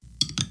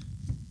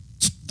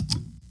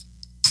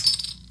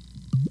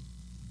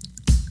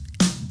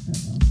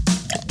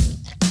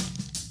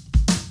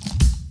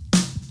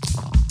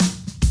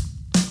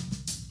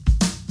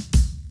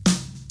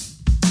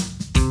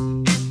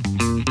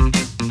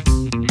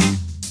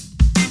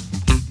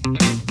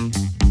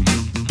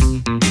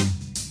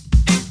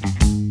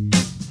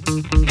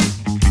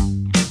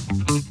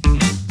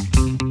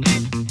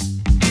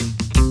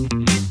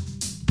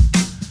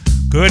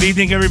Good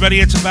evening,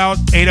 everybody. It's about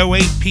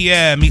 8:08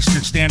 p.m.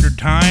 Eastern Standard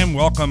Time.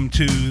 Welcome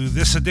to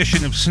this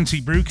edition of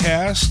Cincy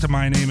Brewcast.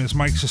 My name is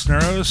Mike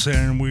Cisneros,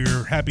 and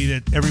we're happy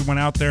that everyone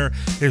out there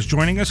is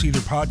joining us, either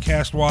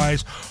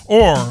podcast-wise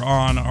or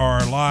on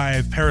our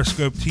live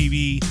Periscope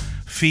TV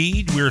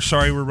feed. We're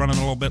sorry we're running a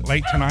little bit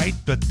late tonight,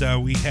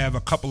 but we have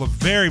a couple of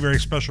very, very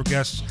special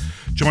guests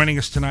joining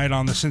us tonight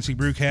on the Cincy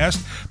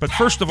Brewcast. But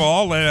first of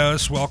all, let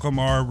us welcome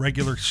our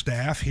regular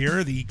staff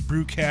here, the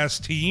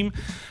Brewcast team.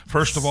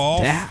 First of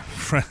all...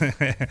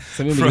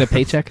 Someone get a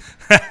paycheck?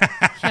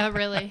 Yeah,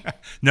 really.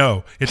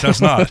 No, it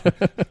does not.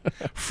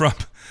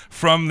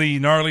 From the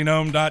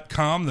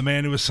gnarlygnome.com, the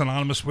man who is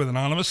synonymous with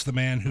anonymous, the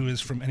man who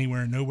is from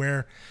anywhere and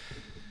nowhere,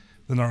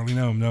 the Gnarly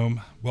Gnome.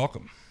 Gnome,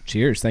 welcome.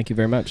 Cheers. Thank you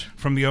very much.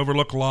 From the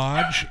Overlook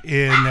Lodge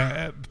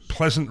in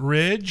Pleasant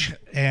Ridge,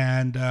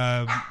 and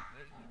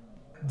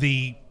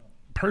the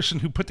person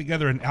who put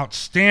together an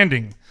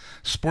outstanding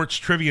sports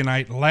trivia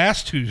night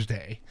last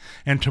Tuesday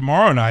and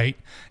tomorrow night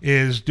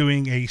is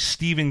doing a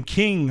Stephen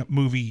King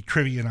movie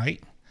trivia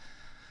night.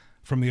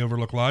 From the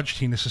Overlook Lodge,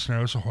 Tina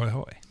Cisneros, ahoy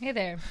hoy. Hey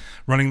there.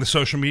 Running the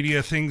social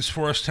media things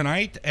for us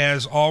tonight,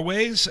 as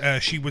always.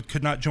 She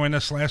could not join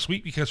us last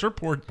week because her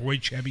poor boy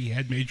Chevy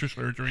had major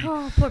surgery.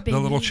 Oh, poor baby. The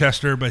little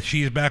Chester, but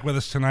she is back with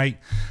us tonight,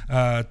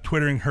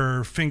 twittering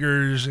her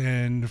fingers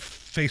and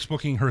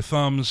Facebooking her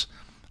thumbs.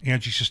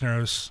 Angie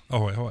Cisneros,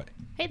 ahoy hoy.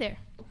 Hey there.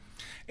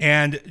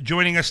 And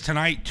joining us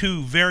tonight,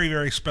 two very,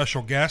 very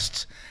special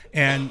guests,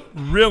 and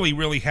really,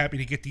 really happy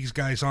to get these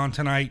guys on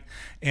tonight.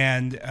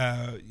 And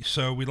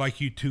so we'd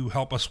like you to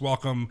help us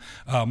welcome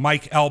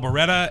Mike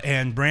Albarella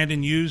and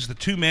Brandon Hughes, the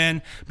two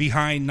men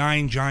behind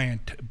Nine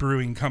Giant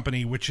Brewing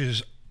Company, which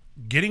is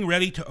getting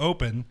ready to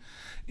open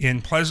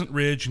in Pleasant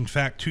Ridge, in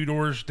fact, 2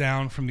 doors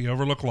down from the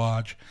Overlook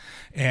Lodge.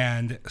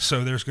 And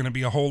so there's going to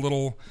be a whole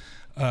little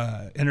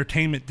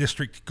entertainment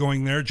district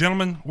going there.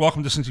 Gentlemen,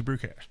 welcome to Cincy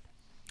Brewcast.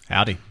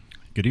 Howdy.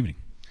 Good evening.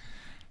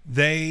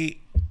 They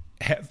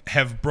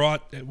have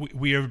brought,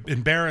 we are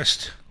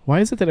embarrassed.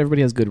 Why is it that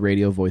everybody has good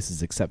radio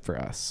voices except for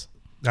us?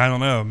 I don't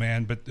know,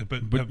 man, but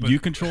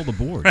you control the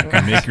board. You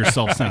can make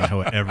yourself sound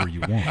however you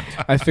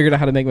want. I figured out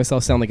how to make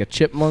myself sound like a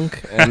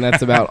chipmunk, and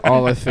that's about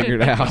all I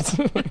figured out.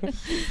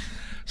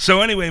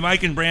 So anyway,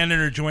 Mike and Brandon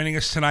are joining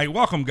us tonight.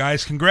 Welcome,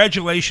 guys.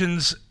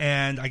 Congratulations,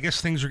 and I guess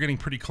things are getting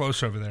pretty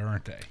close over there,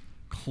 aren't they?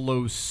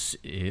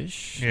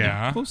 Close-ish.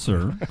 Yeah.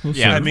 Closer.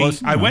 Yeah, I mean,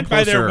 I went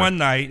by there closer. one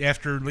night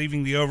after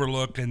leaving the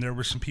Overlook, and there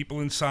were some people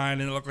inside,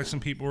 and it looked like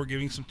some people were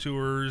giving some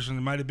tours, and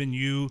it might have been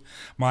you,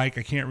 Mike.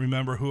 I can't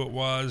remember who it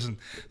was, and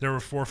there were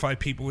 4 or 5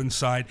 people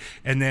inside.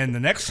 And then the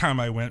next time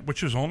I went,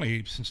 which was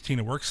only, since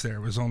Tina works there,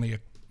 it was only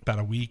about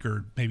a week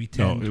or maybe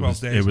 10,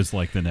 12 days. It was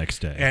like the next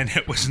day. And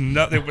it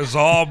was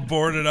all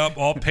boarded up,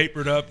 all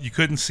papered up. You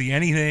couldn't see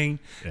anything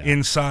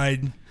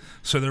inside.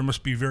 So there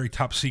must be very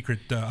top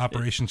secret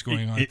operations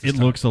going on. It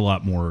looks a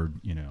lot more,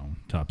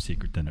 top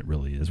secret than it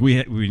really is.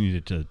 We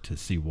needed to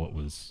see what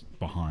was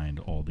behind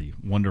all the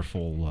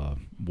wonderful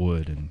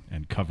wood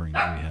and covering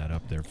that we had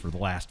up there for the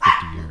last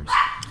 50 years.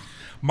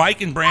 Mike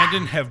and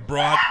Brandon have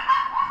brought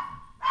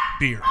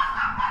beer,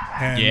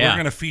 and we're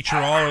going to feature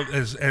all of,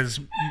 as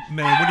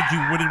many.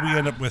 What did we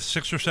end up with?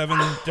 6 or 7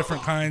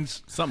 different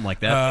kinds, something like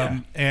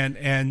that.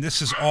 And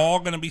this is all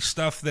going to be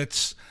stuff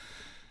that's.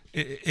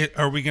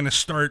 Are we going to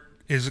start?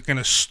 Is it going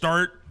to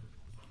start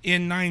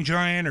in Nine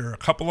Giant, or a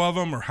couple of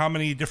them, or how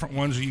many different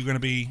ones are you going to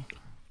be?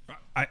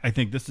 I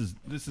think this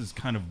is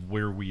kind of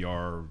where we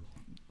are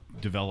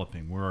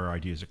developing, where our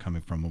ideas are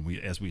coming from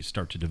as we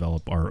start to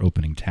develop our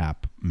opening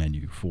tap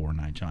menu for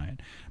Nine Giant.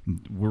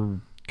 We're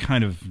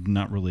kind of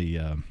not really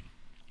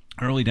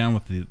early down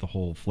with the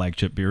whole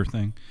flagship beer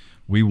thing.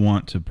 We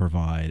want to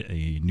provide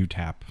a new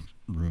tap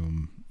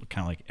room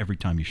kind of like every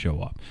time you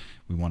show up.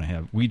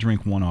 We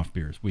drink one-off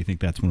beers. We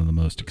think that's one of the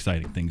most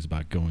exciting things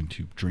about going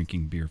to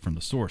drinking beer from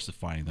the source, of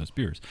finding those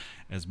beers.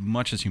 As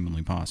much as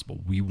humanly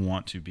possible, we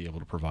want to be able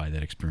to provide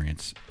that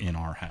experience in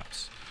our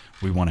house.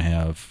 We want to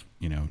have,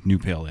 new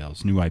pale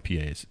ales, new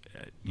IPAs.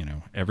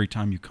 Every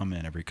time you come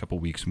in, every couple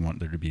of weeks, we want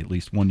there to be at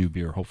least 1 new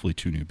beer, hopefully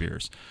 2 new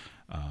beers.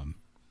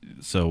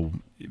 So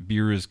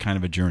beer is kind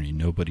of a journey.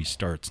 Nobody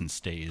starts and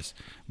stays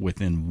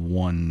within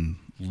one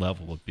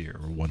level of beer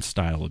or one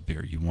style of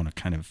beer. You want to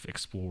kind of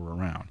explore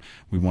around.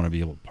 We want to be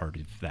able to part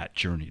of that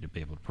journey to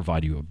be able to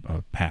provide you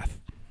a path.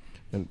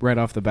 And right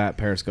off the bat,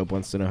 Periscope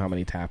wants to know how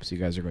many taps you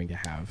guys are going to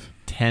have.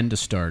 10 to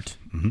start.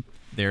 Mm-hmm.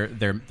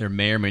 There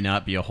may or may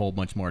not be a whole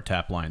bunch more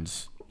tap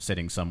lines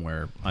sitting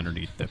somewhere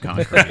underneath the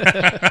concrete.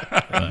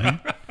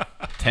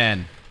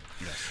 10.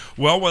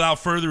 Well, without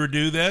further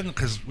ado then,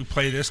 because we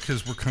play this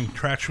because we're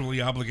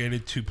contractually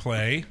obligated to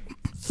play.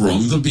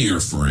 From the beer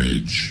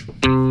fridge.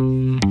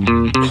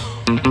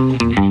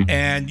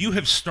 And you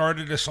have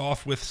started us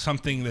off with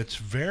something that's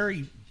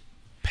very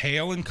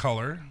pale in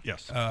color.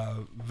 Yes.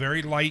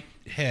 Very light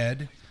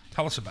head.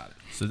 Tell us about it.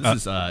 So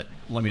this is,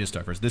 let me just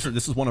start first. This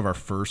is one of our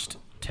first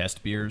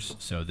test beers.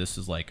 So this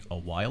is like a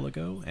while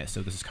ago.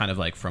 So this is kind of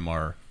like from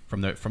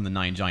the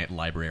Nine Giant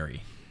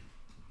library.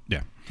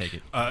 Yeah. Take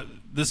it.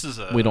 This is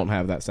a. We don't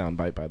have that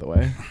soundbite, by the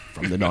way,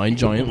 from the Nine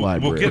Giant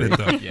Library. We'll get it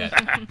though.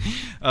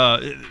 Yeah.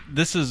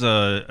 This is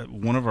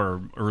one of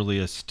our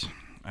earliest,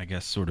 I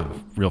guess, sort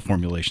of real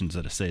formulations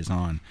at a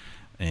saison,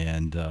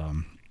 and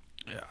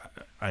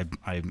I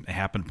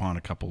happened upon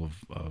a couple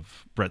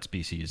of Brett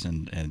species,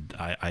 and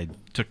I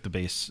took the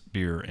base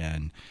beer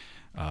and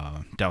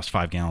doused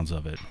 5 gallons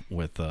of it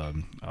with a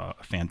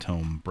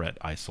Phantom Brett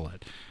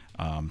isolate.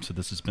 So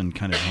this has been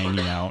kind of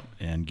hanging out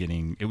and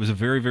getting. It was a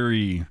very,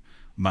 very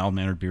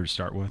mild-mannered beer to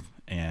start with,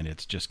 and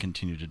it's just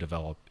continued to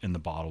develop in the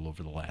bottle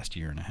over the last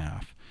year and a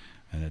half,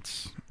 and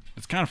it's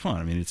kind of fun.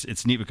 I mean,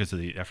 it's neat because of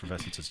the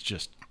effervescence. It's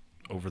just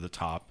over the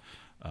top.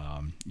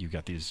 You've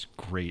got these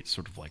great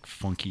sort of like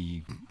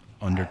funky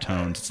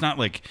undertones. It's not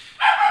like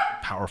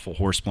powerful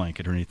horse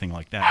blanket or anything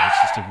like that.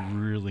 It's just a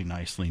really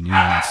nicely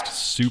nuanced,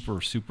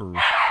 super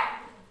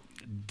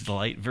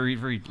light, very,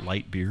 very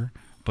light beer.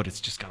 But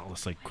it's just got all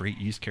this like great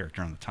yeast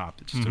character on the top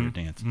that just sort of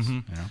dances.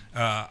 You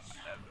know?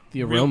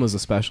 The aroma's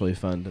especially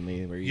fun to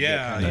me, where you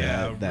Yeah, get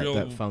yeah, real-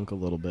 that funk a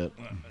little bit.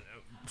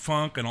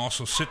 Funk and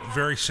also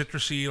very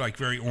citrusy, like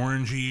very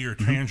orangey or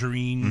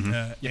tangerine,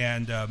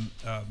 and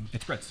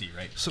It's Brett C,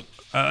 right? So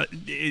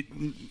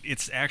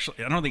it's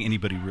actually, I don't think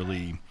anybody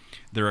really.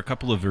 There are a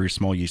couple of very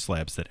small yeast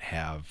labs that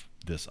have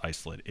this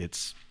isolate.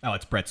 It's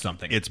Brett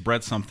something. It's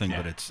Brett something,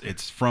 Yeah. but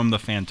it's from the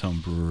Phantom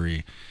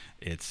Brewery.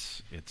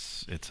 It's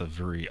a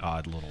very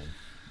odd little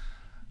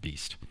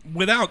beast.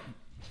 without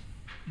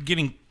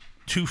getting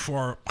too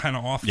far kind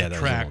of off Yeah, the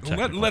that was a track.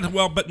 little technical.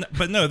 Well,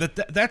 but no,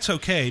 that's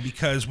okay,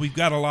 because we've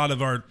got a lot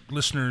of our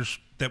listeners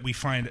that we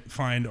find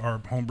are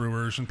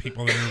homebrewers and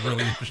people that are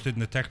really interested in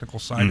the technical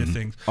side of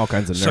things. All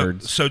kinds of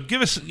nerds. So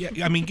give us,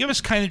 give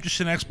us kind of just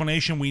an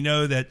explanation. We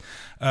know that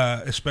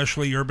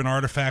especially Urban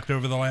Artifact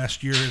over the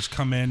last year has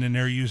come in, and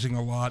they're using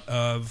a lot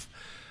of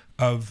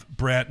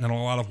Brett and a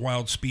lot of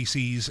wild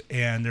species,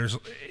 and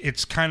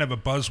it's kind of a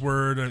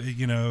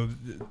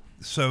buzzword,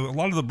 so a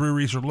lot of the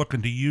breweries are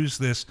looking to use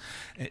this.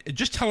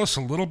 Just tell us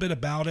a little bit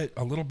about it,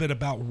 a little bit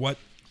about what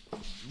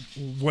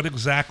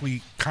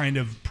exactly kind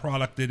of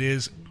product it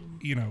is,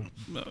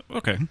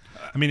 Okay.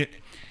 I mean,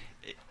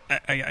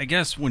 I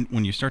guess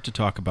when you start to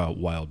talk about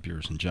wild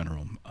beers in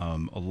general,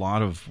 a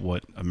lot of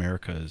what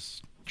America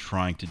is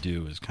trying to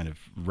do is kind of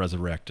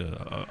resurrect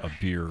a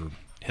beer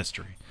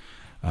history.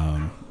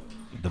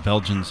 The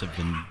Belgians have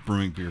been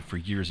brewing beer for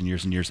years and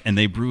years and years, and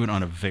they brew it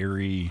on a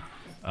very,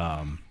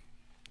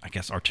 I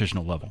guess,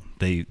 artisanal level.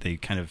 They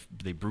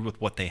brew with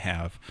what they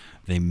have,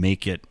 they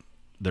make it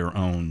their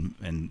own,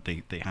 and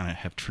they kind of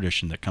have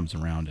tradition that comes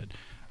around it.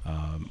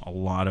 A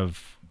lot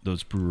of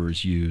those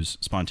brewers use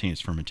spontaneous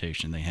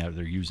fermentation.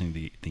 They're using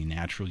the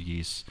natural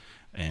yeast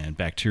and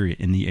bacteria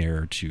in the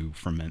air to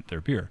ferment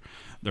their beer.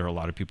 There are a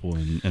lot of people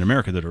in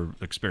America that are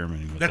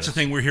experimenting with that's this.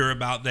 the thing we hear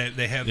about.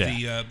 They have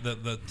Yeah.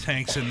 the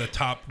tanks in the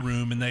top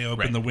room, and they open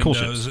Right. the Cool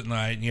windows ships. at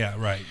night. Yeah,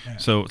 right. Yeah.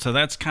 So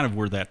that's kind of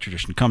where that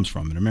tradition comes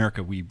from. In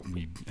America, we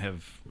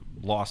have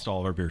lost all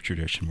of our beer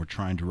tradition. We're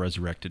trying to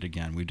resurrect it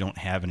again. We don't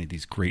have any of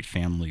these great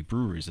family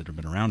breweries that have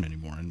been around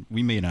anymore, and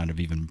we may not have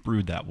even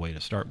brewed that way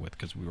to start with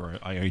because we were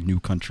a new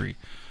country.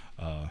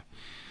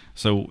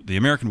 So the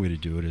American way to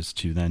do it is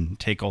to then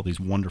take all these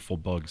wonderful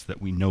bugs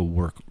that we know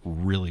work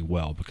really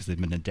well because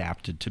they've been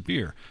adapted to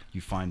beer.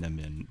 You find them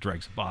in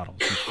dregs of bottles.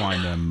 You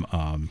find them,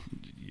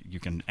 you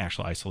can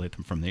actually isolate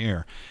them from the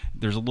air.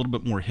 There's a little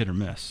bit more hit or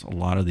miss. A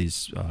lot of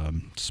these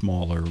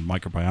smaller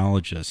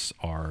microbiologists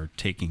are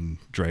taking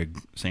dreg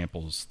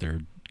samples.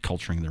 They're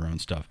culturing their own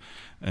stuff,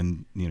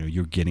 and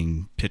you're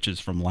getting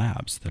pitches from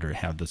labs that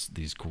have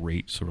these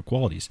great sort of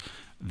qualities.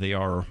 They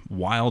are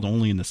wild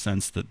only in the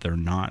sense that they're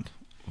not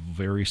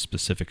very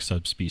specific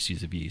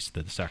subspecies of yeast,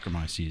 that the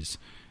Saccharomyces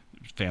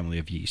family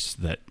of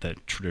yeast that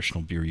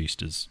traditional beer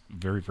yeast is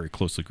very, very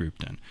closely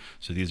grouped in.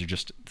 So these are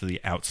just to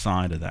the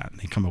outside of that, and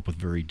they come up with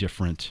very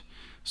different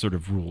sort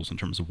of rules in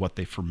terms of what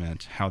they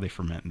ferment, how they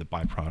ferment, and the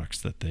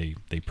byproducts that they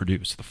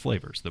produce, the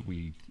flavors that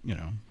we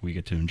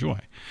get to enjoy.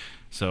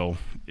 So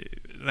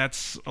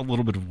that's a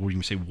little bit of when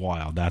you say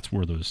wild, that's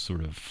where those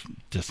sort of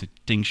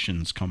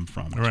distinctions come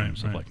from in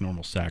terms of like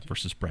normal sack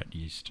versus Brett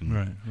yeast.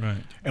 And,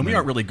 Right. And we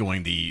aren't really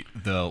going the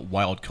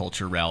wild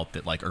culture route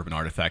that like Urban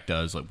Artifact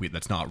does. Like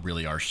that's not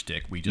really our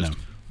shtick.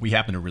 We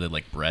happen to really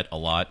like Brett a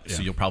lot,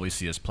 so you'll probably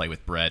see us play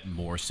with Brett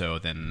more so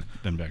than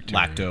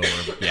bacteria. lacto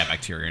or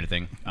bacteria or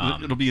anything.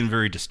 It'll be in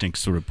very distinct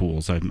sort of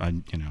pools.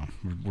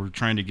 We're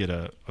trying to get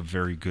a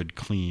very good,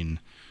 clean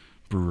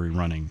brewery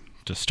running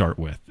to start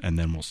with, and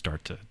then we'll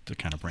start to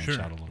kind of branch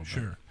out a little bit.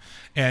 Sure.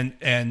 And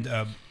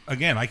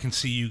again, I can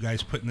see you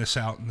guys putting this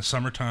out in the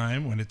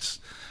summertime when it's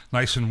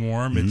nice and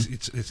warm. Mm-hmm.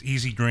 It's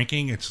easy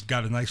drinking. It's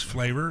got a nice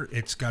flavor.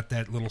 It's got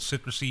that little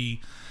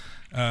citrusy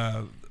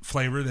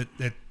flavor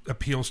that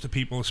appeals to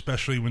people,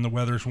 especially when the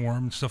weather's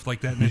warm and stuff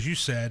like that. And as you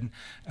said,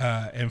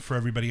 and for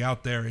everybody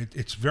out there,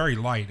 it's very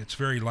light. It's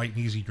very light and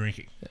easy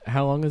drinking.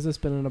 How long has this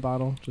been in a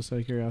bottle, just out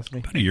of curiosity?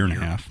 About a year and a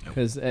half.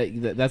 Because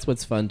that's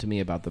what's fun to me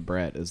about the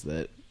Brett is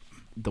that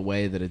the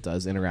way that it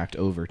does interact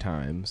over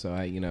time. So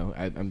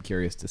I'm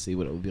curious to see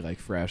what it would be like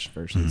fresh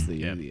versus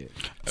the.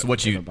 So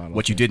what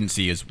you didn't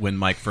see is when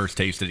Mike first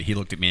tasted it, he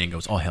looked at me and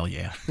goes, "Oh hell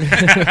yeah!"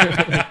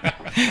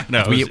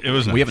 No, it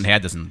was nice. We haven't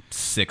had this in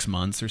 6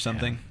 months or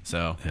something.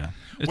 So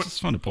it's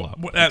just fun to pull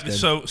out.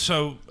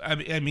 So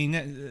I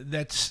mean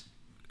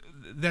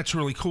that's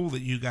really cool that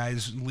you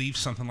guys leave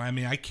something. I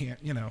mean, I can't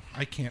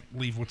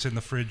leave what's in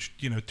the fridge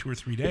 2 or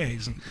 3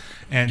 days,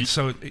 and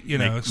so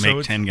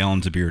make 10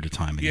 gallons of beer at a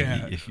time.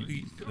 That's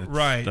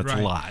a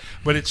lot.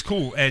 But it's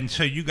cool, and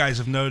so you guys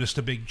have noticed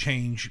a big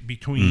change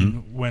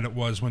between when it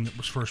was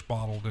first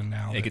bottled and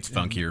now. It gets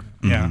funkier.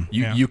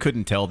 You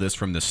couldn't tell this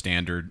from the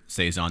standard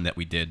saison that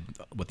we did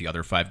with the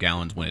other 5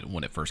 gallons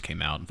when it first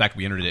came out. In fact,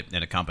 we entered it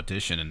in a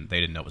competition and they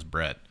didn't know it was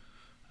Brett,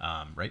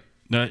 right?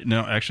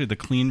 No. Actually, the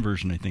clean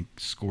version I think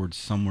scored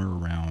somewhere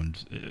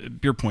around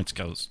beer points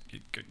goes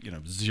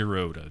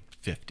 0 to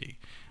 50.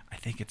 I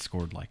think it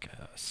scored like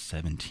a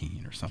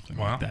 17 or something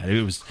like that.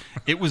 It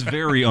was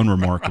very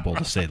unremarkable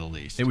to say the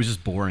least. It was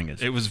just boring.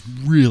 It was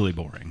really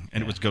boring,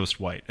 and it was ghost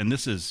white. And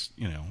this is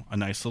a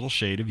nice little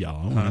shade of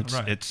yellow. And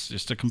it's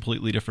just a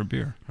completely different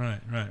beer. Right.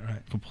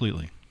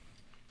 Completely.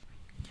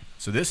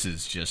 So this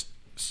is just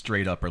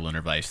straight up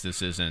Berliner Weiss.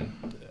 This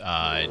isn't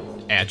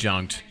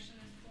adjunct.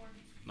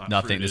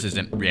 Nothing. Fruited. This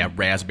isn't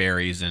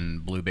raspberries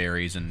and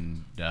blueberries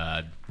and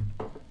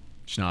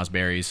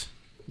schnozberries.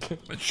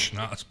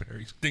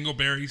 Schnozberries,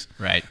 dingleberries.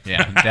 Right.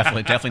 Yeah.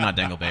 definitely not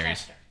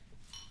dingleberries.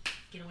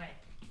 Get away.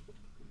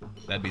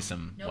 That'd be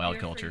some No wild beer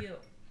for culture. you.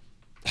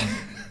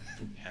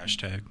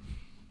 Hashtag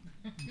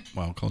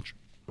wild culture.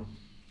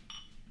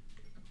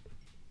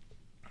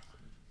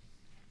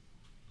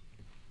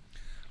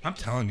 I'm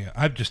telling you,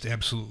 I've just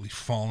absolutely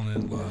fallen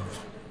in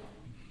love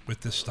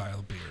with this style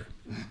of beer.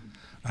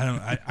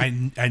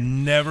 I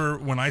never,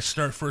 when I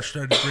first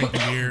started drinking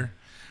beer,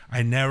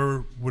 I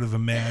never would have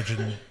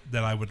imagined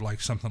that I would like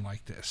something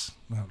like this.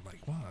 I'm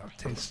like, wow, it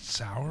tastes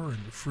sour and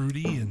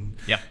fruity, and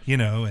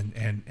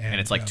and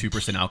it's like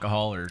 2%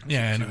 alcohol or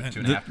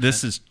 2.5%.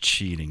 This is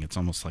cheating. It's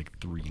almost like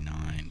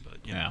 3.9, but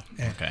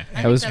okay.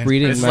 I was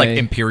reading This is like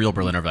Imperial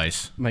Berliner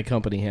Weiss. my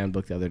company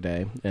handbook the other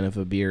day, and if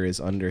a beer is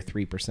under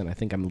 3%, I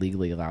think I'm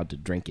legally allowed to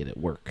drink it at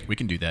work. We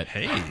can do that.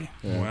 hey,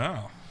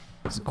 wow,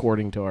 It's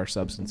according to our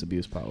substance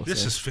abuse policy.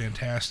 this is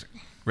fantastic.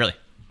 Really?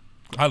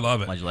 I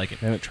love it. Why'd you like it?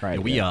 I haven't tried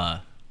it We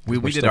yet. we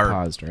We're did still our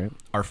paused, right?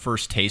 our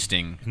first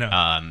tasting.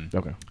 No.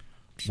 Okay.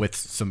 With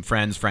some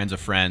friends of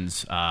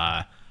friends.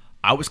 I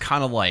was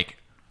kind of like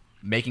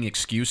making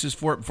excuses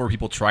for it before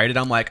people tried it.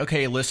 I'm like,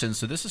 okay, listen,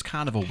 so this is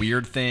kind of a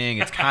weird thing.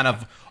 It's kind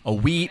of a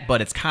wheat,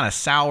 but it's kind of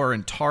sour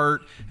and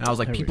tart. And I was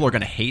like, people are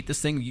going to hate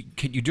this thing.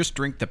 Can you just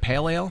drink the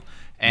pale ale?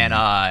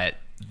 And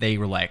they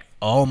were like,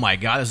 oh my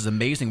God, this is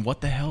amazing.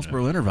 What the hell's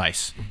Berliner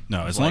Weiss?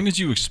 no. As long as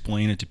you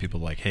explain it to people,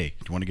 like, hey,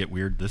 do you want to get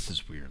weird? This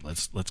is weird.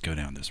 Let's go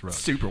down this road.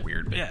 Super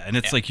weird. But Yeah, and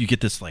it's like you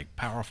get this like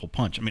powerful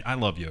punch. I mean, I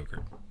love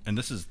yogurt, and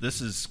this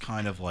is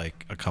kind of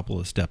like a couple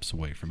of steps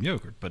away from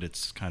yogurt, but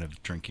it's kind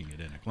of drinking it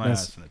in a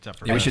glass and it's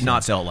effervescent. yeah, we should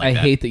not sell it like I that.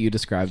 hate that you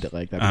described it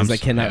like that because I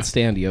cannot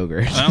stand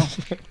yogurt. Well,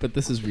 but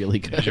this is really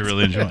good. you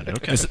really enjoy it.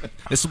 Okay. This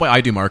is why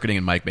I do marketing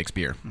and Mike makes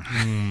beer.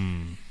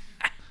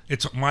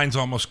 Mine's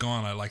almost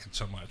gone. I like it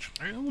so much.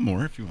 A little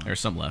more if you want.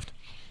 There's some left.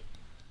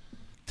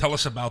 Tell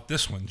us about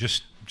this one.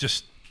 Just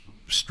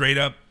straight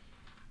up.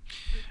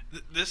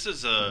 This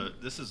is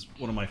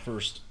one of my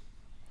first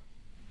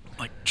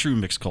like true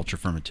mixed culture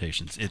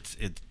fermentations. It's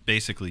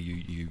basically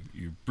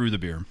you brew the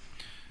beer,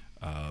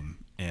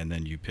 and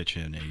then you pitch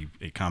in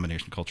a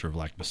combination culture of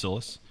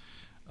lactobacillus,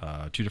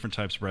 2 different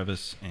types of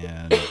brevis,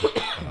 and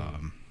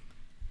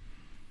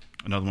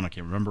another one I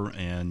can't remember,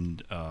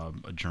 and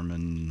a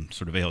German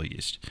sort of ale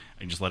yeast.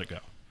 And just let it go.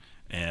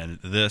 And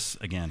this,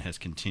 again, has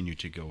continued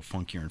to go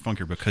funkier and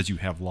funkier because you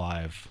have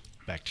live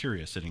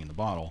bacteria sitting in the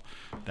bottle.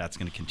 That's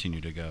going to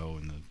continue to go,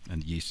 and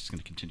the yeast is going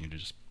to continue to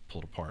just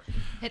pull it apart.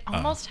 It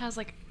almost has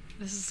like,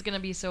 this is going to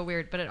be so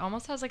weird, but it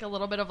almost has like a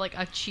little bit of like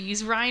a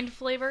cheese rind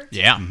flavor.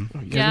 Yeah. You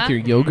guys Yeah. with your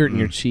yogurt and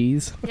your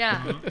cheese.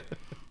 Yeah.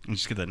 And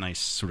just get that nice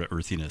sort of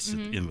earthiness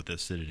in with the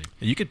acidity.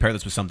 You could pair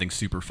this with something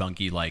super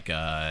funky like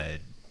a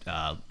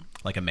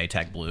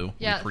Maytag Blue.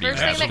 Yeah. The Pretty first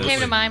thing that absolutely. came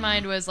to my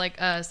mind was like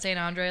St.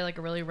 Andre, like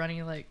a really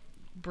runny like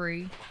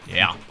brie.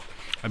 Yeah.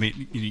 I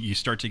mean, you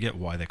start to get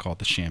why they call it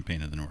the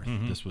champagne of the North.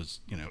 This was,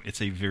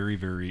 it's a very,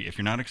 very, if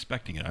you're not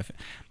expecting it,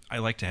 I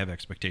like to have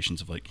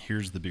expectations of like,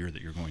 here's the beer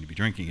that you're going to be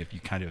drinking. If you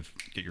kind of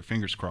get your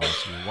fingers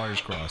crossed, your wires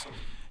crossed,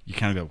 you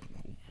kind of go,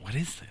 what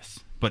is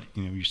this? But,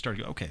 you start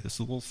to go, okay, this is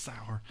a little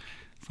sour,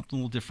 something a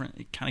little different.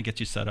 It kind of gets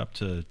you set up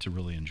to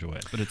really enjoy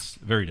it, but it's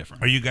very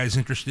different. Are you guys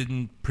interested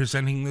in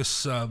presenting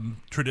this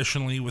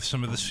traditionally with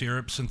some of the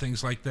syrups and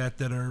things like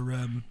that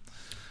are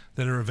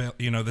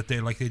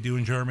that they do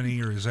in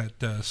Germany, or is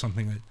that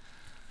something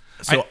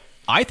that? So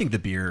I think the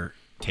beer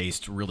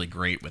tastes really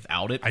great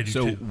without it. I do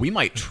so too. we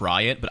might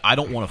try it, but I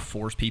don't want to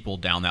force people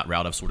down that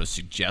route of sort of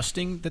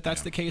suggesting that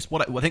that's the case.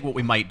 I think what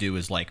we might do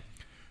is like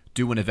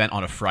do an event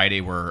on a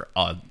Friday where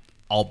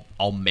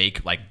I'll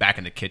make, like, back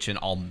in the kitchen,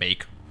 I'll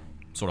make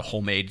sort of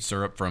homemade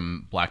syrup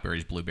from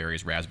blackberries,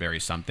 blueberries,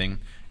 raspberries, something,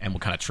 and we'll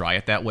kind of try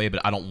it that way.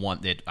 But I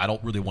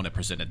don't really want to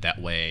present it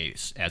that way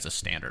as a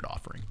standard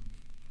offering.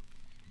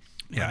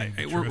 Yeah,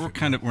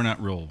 we're not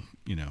real,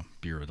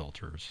 beer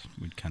adulterers.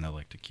 We'd kind of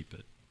like to keep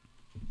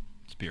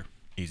it's beer.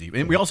 Easy.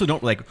 And we also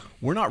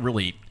we're not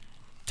really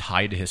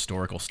tied to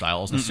historical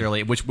styles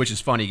necessarily, which is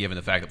funny given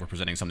the fact that we're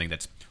presenting something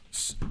that's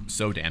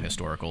so damn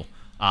historical.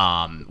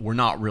 We're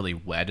not really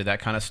wed to that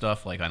kind of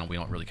stuff. We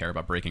don't really care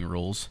about breaking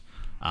rules.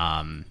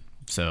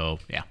 So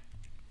yeah.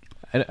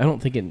 I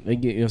don't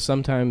think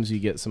sometimes you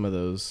get some of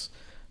those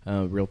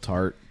real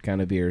tart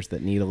kind of beers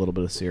that need a little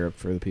bit of syrup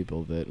for the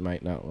people that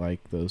might not like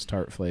those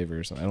tart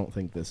flavors. I don't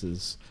think this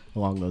is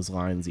along those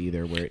lines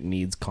either, where it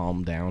needs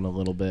calmed down a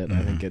little bit. Mm-hmm.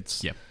 I think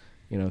it's,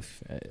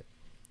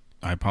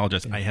 I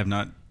apologize. Yeah. I have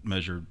not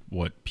measured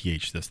what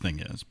pH this thing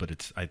is,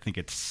 but I think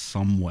it's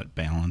somewhat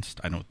balanced.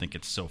 I don't think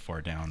it's so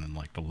far down in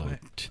the low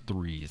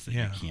threes that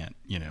you can't,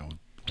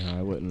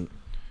 I wouldn't.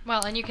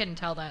 Well, and you can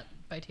tell that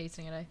by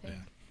tasting it, I think.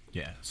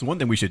 Yeah. So one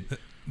thing we should...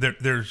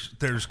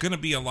 There's going to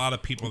be a lot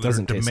of people that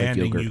are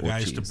demanding you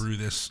guys to brew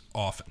this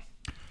often.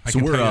 I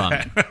can tell you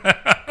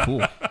that.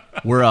 Cool.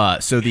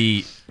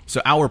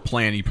 So our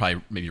plan, you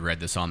probably maybe read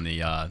this on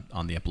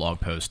the blog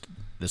post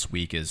this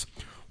week, is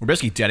we're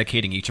basically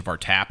dedicating each of our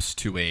taps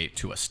to a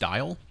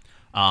style,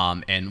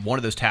 and one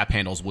of those tap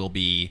handles will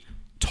be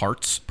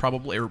tarts,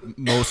 probably, or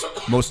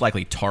most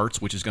likely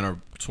tarts, which is going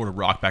to sort of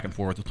rock back and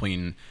forth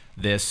between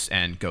this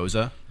and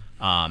Goza.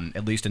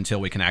 At least until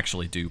we can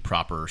actually do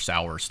proper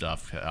sour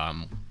stuff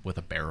with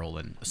a barrel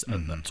and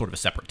sort of a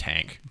separate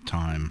tank.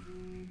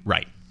 Time.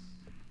 Right.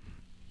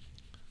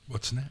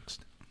 What's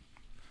next?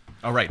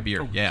 All right,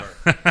 beer. Yeah.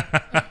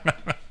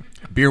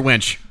 Beer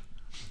winch.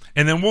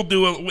 And then we'll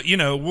do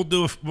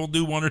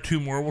one or two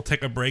more. We'll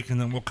take a break and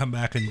then we'll come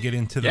back and get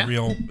into the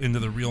real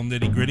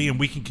nitty gritty, and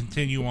we can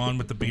continue on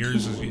with the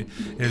beers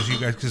as you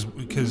guys,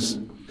 because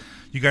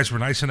you guys were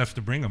nice enough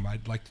to bring them.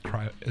 I'd like to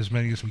try as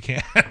many as we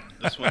can.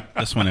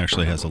 This one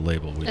actually has a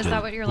label. Is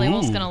that what your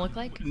label's going to look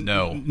like?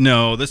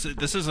 No. This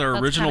is our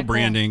original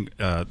branding.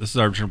 Cool. This is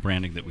our original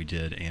branding that we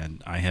did,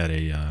 and I had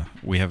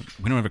we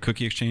don't have a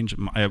cookie exchange.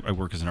 I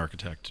work as an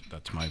architect.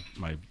 That's my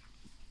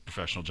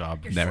professional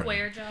job. Your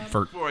square job.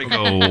 Before I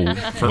go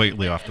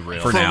completely off the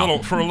rails.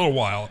 For a little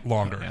while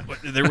longer. Yeah.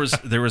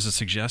 There was a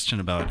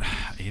suggestion about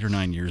 8 or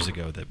 9 years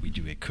ago that we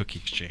do a cookie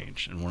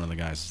exchange, and one of the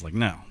guys was like,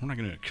 "No, we're not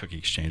going to do a cookie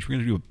exchange. We're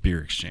going to do a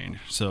beer exchange."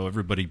 So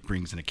everybody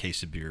brings in a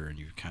case of beer, and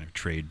you kind of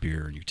trade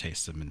beer, and you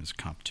taste them in this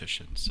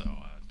competition. So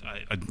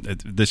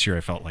this year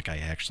I felt like I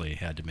actually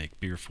had to make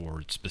beer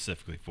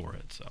specifically for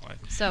it.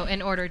 So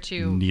in order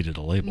to needed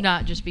a label,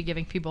 not just be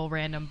giving people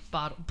random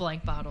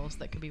blank bottles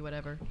that could be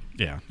whatever.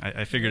 Yeah,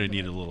 I figured I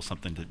needed a little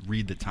something to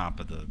read. The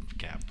top of the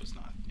cap was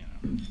not,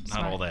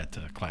 not all that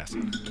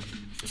classic.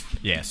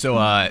 Yeah.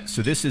 So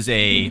this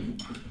is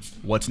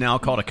what's now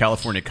called a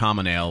California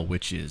Common Ale,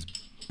 which is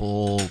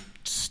bull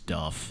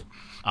stuff.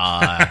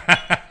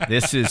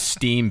 This is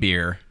steam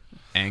beer.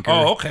 Anchor.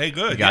 Oh, okay,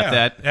 good. You got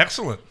that?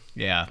 Excellent.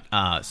 Yeah.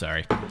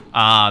 Sorry.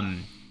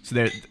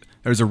 So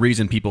there's a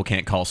reason people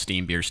can't call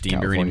steam beer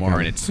anymore,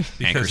 and it's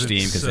Anchor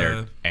Steam because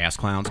they're ass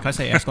clowns. Can I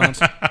say ass clowns?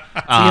 It's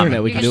the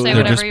internet. We can do say it.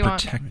 They're whatever just you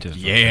want. protective.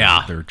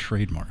 Yeah. Of their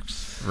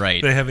trademarks.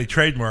 Right. They have a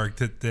trademark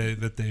that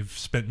they've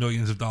spent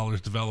millions of dollars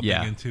developing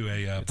into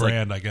a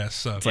brand, I guess.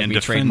 So. It's like me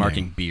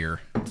trademarking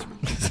beer.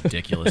 It's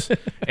ridiculous.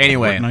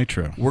 Anyway,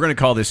 nitro. We're going to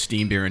call this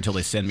steam beer until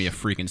they send me a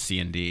freaking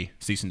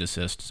cease and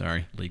desist.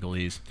 Sorry,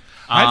 legalese.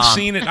 I've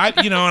seen it.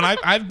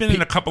 I've been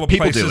in a couple of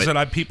places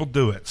that people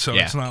do it. So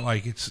it's not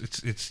like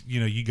it's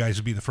you guys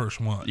would be the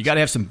first ones. You got to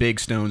have some big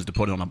stones to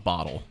put it on a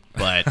bottle,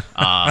 but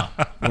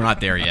we're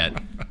not there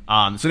yet.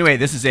 So anyway,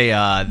 this is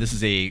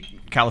a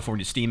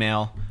California steam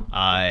ale.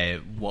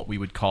 What we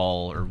would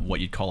call, or what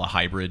you'd call, a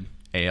hybrid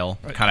ale,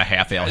 kind of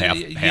half ale, half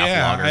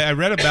lager. I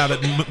read about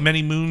it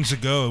many moons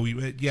ago.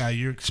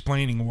 You're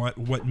explaining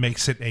what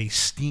makes it a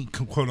steam,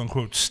 quote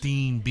unquote,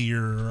 steam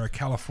beer, or a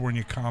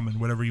California Common,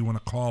 whatever you want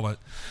to call it,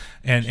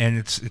 and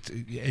it's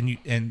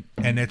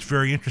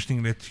very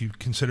interesting that you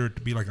consider it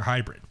to be like a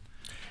hybrid.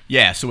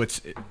 Yeah, so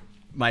it's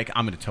Mike.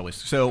 I'm going to tell you.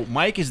 So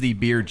Mike is the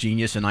beer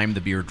genius, and I'm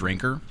the beer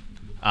drinker.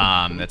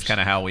 That's kind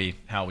of how we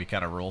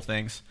kind of roll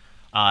things.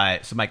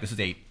 So Mike, this is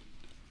a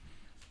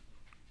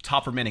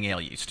top fermenting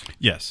ale yeast.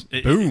 Yes.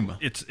 Boom.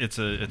 It's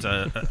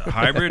a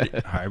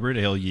hybrid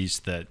ale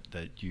yeast that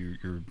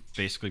you're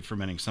basically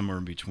fermenting somewhere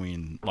in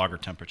between lager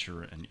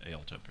temperature and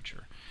ale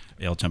temperature.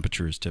 Ale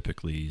temperature is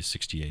typically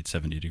 68,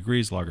 70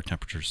 degrees. Lager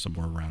temperature is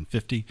somewhere around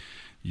 50.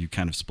 You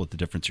kind of split the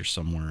difference. You're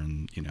somewhere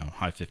in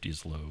high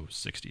 50s, low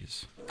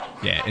 60s.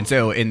 Yeah, and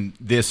so in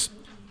this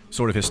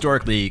sort of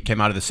historically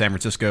came out of the San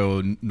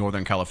Francisco,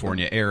 Northern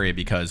California area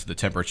because the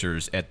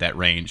temperatures at that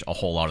range a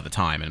whole lot of the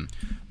time. And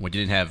when you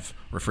didn't have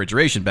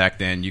refrigeration back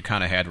then, you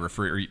kind of had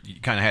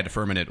to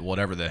ferment it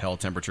whatever the hell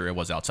temperature it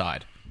was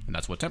outside, and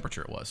that's what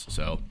temperature it was.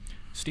 So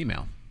steam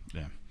ale.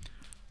 Yeah.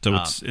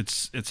 So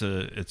it's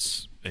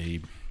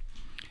a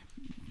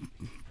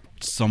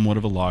somewhat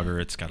of a lager.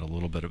 It's got a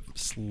little bit of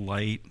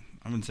slight,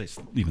 I wouldn't say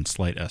even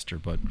slight ester,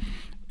 but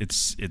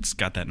it's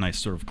got that nice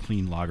sort of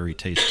clean lagery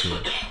taste to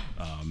it.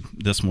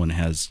 This one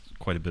has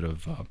quite a bit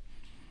of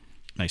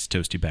nice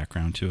toasty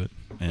background to it,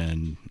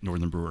 and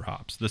Northern Brewer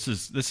hops. This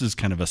is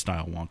kind of a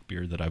style wonk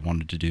beer that I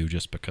wanted to do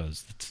just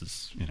because this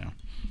is,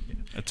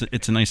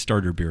 it's a nice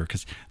starter beer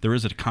because there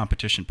is a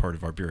competition part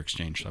of our beer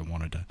exchange. So I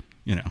wanted to,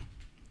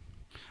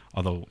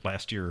 although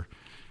last year,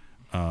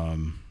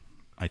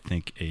 I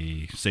think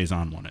a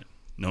Saison won it.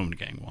 Gnome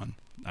Gang won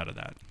out of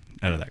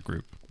that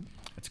group.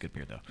 It's a good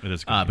beer, though. It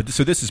is good beer.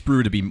 So this is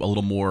brewed to be a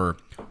little more...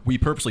 We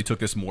purposely took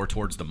this more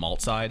towards the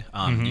malt side.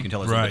 You can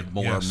tell there's a little bit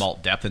more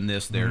malt depth in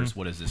this. There's,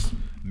 what is this?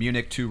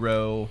 Munich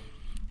 2-row,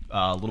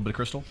 a little bit of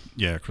Crystal.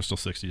 Yeah, Crystal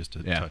 60 just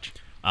to touch.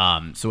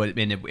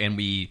 And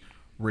we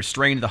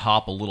restrained the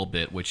hop a little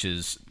bit, which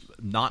is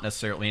not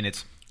necessarily... And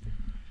it's...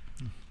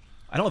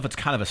 I don't know if it's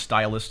kind of a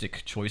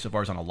stylistic choice of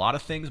ours on a lot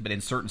of things, but in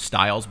certain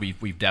styles,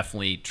 we've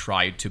definitely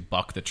tried to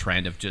buck the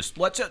trend of just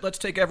let's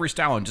take every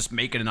style and just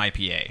make it an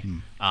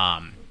IPA.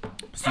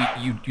 So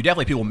you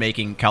definitely have people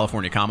making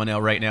California Common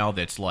Ale right now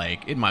that's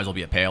like it might as well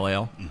be a pale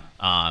ale.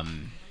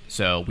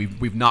 So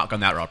we've not gone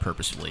that route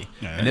purposefully,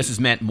 and this is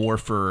meant more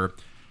for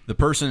the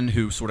person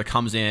who sort of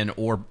comes in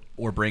or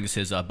brings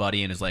his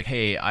buddy and is like,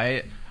 hey,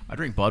 I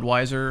drink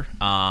Budweiser,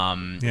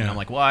 and I'm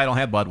like, well, I don't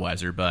have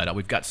Budweiser, but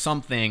we've got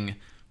something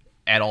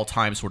at all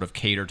times sort of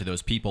cater to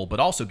those people, but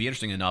also be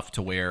interesting enough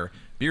to where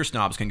beer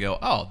snobs can go,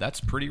 oh, that's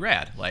pretty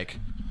rad. Like,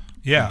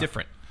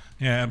 different.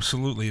 Yeah,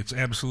 absolutely. It's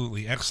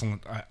absolutely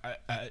excellent.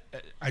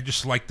 I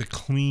just like the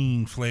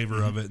clean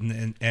flavor of it,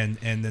 and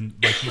then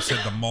like you said,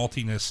 the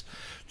maltiness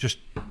just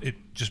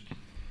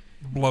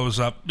blows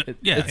up.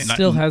 It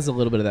still has a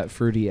little bit of that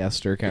fruity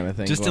ester kind of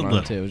thing just going a on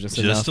little,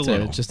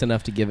 too. just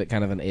enough to give it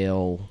kind of an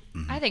ale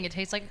I think it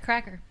tastes like a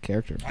cracker.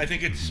 character. I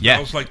think it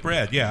smells like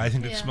bread. Yeah, I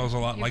think it smells a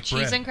lot You have like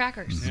cheese bread. and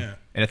crackers. Yeah.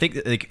 And I think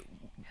like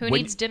Who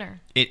needs dinner?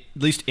 At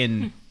least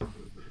in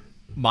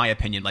my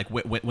opinion, like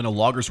when a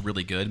lager's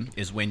really good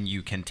is when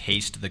you can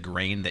taste the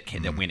grain that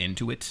went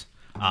into it,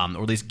 or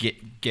at least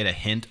get a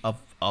hint of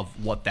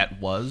what that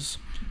was,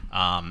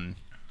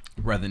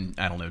 rather than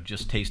I don't know,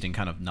 just tasting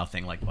kind of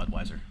nothing like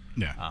Budweiser.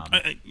 Yeah,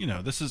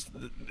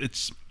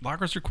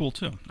 lagers are cool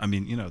too. I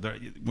mean,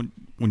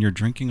 when you're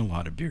drinking a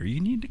lot of beer, you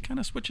need to kind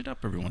of switch it up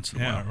every once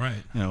in a while. Yeah,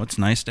 right. It's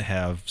nice to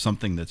have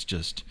something that's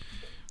just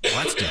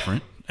that's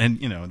different, and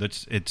you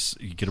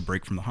get a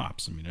break from the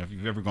hops. I mean, if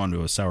you've ever gone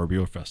to a sour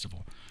beer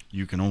festival,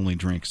 you can only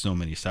drink so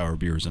many sour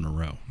beers in a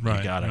row. Right,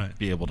 you gotta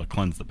be able to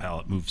cleanse the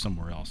palate, move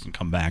somewhere else, and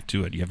come back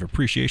to it. You have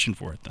appreciation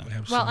for it then.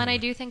 Absolutely. Well, and I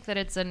do think that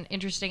it's an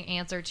interesting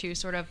answer to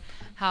sort of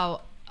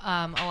how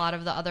a lot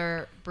of the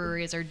other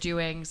breweries are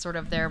doing sort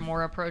of their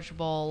more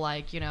approachable,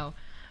 like,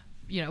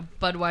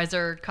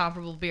 Budweiser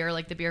comparable beer,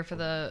 like the beer for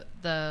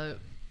the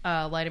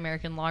light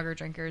American lager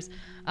drinkers.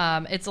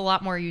 It's a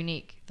lot more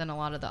unique than a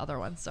lot of the other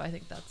ones. So I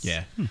think that's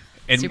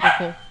super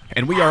cool.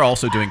 And we are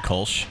also doing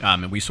Kolsch,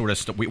 and we sort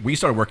of we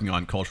started working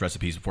on Kolsch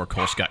recipes before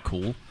Kolsch got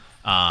cool.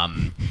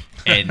 And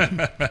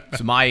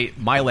so my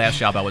last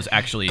job, I was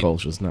actually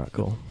Kolsch is not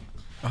cool.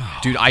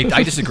 Dude,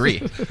 I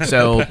disagree.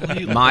 So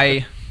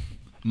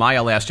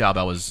my last job,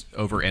 I was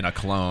over in a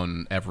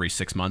Cologne every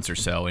 6 months or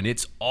so, and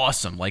it's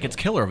awesome. Like, it's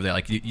killer over there.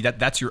 Like,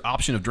 that's your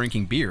option of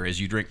drinking beer is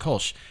you drink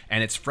Kolsch,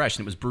 and it's fresh,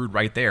 and it was brewed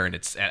right there, and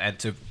it's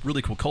a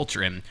really cool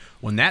culture. And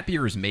when that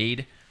beer is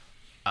made,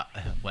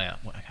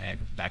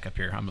 back up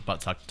here. I'm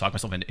about to talk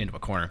myself into a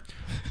corner.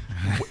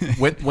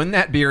 when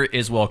that beer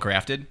is well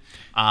crafted,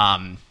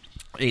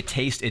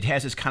 it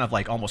has this kind of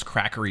like almost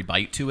crackery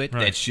bite to it.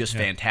 Right. That's just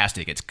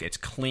fantastic. It's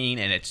clean,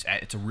 and it's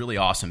a really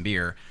awesome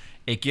beer.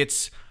 It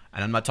gets.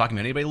 And I'm not talking to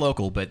anybody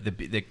local, but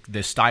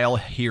the style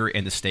here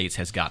in the States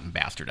has gotten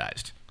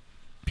bastardized.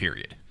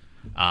 Period.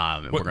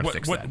 We're going to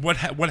fix that. What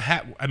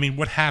happened?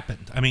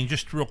 I mean,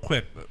 just real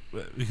quick,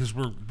 because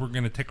we're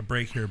going to take a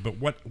break here. But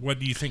what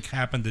do you think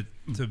happened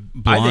to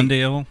Blonde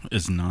ale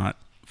is not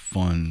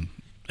fun.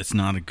 It's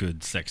not a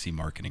good, sexy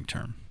marketing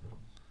term.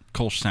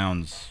 Kolsch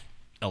sounds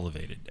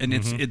elevated, and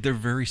they're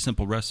very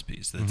simple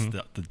recipes. That's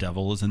the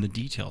devil is in the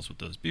details with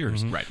those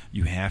beers. Right.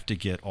 You have to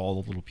get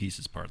all the little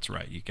parts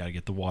right. You got to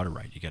get the water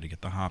right. You got to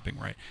get the hopping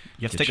right.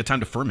 You have to take the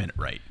time to ferment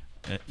it right.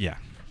 Yeah.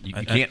 You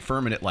can't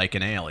ferment it like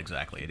an ale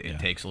exactly. It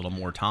takes a little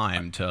more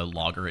time to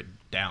lager it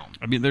down.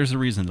 I mean, there's a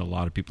reason that a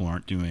lot of people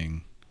aren't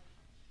doing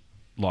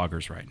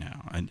lagers right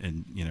now,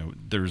 and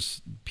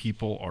there's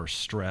people are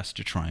stressed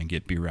to try and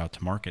get beer out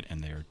to market,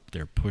 and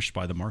they're pushed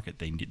by the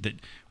market.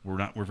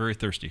 We're very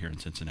thirsty here in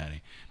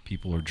Cincinnati.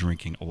 People are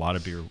drinking a lot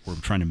of beer. We're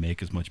trying to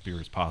make as much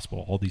beer as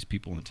possible. All these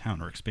people in the town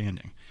are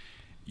expanding.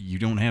 You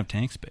don't have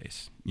tank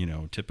space.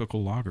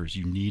 Typical lagers,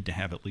 you need to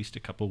have at least a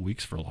couple of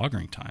weeks for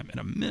lagering time at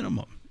a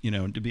minimum,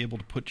 to be able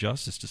to put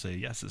justice to say,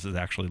 yes, this is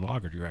actually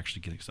lagered. You're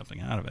actually getting something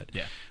out of it.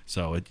 Yeah.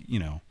 So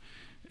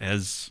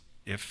as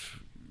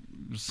if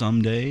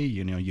someday,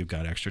 you've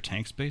got extra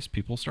tank space,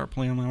 people start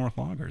playing around with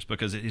lagers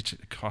because it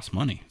costs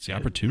money. It's the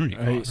opportunity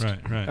cost.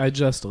 Right. I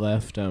just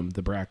left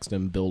the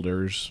Braxton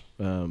Builders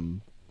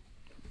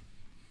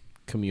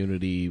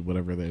community,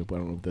 whatever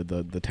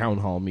the town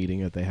hall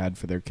meeting that they had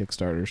for their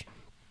Kickstarters.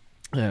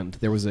 And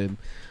there was a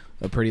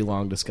a pretty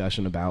long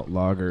discussion about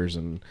loggers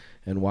and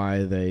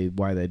why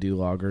they do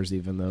loggers,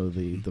 even though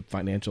the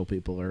financial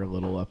people are a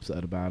little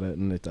upset about it,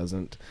 and it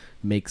doesn't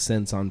make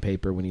sense on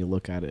paper when you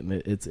look at it. And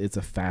it's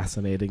a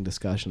fascinating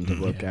discussion to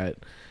look at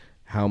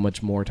how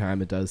much more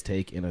time it does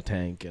take in a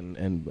tank,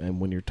 and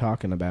when you're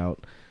talking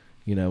about,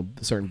 you know,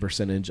 a certain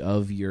percentage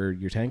of your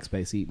tank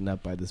space eaten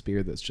up by this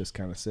beer that's just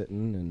kind of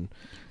sitting and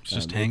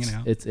just hanging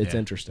out. It's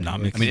interesting.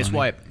 It's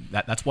why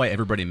that's why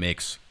everybody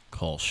makes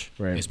Kolsch.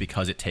 Right. Is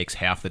because it takes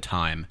half the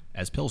time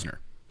as Pilsner.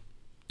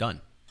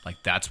 Done.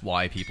 Like, that's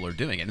why people are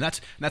doing it, and that's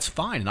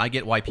fine. And I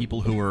get why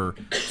people who are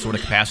sort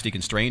of capacity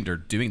constrained are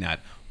doing that.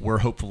 We're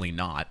hopefully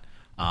not,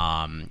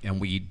 and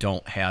we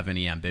don't have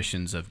any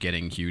ambitions of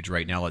getting huge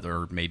right now,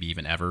 or maybe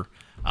even ever.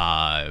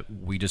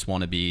 We just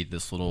want to be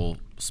this little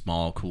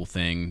small cool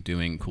thing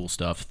doing cool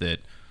stuff that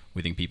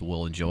we think people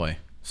will enjoy.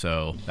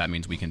 So that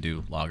means we can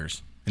do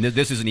lagers. And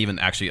this isn't even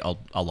actually a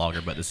lager,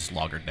 but this is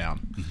lagered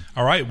down.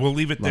 All right, we'll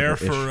leave it there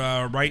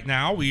for right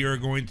now. We are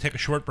going to take a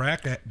short break,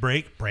 and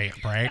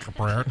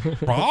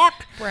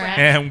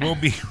we'll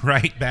be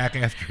right back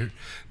after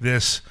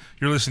this.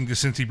 You're listening to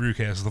Cincy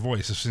Brewcast, the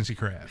voice of Cincy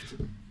Craft.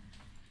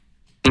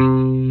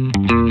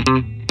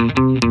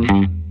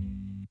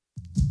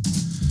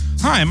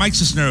 Hi, Mike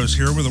Cisneros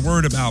here with a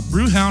word about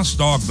Brewhouse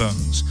Dog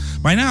Bones.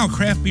 By now,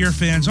 craft beer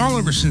fans all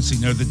over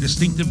Cincy know the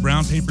distinctive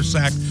brown paper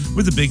sack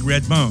with a big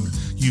red bone.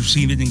 You've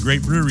seen it in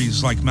great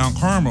breweries like Mount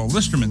Carmel,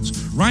 Listerman's,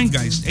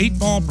 Rheingeist, 8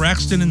 Ball,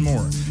 Braxton, and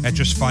more. At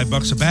just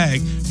 $5 a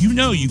bag, you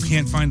know you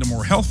can't find a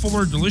more healthful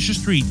or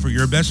delicious treat for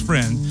your best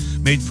friend,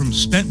 made from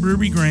spent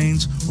brewery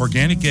grains,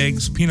 organic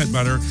eggs, peanut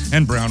butter,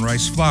 and brown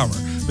rice flour.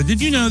 But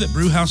did you know that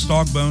Brewhouse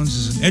Dog Bones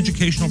is an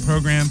educational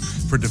program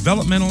for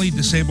developmentally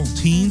disabled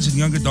teens and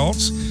young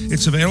adults?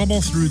 It's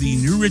available through the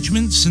New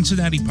Richmond,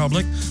 Cincinnati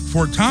Public,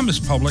 Fort Thomas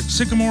Public,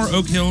 Sycamore,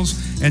 Oak Hills,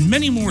 and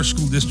many more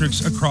school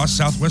districts across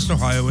southwest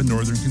Ohio and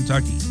northern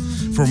Kentucky.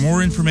 For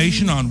more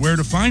information on where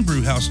to find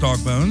Brewhouse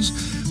Dog Bones,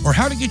 or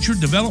how to get your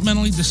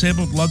developmentally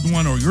disabled loved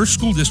one or your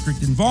school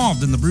district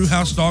involved in the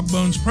Brewhouse Dog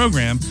Bones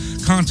program,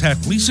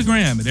 contact Lisa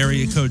Graham at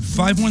area code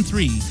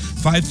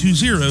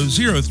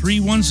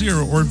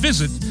 513-520-0310 or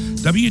visit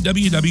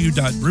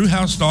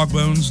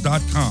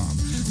www.brewhousedogbones.com.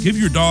 Give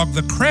your dog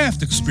the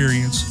craft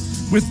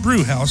experience with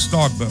Brewhouse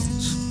Dog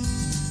Bones.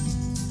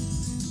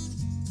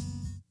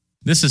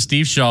 This is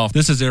Steve Shaw.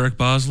 This is Eric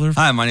Bosler.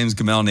 Hi, my name is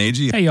Gamal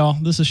Nagy. Hey, y'all.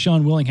 This is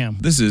Sean Willingham.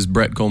 This is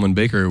Brett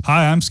Coleman-Baker.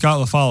 Hi, I'm Scott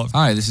LaFollette.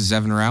 Hi, this is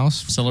Evan Rouse.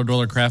 Cellar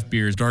Dweller Craft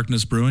Beers.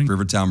 Darkness Brewing.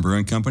 Rivertown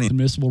Brewing Company.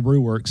 Municipal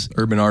Brew Works.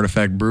 Urban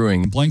Artifact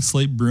Brewing. Blank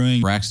Slate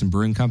Brewing. Braxton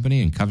Brewing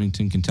Company in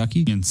Covington,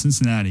 Kentucky. In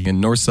Cincinnati. In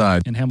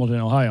Northside. In Hamilton,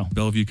 Ohio.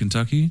 Bellevue,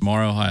 Kentucky.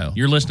 Lamar, Ohio.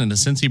 You're listening to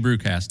Cincy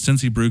Brewcast.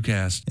 Cincy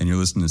Brewcast. And you're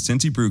listening to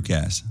Cincy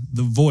Brewcast.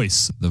 The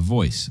voice. The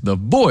voice. The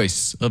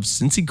voice of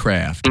Cincy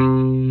Craft.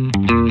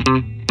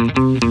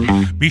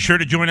 Be sure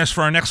to join us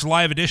for our next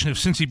live edition of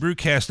Cincy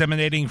Brewcast,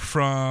 emanating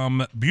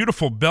from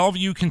beautiful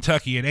Bellevue,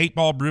 Kentucky at 8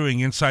 Ball Brewing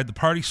inside the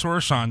Party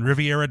Source on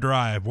Riviera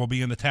Drive. We'll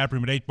be in the tap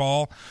room at 8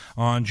 Ball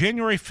on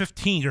February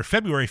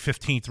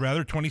 15th,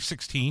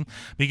 2016,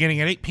 beginning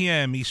at 8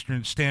 p.m.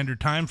 Eastern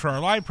Standard Time for our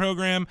live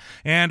program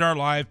and our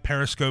live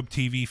Periscope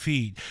TV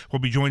feed. We'll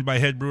be joined by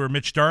head brewer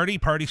Mitch Daugherty,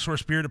 Party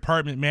Source Beer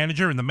Department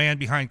Manager, and the man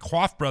behind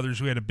Quaff Brothers,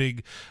 who had a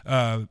big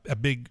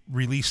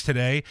release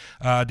today,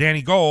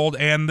 Danny Gold,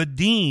 and the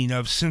dean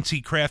of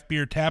Cincy Craft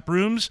Beer Tap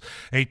Rooms,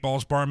 8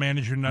 Ball's bar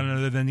manager, none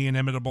other than the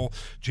inimitable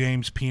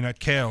James Peanut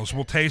Kales.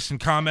 We'll taste and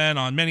comment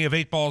on many of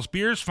 8 Ball's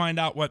beers, find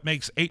out what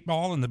makes 8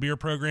 Ball and the beer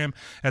program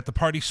at the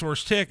Party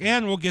Source tick,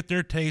 and we'll get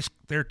their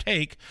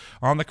take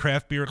on the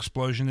craft beer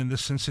explosion in the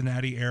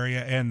Cincinnati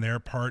area and their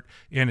part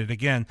in it.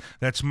 Again,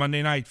 that's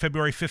Monday night,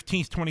 February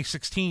 15th,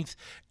 2016,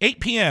 8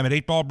 p.m. at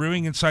 8 Ball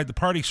Brewing inside the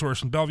Party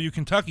Source in Bellevue,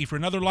 Kentucky for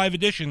another live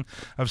edition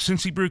of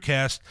Cincy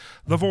Brewcast,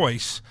 the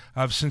voice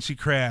of Cincy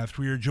Craft.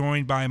 We are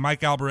joined by Mike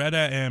Albarella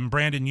and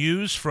Brandon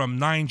Hughes from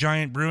Nine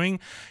Giant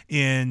Brewing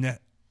in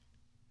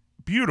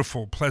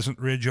beautiful Pleasant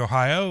Ridge,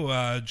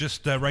 Ohio,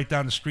 just right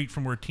down the street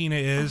from where Tina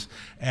is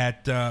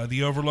at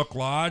the Overlook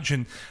Lodge.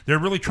 And they're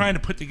really trying to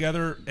put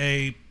together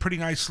a pretty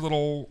nice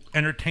little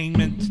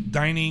entertainment,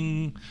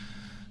 dining,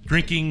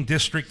 drinking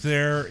district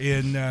there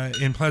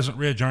in Pleasant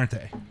Ridge, aren't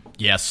they?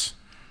 Yes.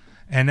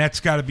 And that's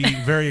got to be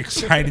very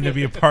exciting to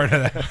be a part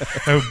of that.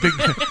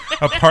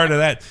 A part of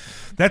that.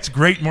 That's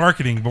great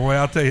marketing, boy.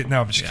 I'll tell you.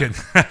 No, I'm just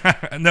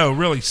kidding. No,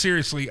 really,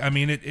 seriously. I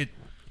mean, it.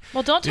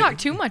 Well, don't talk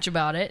too much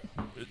about it.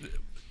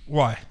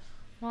 Why?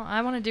 Well,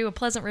 I want to do a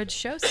Pleasant Ridge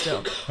show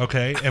still.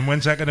 Okay, and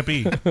when's that going to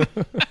be?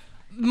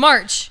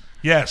 March.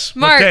 Yes.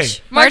 March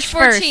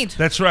 14th.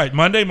 That's right.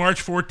 Monday,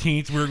 March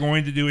 14th, we're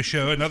going to do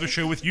another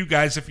show with you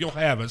guys if you'll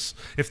have us,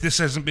 if this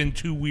hasn't been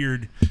too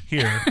weird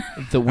here.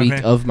 The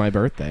week of my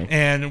birthday.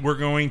 And we're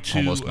going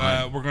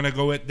to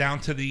go down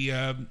to the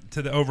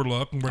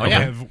Overlook, and we're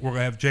going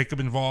to have Jacob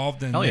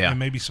involved and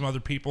maybe some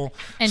other people.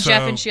 And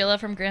Jeff and Sheila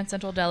from Grand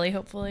Central Deli,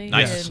 hopefully.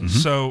 Nice. And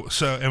So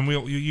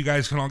you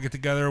guys can all get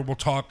together. We'll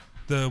talk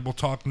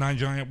Nine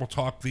Giant, we'll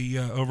talk the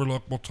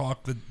Overlook, we'll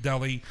talk the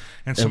deli,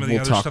 and some of the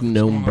other stuff. We'll talk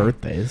Gnome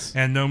birthdays.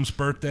 And Gnome's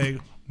birthday.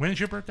 When is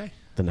your birthday?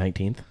 The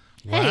 19th.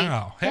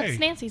 Wow. Hey, that's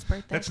Nancy's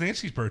birthday. That's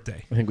Nancy's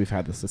birthday. I think we've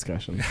had this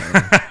discussion.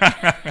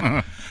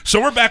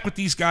 So we're back with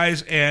these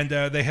guys, and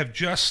they have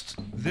just.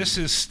 This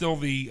is still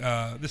the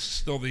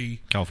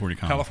California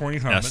Common.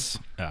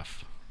 SF.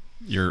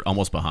 You're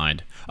almost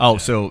behind. Oh,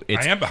 so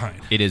I am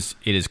behind. It is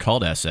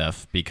called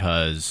SF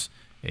because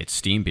it's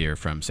steam beer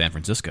from San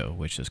Francisco,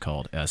 which is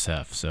called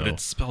SF. So but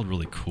it's spelled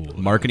really cool.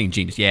 Marketing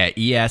genius. Yeah,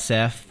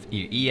 ESF,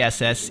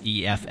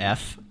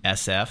 ESSEFF,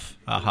 SF.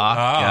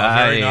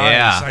 Very nice.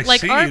 Yeah. I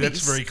like see. Arby's.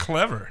 That's very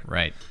clever.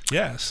 Right.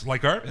 Yes,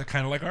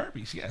 kind of like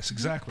Arby's. Yes,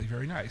 exactly.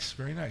 Very nice.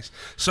 Very nice.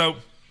 So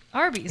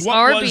Arby's. What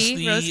was Arby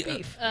the, roast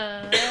beef.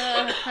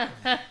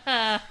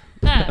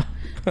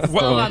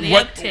 What- on the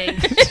what- uptake.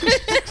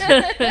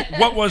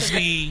 what was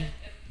the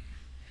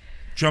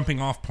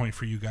jumping off point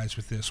for you guys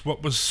with this?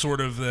 What was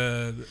sort of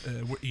the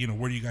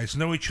where do you guys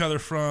know each other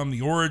from?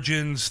 The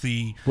origins.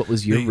 What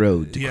was your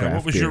road to craft beer?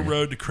 What was your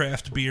road to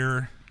craft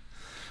beer?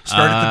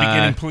 Start at the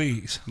beginning,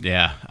 please.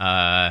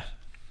 Yeah.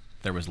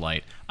 There was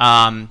light.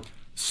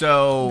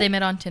 So They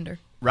met on Tinder.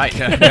 Right.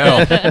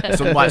 No.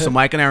 So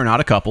Mike and I are not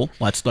a couple.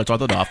 Let's start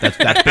that off.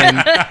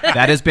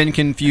 That has been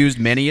confused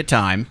many a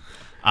time.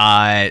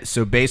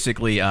 So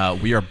basically,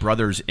 we are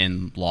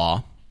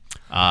brothers-in-law.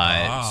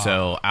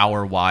 So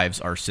our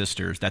wives are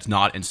sisters. That's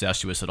not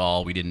incestuous at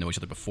all. We didn't know each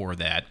other before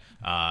that.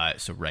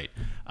 Right.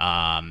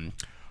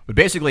 But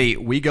basically,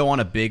 we go on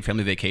a big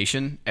family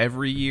vacation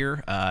every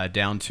year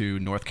down to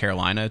North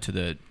Carolina to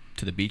the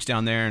beach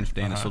down there and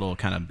stay in this little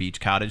kind of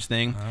beach cottage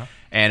thing.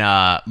 And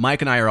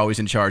Mike and I are always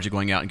in charge of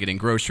going out and getting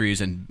groceries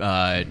and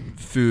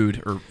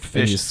food or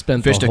fish. And you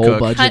spent fish the to whole cook.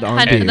 budget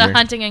on beer. The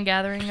hunting and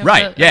gathering of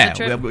Right, the, of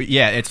the trip.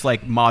 yeah. It's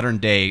like modern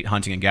day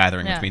hunting and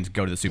gathering, which means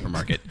go to the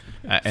supermarket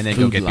and then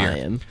go get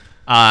beer.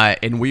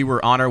 And we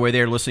were on our way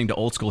there listening to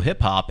old school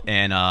hip hop,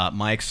 and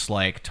Mike's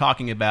like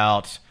talking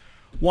about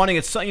wanting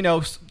it,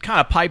 kind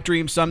of pipe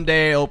dream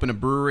someday, open a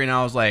brewery. And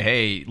I was like,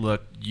 hey,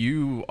 look,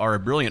 you are a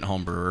brilliant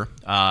home brewer.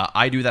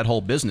 I do that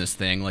whole business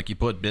thing. Like, you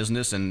put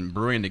business and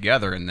brewing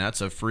together, and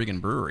that's a freaking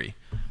brewery.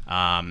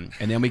 And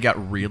then we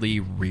got really,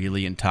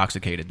 really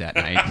intoxicated that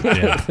night.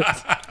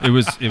 Yeah.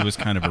 It was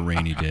kind of a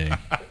rainy day,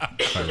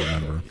 if I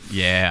remember.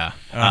 Yeah.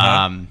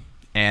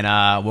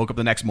 And woke up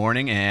the next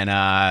morning and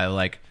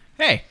like,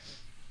 hey,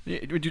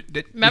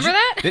 remember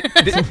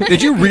that?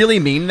 Did you really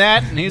mean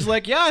that? And he's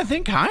like, yeah, I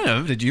think kind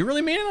of. Did you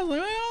really mean it? I was like,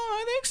 well,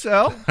 I think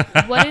so.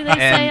 What do they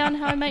say on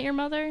How I Met Your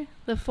Mother?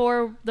 The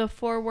four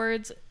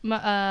words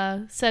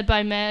said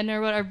by men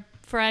or what are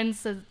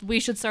friends that we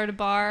should start a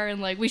bar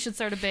and like we should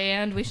start a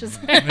band. We should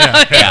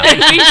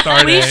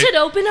we should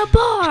open a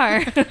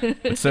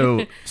bar.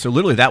 So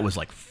literally that was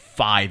like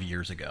 5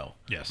 years ago.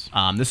 Yes.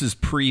 This is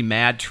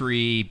pre-Mad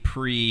Tree,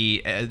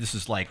 this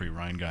is like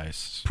pre-Rhine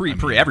Guys.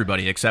 Pre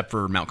everybody except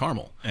for Mount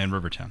Carmel. And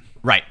Rivertown.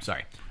 Right,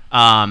 sorry.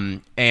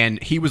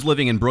 And he was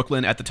living in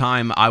Brooklyn at the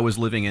time. I was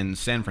living in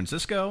San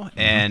Francisco,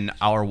 and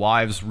our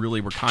wives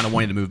really were kind of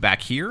wanting to move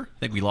back here. I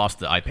think we lost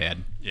the iPad.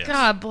 Yes.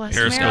 God bless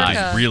Periscope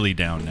America. is really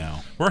down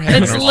now.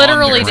 It's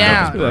literally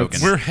down.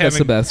 That's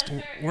the best.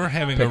 We're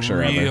having a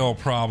real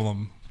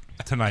problem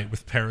tonight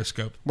with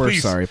Periscope. We're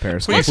sorry,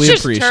 Periscope. Let's we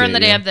just appreciate turn the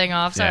you. damn thing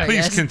off. Sorry,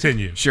 Please guys.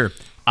 continue. Sure.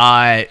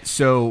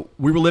 So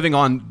we were living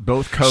on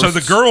both coasts. So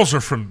the girls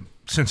are from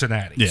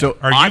Cincinnati. Yeah. So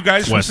are you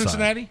guys from West side.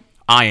 Cincinnati?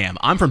 I am.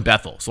 I'm from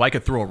Bethel, so I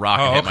could throw a rock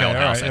and hit my old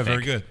house. Right. I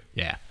think. Very good.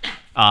 Yeah.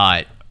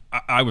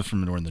 I was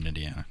from northern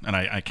Indiana, and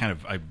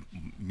I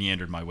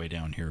meandered my way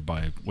down here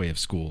by way of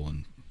school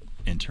and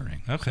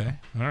interning. Okay.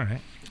 All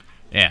right.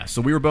 Yeah,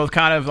 so we were both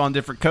kind of on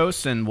different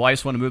coasts, and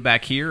Weiss wanted to move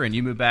back here, and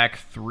you moved back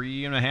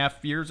 3.5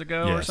 years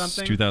ago or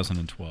something?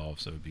 2012,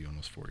 so it would be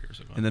almost 4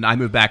 years ago. And then I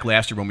moved back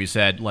last year when we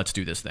said, let's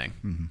do this thing.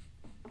 Mm-hmm.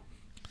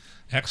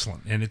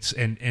 Excellent. And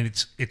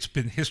it's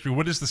been history.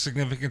 What is the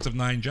significance of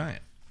Nine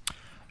Giant?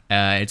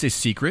 It's a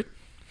secret.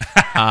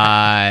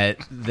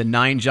 The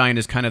Nine Giant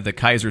is kind of the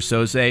Kaiser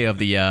Soze of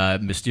the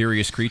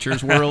mysterious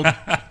creatures world.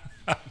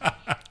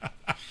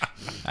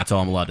 That's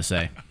all I'm allowed to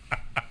say.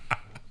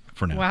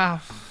 For now. Wow.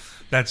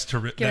 That's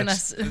terrific.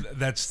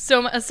 That's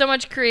so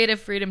much creative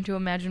freedom to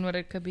imagine what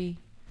it could be.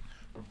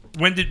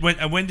 When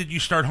did you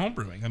start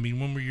homebrewing? I mean,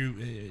 when were you,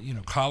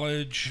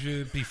 college?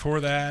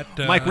 Before that,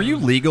 Mike, were you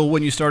legal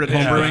when you started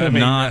homebrewing? I mean,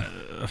 not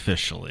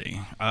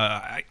officially.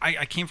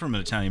 I came from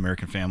an Italian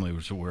American family,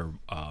 where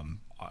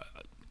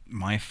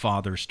my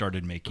father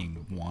started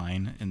making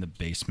wine in the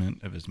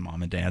basement of his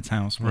mom and dad's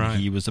house when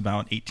he was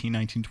about 18,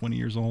 19, 20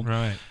 years old.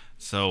 Right.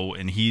 So,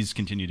 and he's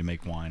continued to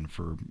make wine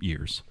for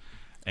years.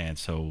 And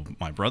so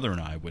my brother and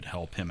I would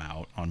help him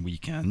out on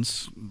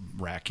weekends,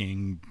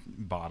 racking,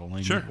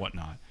 bottling, and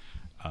whatnot.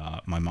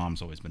 My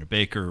mom's always been a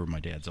baker.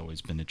 My dad's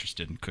always been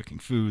interested in cooking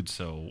food.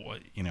 So,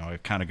 I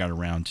kind of got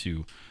around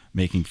to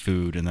making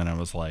food. And then I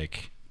was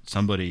like,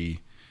 somebody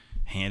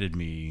handed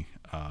me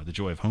The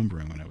Joy of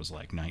Homebrewing when I was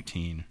like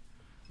 19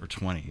 or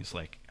 20. He's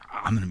like,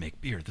 I'm going to make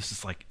beer. This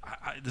is like,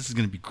 this is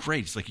going to be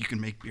great. It's like, you can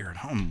make beer at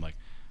home. I'm like,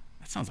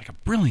 that sounds like a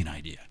brilliant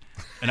idea.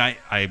 And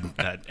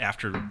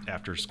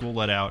after school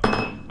let out,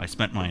 I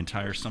spent my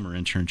entire summer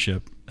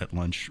internship at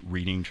lunch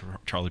reading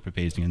Charlie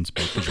Papazian's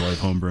book, The Joy of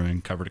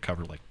Homebrewing, cover to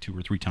cover, like 2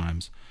 or 3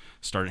 times.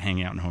 Started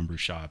hanging out in homebrew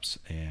shops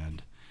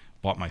and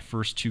bought my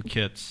first 2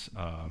 kits.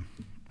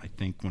 I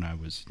think when I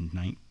was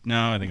I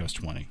think I was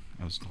 20.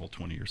 I was the whole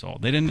 20 years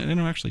old. They didn't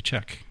actually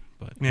check.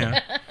 But yeah,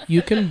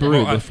 you can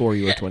brew before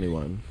you were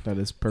 21. That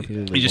is perfectly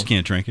legal. You just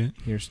can't drink it.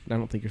 I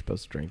don't think you're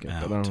supposed to drink it. No.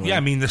 But I don't know. Yeah, I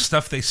mean the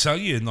stuff they sell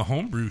you in the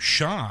homebrew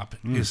shop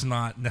is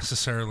not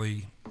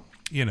necessarily,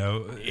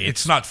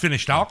 it's not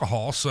finished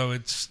alcohol, so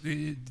it's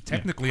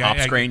technically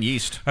hops, grain,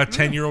 yeast. A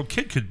 10-year-old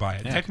kid could buy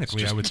it.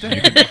 Technically, I would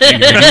think.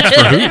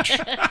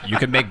 You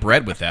can make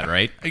bread with that,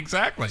 right?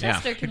 Exactly.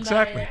 Yeah.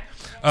 Exactly.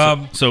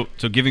 So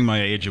giving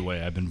my age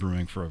away, I've been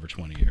brewing for over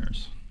 20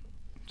 years.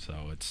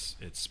 So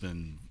it's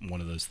been one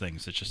of those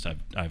things that just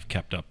I've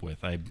kept up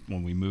with.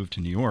 When we moved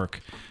to New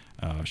York,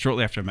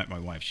 shortly after I met my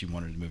wife, she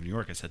wanted to move to New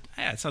York. I said,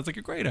 it sounds like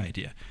a great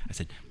idea. I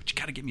said, but you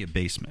got to get me a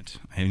basement.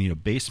 I need a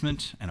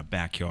basement and a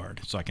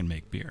backyard so I can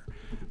make beer.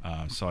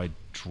 So I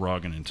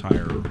drug an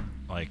entire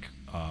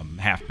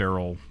half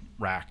barrel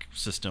rack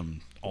system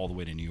all the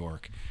way to New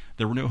York.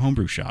 There were no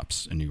homebrew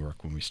shops in New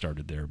York when we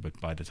started there, but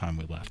by the time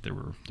we left, there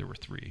were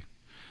 3.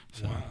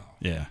 So, wow.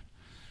 Yeah.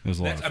 It was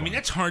a lot of fun. I mean,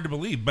 that's hard to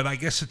believe, but I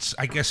guess it's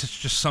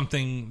just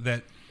something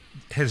that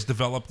has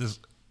developed as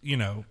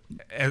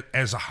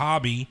as a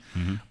hobby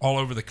all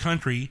over the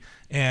country.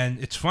 And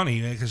it's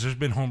funny because there's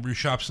been homebrew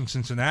shops in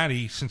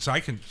Cincinnati since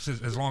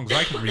as long as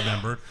I can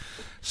remember.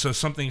 So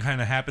something kind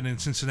of happened in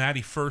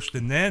Cincinnati first,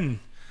 and then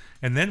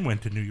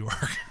went to New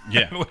York.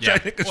 Yeah, which I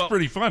think is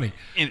pretty funny.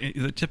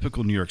 The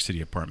typical New York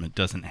City apartment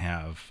doesn't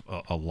have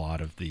a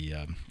lot of the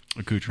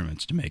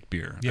accoutrements to make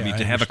beer. Yeah, I mean,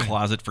 to have a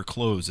closet for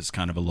clothes is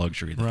kind of a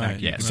luxury. The fact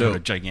you could put a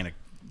gigantic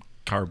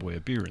carboy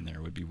of beer in there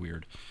would be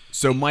weird.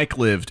 So Mike,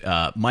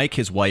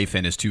 his wife,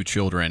 and his 2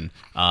 children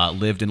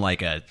lived in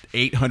like a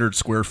 800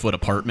 square foot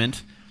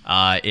apartment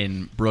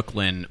in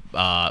Brooklyn,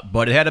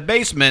 but it had a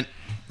basement.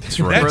 That's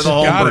for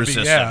the homebrew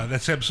system. Yeah,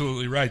 that's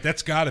absolutely right.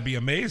 That's got to be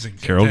amazing.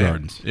 Carroll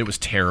Gardens. It was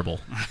terrible.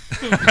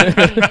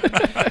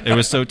 It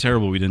was so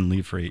terrible we didn't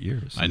leave for 8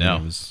 years. I know.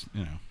 It was,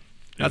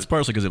 That's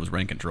partially because it was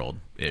rent controlled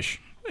ish.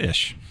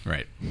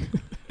 Right.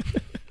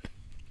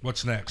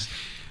 What's next?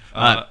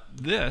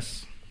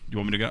 This. You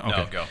want me to go? Okay.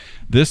 No, go.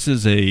 This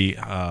is a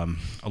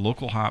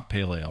local hop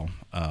pale ale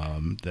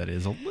that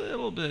is a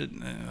little bit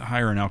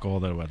higher in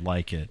alcohol than I would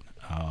like it.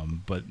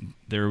 But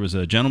there was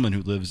a gentleman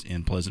who lives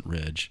in Pleasant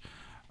Ridge,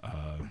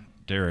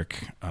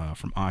 Derek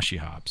from Ashi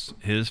Hops.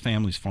 His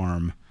family's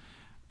farm,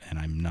 and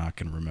I'm not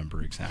going to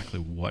remember exactly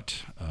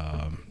what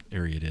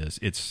area it is.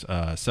 It's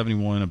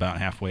 71, about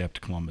halfway up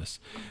to Columbus.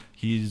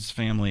 His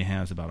family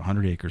has about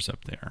 100 acres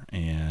up there,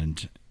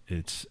 and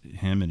it's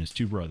him and his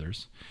 2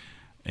 brothers.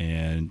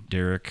 And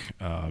Derek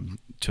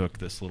took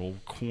this little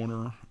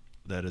corner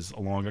that is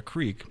along a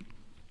creek,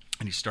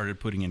 and he started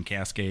putting in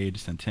Cascade,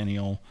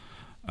 Centennial,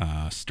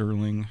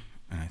 Sterling,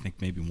 and I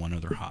think maybe one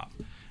other hop.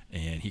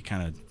 And he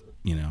kind of,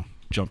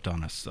 jumped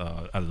on us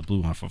out of the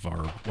blue off of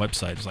our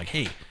website. It's like,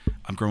 hey,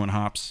 I'm growing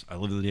hops. I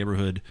live in the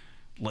neighborhood.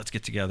 Let's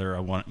get together.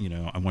 I want you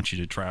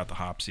to try out the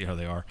hops, see how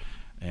they are.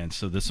 And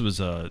so this was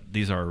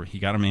he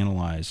got them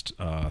analyzed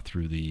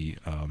through the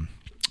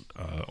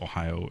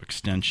Ohio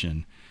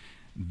Extension.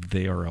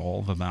 They are all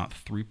of about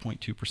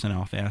 3.2%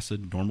 alpha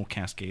acid. Normal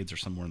Cascades are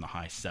somewhere in the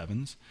high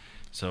 7s.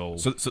 So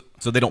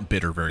they don't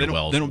bitter very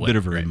well. They don't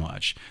bitter very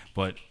much.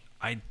 But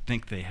I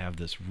think they have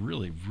this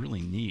really,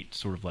 really neat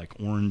sort of like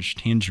orange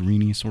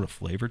tangerine sort of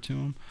flavor to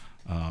them.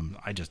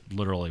 I just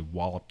literally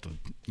walloped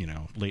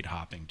late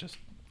hopping, just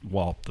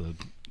walloped the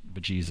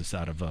bejesus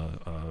out of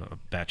a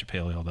batch of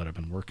pale ale that I've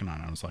been working on.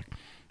 I was like,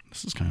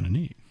 this is kind of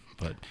neat.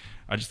 But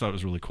I just thought it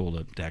was really cool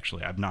to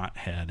actually, I've not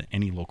had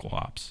any local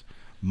hops.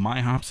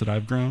 My hops that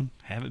I've grown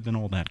haven't been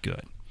all that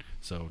good.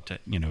 So to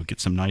get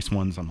some nice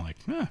ones, I'm like,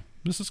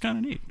 this is kind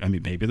of neat. I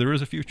mean, maybe there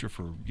is a future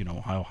for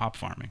Ohio hop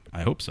farming.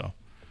 I hope so.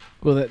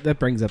 Well, that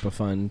brings up a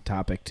fun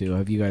topic too.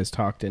 Have you guys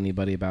talked to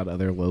anybody about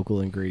other local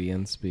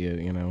ingredients, be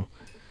it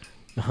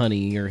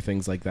honey or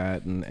things like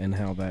that, and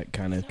how that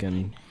kind of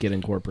can get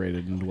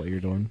incorporated into what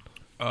you're doing?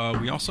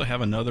 We also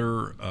have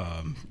another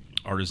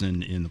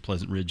artisan in the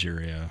Pleasant Ridge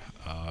area,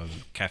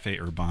 Cafe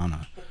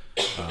Urbana.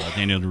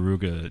 Daniel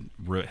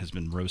DeRuga has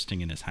been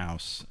roasting in his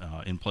house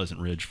in Pleasant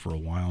Ridge for a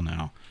while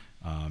now.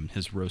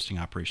 His roasting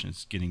operation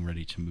is getting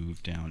ready to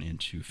move down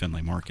into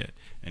Findlay Market,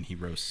 and he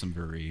roasts some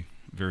very,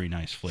 very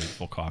nice,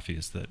 flavorful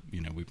coffees that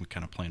we've been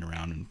kind of playing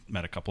around and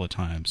met a couple of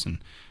times, and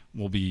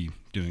we'll be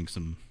doing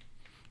some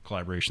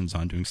collaborations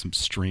on doing some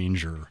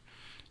stranger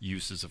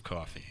uses of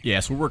coffee.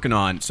 Yes, we're working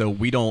on. So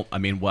we don't. I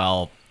mean,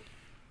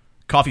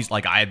 coffee's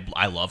like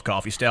I love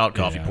coffee stout,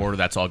 coffee porter.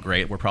 That's all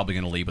great. We're probably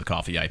going to lead with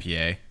coffee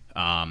IPA.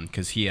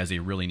 Because he has a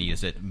really neat,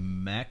 is it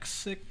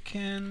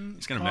Mexican?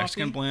 He's got a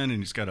Mexican blend, and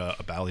he's got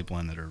a Bali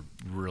blend that are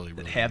really,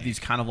 really that have neat. These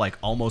kind of like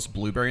almost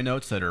blueberry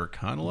notes that are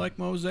kind of like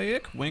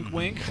mosaic. Wink,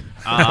 wink.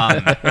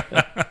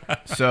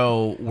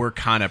 So we're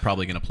kind of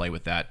probably going to play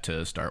with that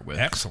to start with.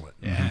 Excellent.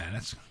 Yeah.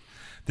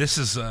 This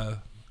is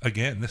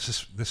again, this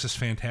is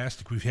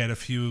fantastic. We've had a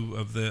few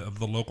of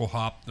the local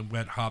hop, the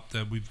wet hop.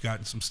 That we've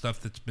gotten some stuff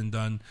that's been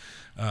done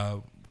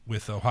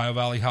with Ohio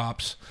Valley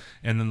hops,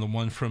 and then the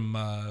one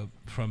from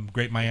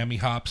Great Miami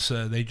Hops.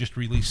 They just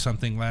released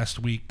something last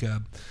week,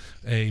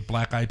 a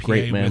black IPA.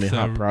 Great Miami with,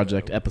 Hop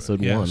Project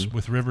Episode 1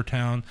 with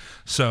Rivertown.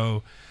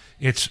 So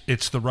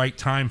it's the right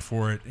time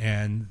for it,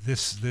 and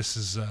this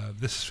is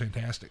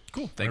fantastic.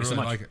 Cool, thank you really so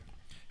much. Like it.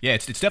 Yeah,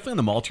 it's definitely on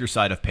the maltier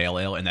side of pale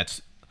ale, and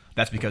that's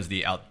because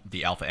the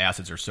alpha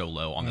acids are so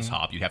low on this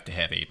hop. You'd have to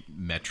have a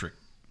metric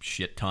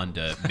shit ton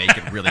to make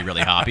it really,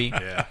 really hoppy.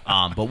 Yeah.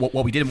 But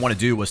what we didn't want to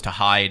do was to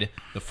hide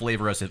the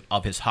flavor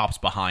of his hops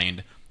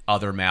behind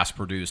other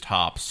mass-produced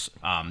hops,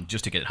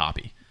 just to get it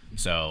hoppy.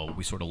 So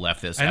we sort of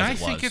left this and as I it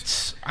think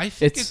was.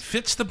 it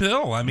fits the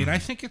bill. I mean, I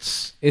think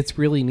it's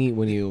really neat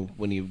when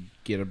you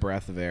get a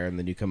breath of air and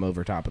then you come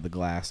over top of the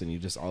glass and you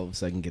just all of a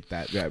sudden get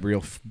that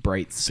real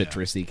bright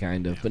citrusy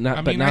kind of, but not. I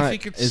mean, but not. I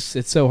think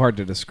it's so hard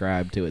to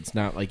describe too. It's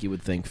not like you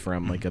would think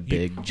from like a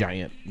big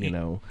giant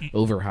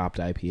over hopped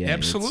IPA.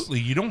 Absolutely,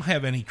 you don't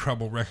have any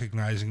trouble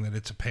recognizing that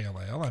it's a pale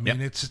ale. I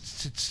mean,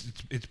 it's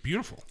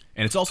beautiful.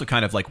 And it's also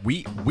kind of like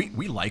we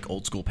like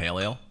old school pale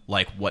ale,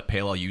 like what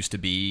pale ale used to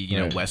be,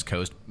 Right. West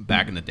Coast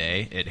back in the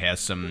day. It has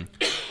some,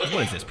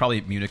 what is this?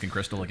 Probably Munich and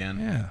Crystal again.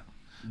 Yeah.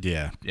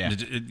 Yeah.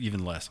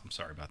 Even less. I'm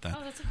sorry about that.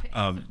 Oh, that's okay.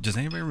 Does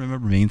anybody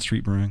remember Main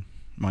Street Brewing?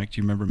 Mike, do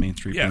you remember Main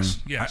Street Brewing?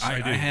 Yes, I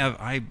do.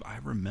 I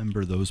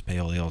remember those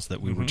pale ales that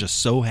we were just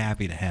so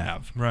happy to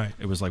have. Right.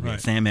 It was like we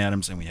had Sam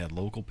Adams and we had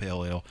local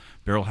pale ale.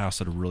 Barrel House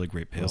had a really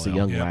great pale ale. I was a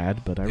young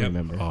lad, but I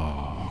remember.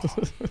 Oh.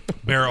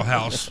 Barrel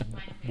House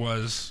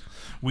was.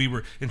 We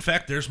were. In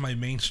fact, there's my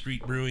Main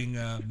Street Brewing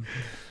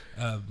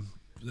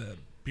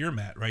beer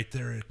mat right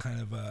there, kind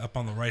of up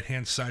on the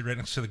right-hand side, right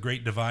next to the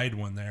Great Divide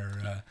one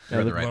there.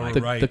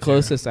 The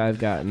closest I've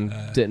gotten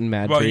didn't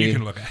Mad well, Tree. you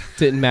can look at it.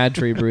 Didn't Mad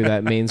Tree brew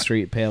that Main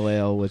Street Pale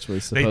Ale, which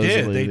was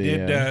supposedly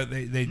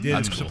they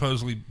did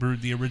supposedly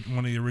brewed one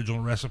of the original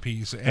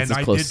recipes, and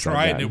I did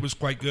try it, and it was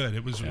quite good.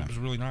 It was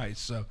really nice.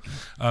 So,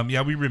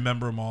 we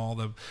remember them all,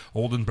 the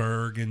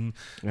Oldenburg and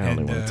I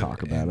don't want to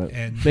talk about it.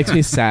 And makes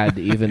me sad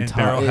to even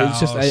talk. It's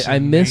just I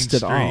missed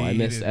it all. I Street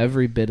missed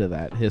every bit of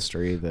that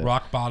history.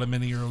 Rock Bottom in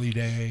the early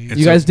days.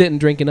 You guys didn't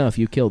drink enough.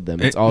 You killed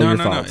them. It's all your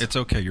fault. No, it's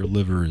okay. Your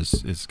liver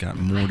is got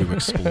more to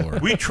explore.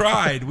 We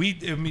tried.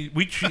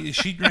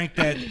 She drank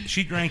that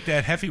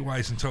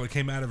Hefeweiss until it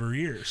came out of her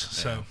ears.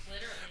 So,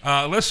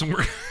 listen,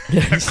 we're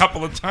a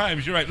couple of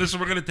times. You're right. Listen,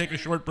 we're going to take a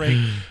short break,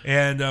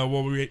 and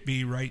we'll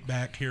be right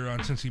back here on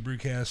Cincy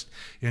Brewcast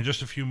in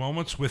just a few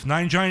moments with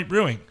Nine Giant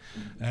Brewing,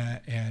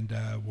 and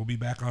we'll be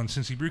back on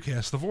Cincy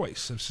Brewcast, the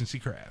voice of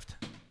Cincy Craft.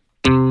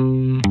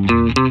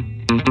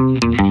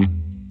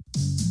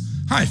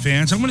 Hi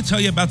fans, I want to tell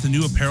you about the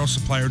new apparel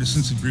supplier to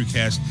Cincy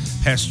Brewcast,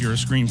 Pastura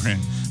Screen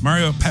Print.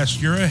 Mario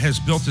Pastura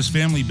has built his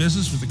family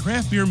business with the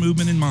craft beer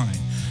movement in mind.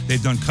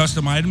 They've done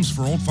custom items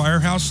for Old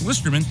Firehouse,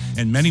 Listerman,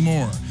 and many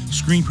more.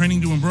 Screen printing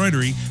to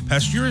embroidery,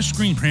 Pastura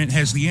Screen Print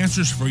has the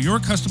answers for your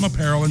custom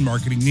apparel and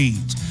marketing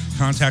needs.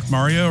 Contact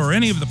Mario or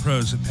any of the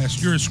pros at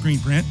Pastura Screen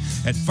Print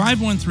at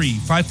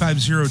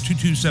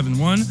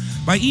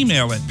 513-550-2271, by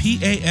email at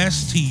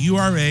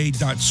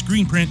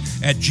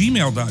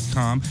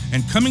pastura.screenprint@gmail.com,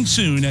 and coming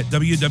soon at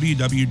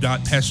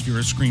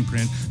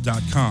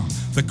www.pasturascreenprint.com.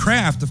 The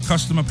craft of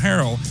custom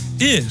apparel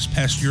is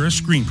Pastura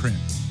Screen Print.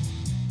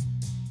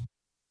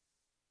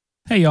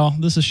 Hey, y'all.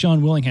 This is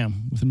Sean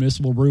Willingham with the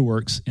Municipal Brew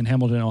Works in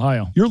Hamilton,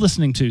 Ohio. You're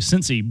listening to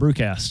Cincy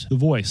Brewcast, the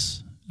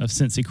voice of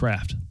Cincy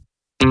Craft.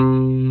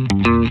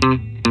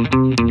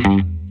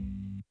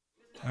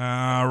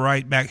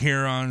 Right back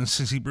here on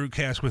Cincy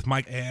Brewcast with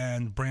Mike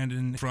and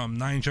Brandon from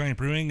Nine Giant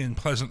Brewing in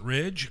Pleasant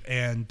Ridge,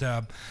 and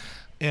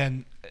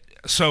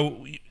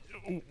so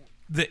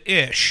the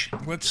ish.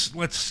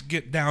 Let's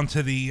get down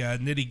to the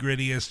nitty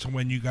gritty as to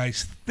when you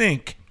guys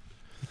think.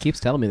 He keeps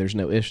telling me there's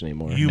no ish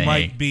anymore. You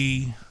might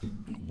be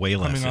way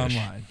less coming ish.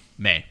 online.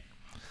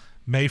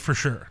 May for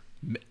sure.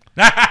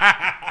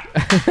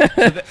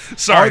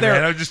 Sorry,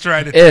 man. I'm just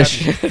trying to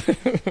ish.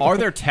 Are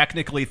there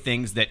technically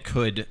things that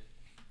could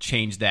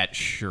change that?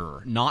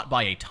 Sure, not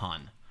by a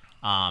ton.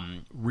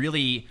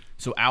 Really,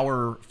 so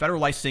our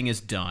federal licensing is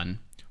done.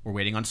 We're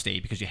waiting on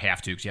state because you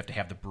have to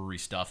have the brewery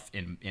stuff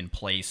in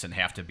place and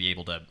have to be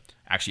able to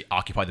actually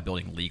occupy the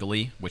building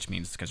legally, which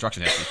means the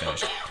construction has to be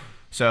finished.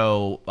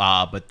 So,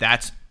 but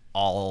that's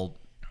all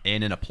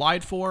in and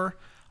applied for.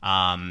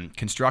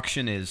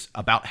 Construction is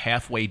about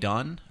halfway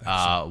done.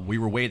 We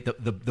were waiting.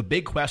 The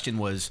big question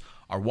was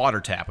our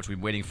water tap, which we've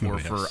been waiting for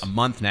a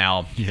month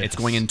now. Yes. It's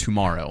going in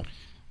tomorrow.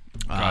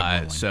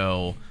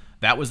 So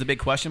that was the big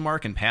question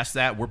mark. And past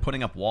that, we're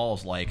putting up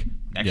walls like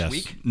next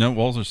week. No,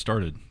 walls are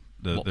started.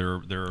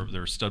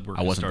 Their stud work.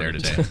 I wasn't there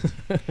today.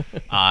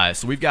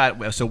 So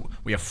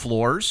we have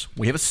floors.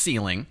 We have a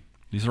ceiling.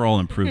 These are all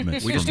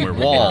improvements. We just from need where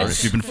walls. we are.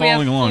 If you've been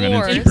following along on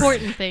Instagram.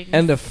 Important things.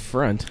 And a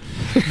front.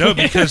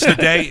 because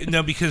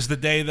the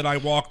day that I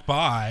walked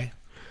by,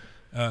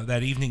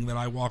 that evening that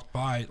I walked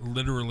by,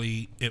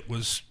 literally it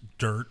was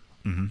dirt.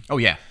 Mm-hmm. Oh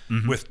yeah,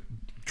 with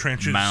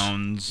trenches,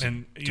 mounds,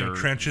 and dirt,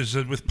 trenches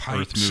with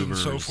pipes and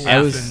so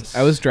forth.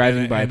 I was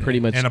driving by pretty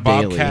much and a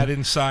daily. bobcat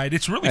inside.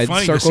 It's really I'd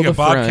funny to see circle a the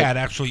front. bobcat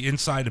actually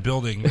inside a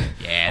building.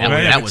 Yeah,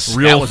 that was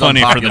real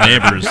funny for the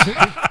neighbors.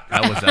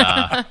 That was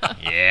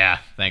yeah.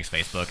 Thanks,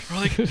 Facebook. We're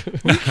like,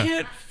 we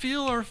can't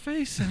feel our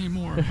face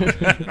anymore.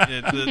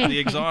 The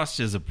exhaust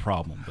is a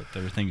problem, but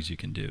there are things you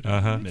can do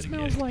to mitigate. It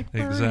smells like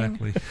burning.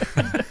 Exactly.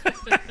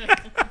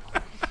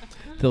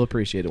 They'll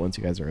appreciate it once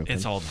you guys are open.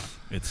 It's all done.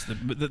 It's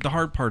the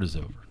hard part is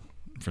over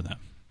for them.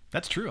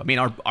 That's true. I mean,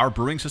 our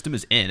brewing system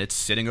is in. It's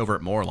sitting over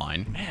at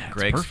Moorline. Yeah, it's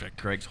Greg's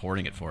perfect. Greg's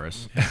hoarding it for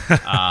us.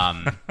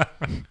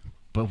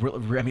 But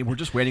we're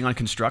just waiting on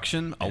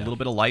construction, a little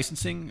bit of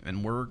licensing,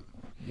 and we're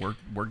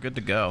good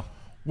to go.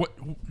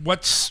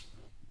 What's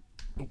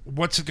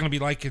it going to be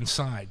like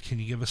inside? Can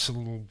you give us a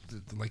little,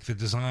 like the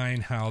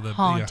design, how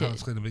how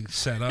it's going to be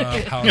set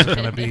up, how it's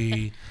going to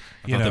be,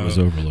 that was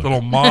overloaded.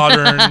 Little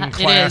modern, Tell your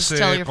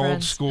classic, old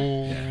friends.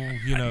 school,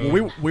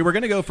 Well, we were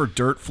going to go for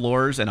dirt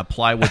floors and a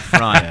plywood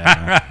front,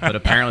 but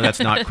apparently that's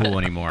not cool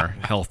anymore.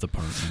 Health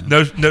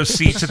department. No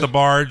seats at the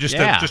bar, just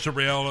Yeah. a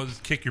rail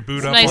to kick your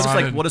boot up nice. on.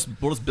 Like and- we'll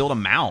just build a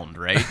mound,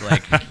 right?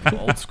 Like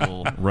old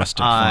school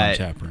Rustic farm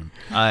tap room.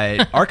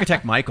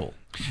 Architect Michael.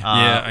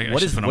 I what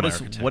should is put on what my is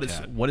architect what is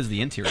hat. what is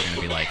the interior going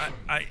to be like?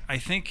 I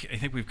think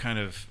we've kind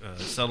of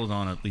settled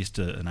on at least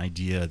an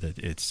idea that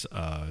it's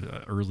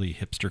early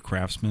hipster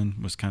craftsman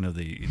was kind of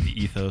the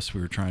ethos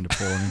we were trying to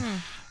pull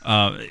in.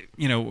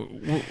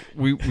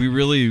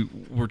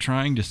 We're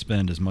trying to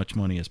spend as much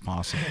money as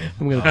possible.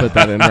 I'm going to put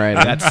that in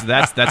writing.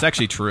 That's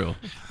actually true.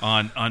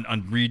 on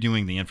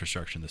redoing the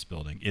infrastructure in this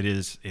building.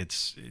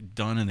 It's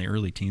done in the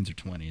early teens or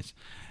 20s.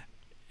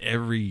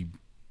 Every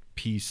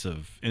piece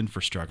of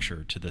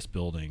infrastructure to this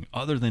building,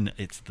 other than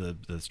it's the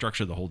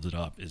structure that holds it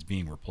up, is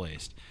being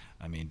replaced.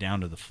 I mean, down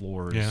to the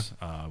floors.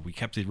 Yeah. We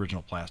kept the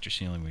original plaster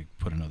ceiling. We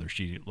put another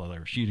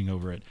leather sheeting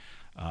over it.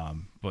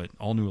 But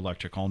all new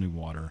electric, all new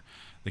water.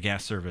 The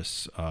gas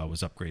service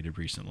was upgraded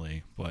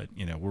recently, but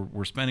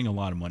we're spending a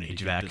lot of money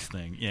to get this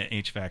thing. Yeah,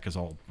 HVAC is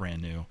all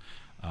brand new.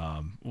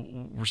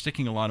 We're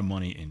sticking a lot of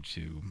money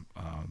into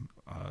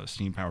a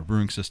steam-powered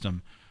brewing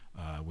system.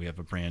 We have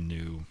a brand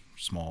new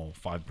small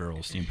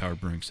 5-barrel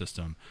steam-powered brewing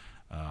system.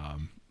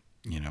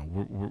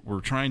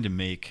 We're trying to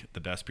make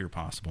the best beer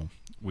possible.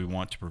 We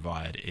want to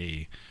provide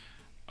a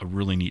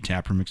really neat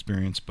taproom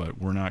experience, but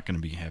we're not going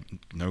to be having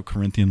no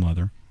Corinthian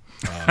leather.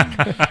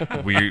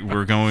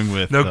 We're going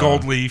with no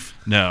gold leaf.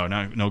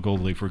 No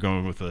gold leaf. We're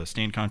going with a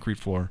stained concrete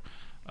floor.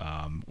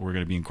 We're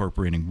going to be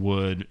incorporating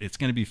wood. It's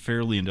going to be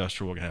fairly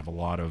industrial. We're going to have a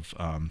lot of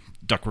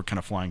ductwork kind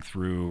of flying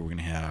through. We're going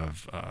to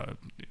have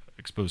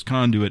exposed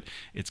conduit.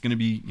 It's going to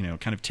be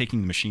kind of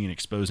taking the machine,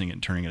 exposing it,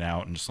 and turning it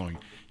out, and just so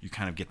you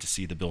kind of get to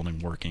see the building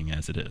working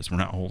as it is. We're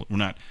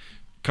not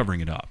covering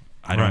it up.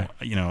 I'm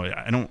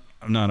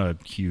not a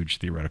huge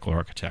theoretical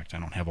architect. I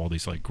don't have all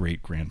these like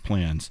great grand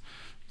plans.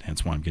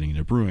 Hence why I'm getting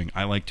into brewing.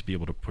 I like to be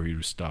able to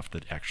produce stuff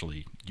that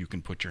actually you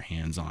can put your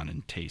hands on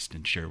and taste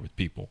and share with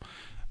people.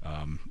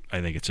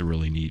 I think it's a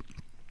really neat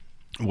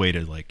way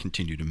to like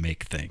continue to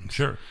make things.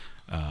 Sure.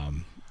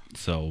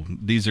 So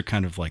these are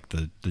kind of like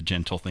the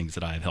gentle things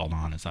that I've held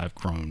on as I've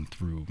grown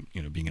through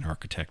being an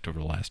architect over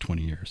the last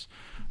 20 years.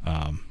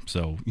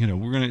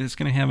 It's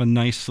gonna have a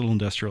nice little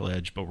industrial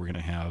edge, but we're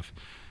gonna have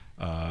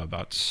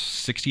about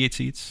 68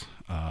 seats.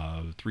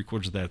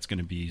 3/4 of that's going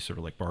to be sort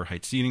of like bar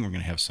height seating. We're going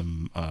to have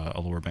some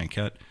a lower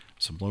banquette,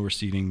 some lower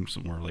seating,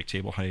 some more like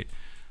table height.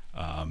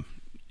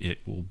 It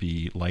will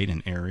be light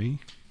and airy.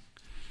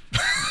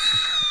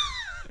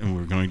 And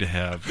we've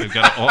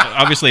got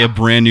obviously a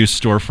brand new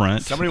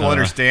storefront. Somebody will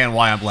understand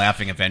why I'm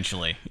laughing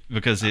eventually,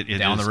 because it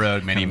down is the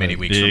road many kind of a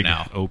weeks big, from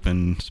now.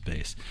 Open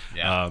space.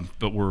 Yeah.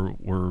 But we're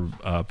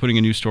putting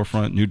a new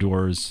storefront, new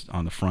doors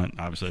on the front.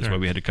 Obviously, that's why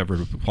we had to cover it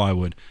with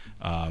plywood.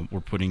 We're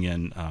putting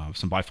in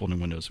some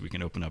bifolding windows so we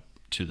can open up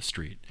to the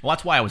street. Well,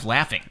 that's why I was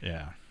laughing.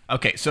 Yeah.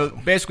 Okay, so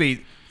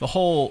basically the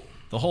whole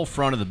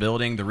front of the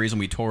building, the reason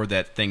we tore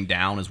that thing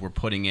down is we're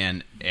putting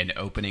in an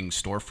opening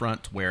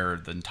storefront where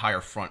the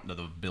entire front of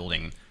the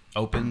building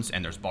opens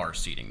and there's bar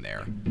seating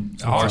there.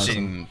 So bar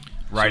seating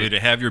right to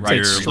have your It's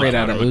beer like straight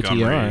out of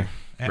OTR.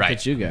 Right.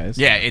 At you guys.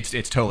 Yeah, it's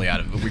totally out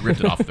of. We ripped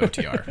it off of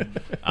OTR.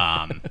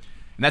 And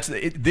that's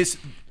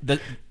the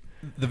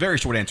very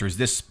short answer is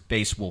this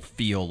space will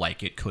feel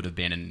like it could have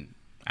been in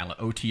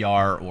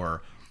OTR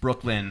or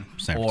Brooklyn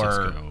San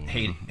or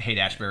Francisco.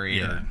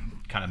 Haight-Ashbury or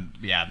kind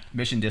of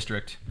Mission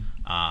District.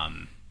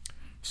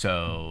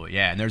 So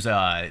yeah, and there's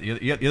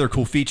the other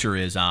cool feature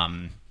is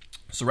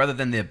so rather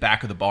than the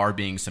back of the bar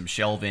being some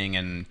shelving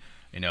and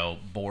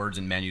boards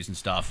and menus and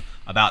stuff,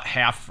 about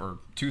half or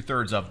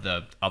 2/3 of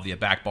the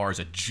back bar is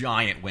a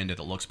giant window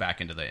that looks back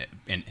into the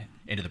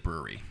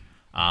brewery.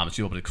 So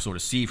you'll be able to sort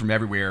of see from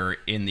everywhere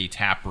in the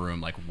tap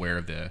room, like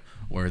where the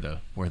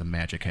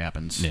magic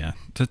happens. Yeah,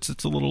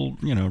 it's a little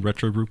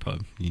retro brew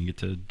pub. You get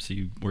to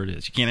see where it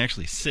is. You can't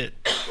actually sit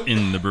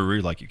in the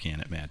brewery like you can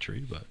at Mad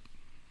Tree, but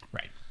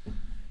right.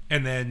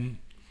 And then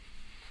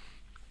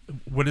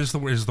what is the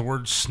word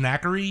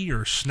snackery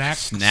or snack?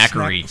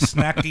 Snackery.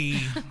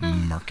 Snacky.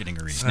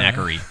 Marketingery.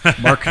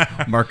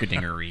 Snackery.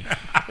 Marketingery.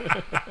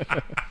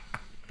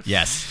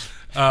 Yes.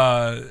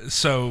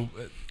 So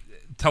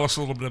tell us a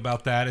little bit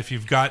about that. If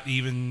you've got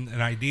even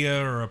an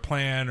idea or a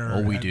plan,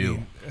 or we do.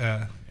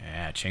 Yeah,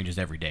 it changes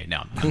every day.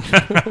 No,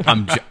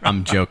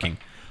 I'm joking.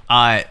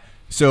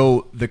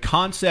 So the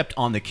concept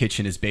on the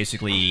kitchen is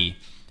basically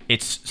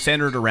it's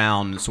centered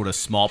around sort of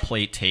small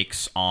plate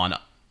takes on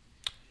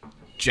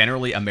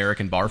generally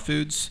American bar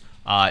foods,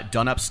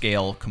 done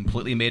upscale,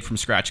 completely made from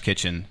scratch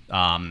kitchen.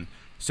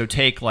 So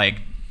take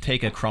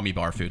a crummy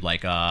bar food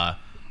like a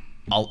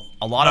lot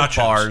nachos. of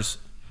bars.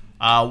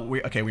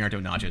 We aren't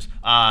doing nachos.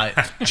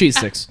 Cheese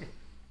sticks.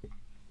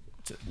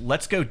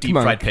 Let's go deep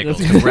fried pickles.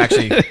 We're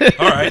actually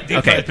all right.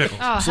 Deep fried pickles.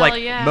 Oh, so hell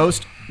like yeah.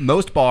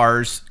 most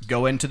bars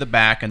go into the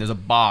back and there's a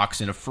box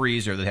in a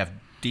freezer that have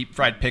deep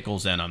fried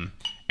pickles in them,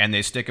 and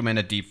they stick them in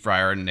a deep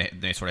fryer and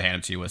they sort of hand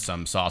them to you with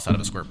some sauce out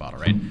of a squirt bottle,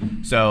 right?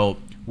 So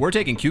we're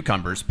taking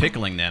cucumbers,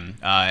 pickling them,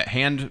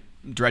 hand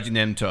dredging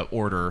them to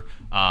order,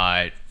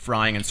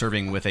 frying and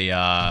serving with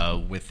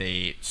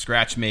a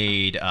scratch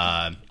made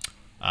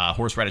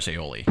horseradish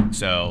aioli.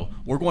 So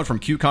we're going from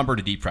cucumber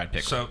to deep fried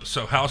pickles.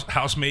 So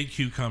house made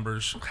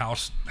cucumbers,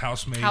 house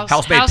made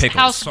pickles.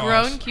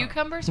 House-grown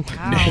cucumbers?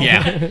 Wow.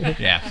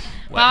 Yeah.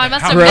 Wow, I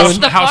must have Grown- missed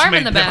the farm house-made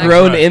in the back. pickles.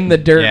 Grown in the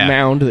dirt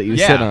mound that you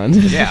sit on.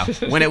 Yeah.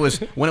 When it was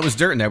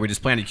dirt in there, we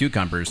just planted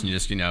cucumbers and you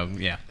just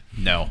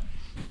no.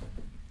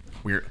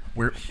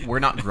 We're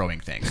not growing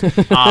things.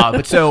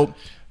 But so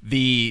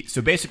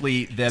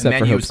basically the Except for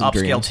menu is hopes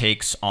and upscale dreams.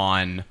 takes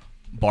on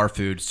bar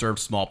food served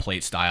small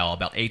plate style,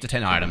 about 8 to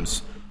 10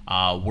 items.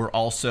 We're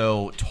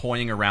also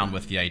toying around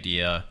with the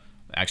idea.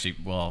 Actually,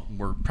 well,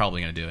 we're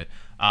probably going to do it.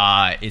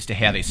 Is to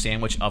have a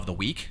sandwich of the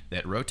week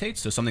that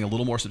rotates, so something a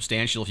little more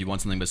substantial if you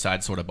want something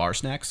besides sort of bar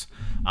snacks.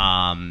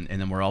 And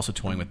then we're also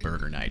toying with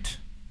burger night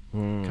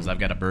because I've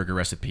got a burger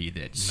recipe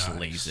that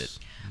slays it.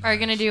 Are you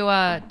going to do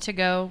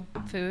to-go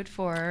food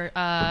for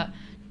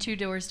 2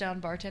 doors down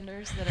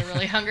bartenders that are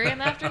really hungry in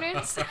the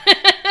afternoons?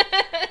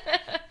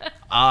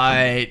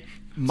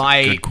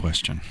 Good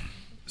question.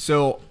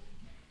 So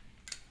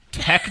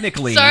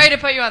technically, sorry to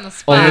put you on the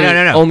spot.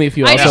 No. Only if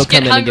you I also just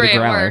come get in and get hungry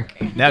a at growler.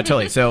 work. No,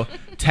 totally. So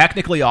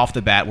technically off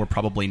the bat, we're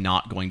probably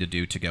not going to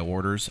do to-go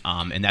orders,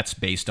 and that's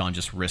based on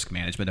just risk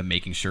management of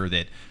making sure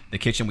that the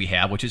kitchen we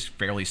have, which is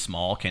fairly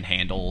small, can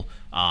handle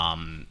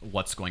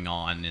what's going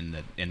on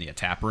in the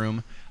tap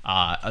room.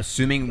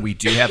 Assuming we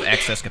do have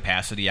excess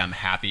capacity, I'm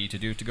happy to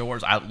do to-go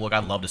orders. I'd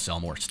love to sell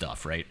more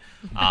stuff, right?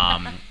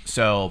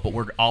 But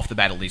we're off the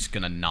bat at least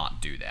going to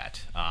not do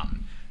that.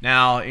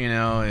 Now,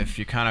 if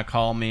you kind of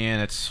call me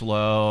and it's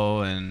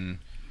slow and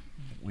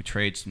we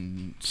trade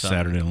some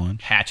Saturday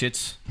lunch Yeah,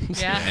 hatchets. I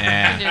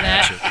can do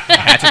that.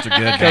 Hatchets are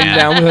good. Come man.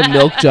 down with a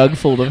milk jug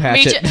full of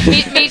hatchet.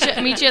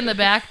 Meet you in the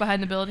back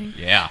behind the building.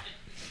 Yeah.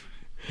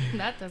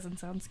 That doesn't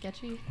sound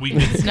sketchy.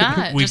 It's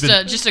not.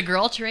 Just a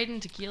girl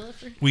trading tequila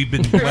for We've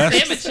been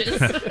blessed.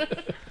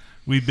 sandwiches.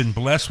 We've been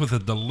blessed with a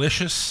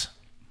delicious,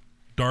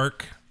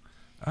 dark.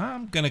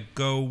 I'm gonna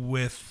go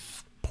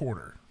with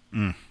porter.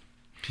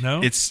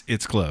 No,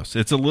 it's close.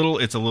 It's a little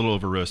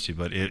over roasty,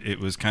 but it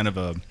was kind of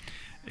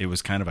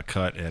a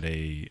cut at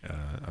a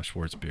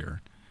Schwartz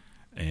beer,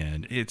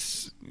 and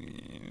it's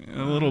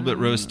a little bit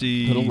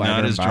roasty, Little lighter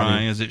not as in body.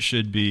 dry as it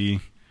should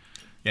be.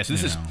 Yeah, so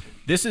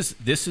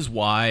this is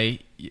why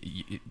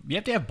you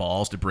have to have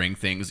balls to bring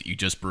things that you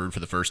just brewed for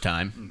the first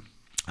time.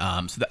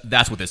 So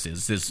that's what this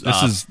is. This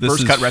is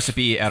first cut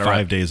recipe at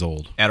 5 days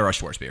old at our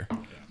Schwartz beer.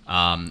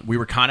 We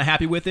were kind of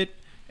happy with it,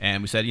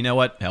 and we said, you know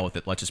what, hell with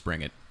it, let's just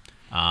bring it.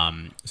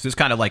 So this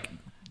kind of like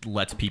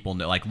lets people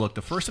know, like, look,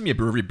 the first time you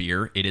brew a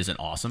beer, it isn't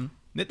awesome.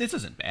 This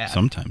isn't bad.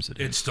 Sometimes it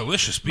is. it's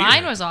delicious beer.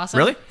 Mine was awesome.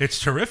 Really? It's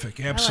terrific.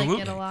 Absolutely. I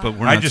like it a lot. But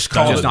we're I not just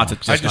style- called it. not to- I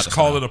just just not to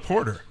called style. it a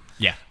porter.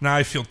 Yeah. Now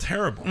I feel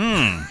terrible.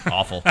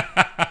 Awful.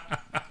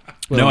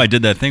 No, I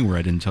did that thing where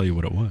I didn't tell you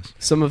what it was.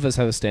 Some of us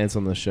have a stance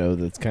on the show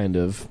that's kind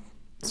of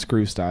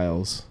screw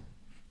styles.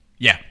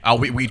 Yeah. Oh,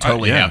 we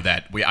totally yeah. have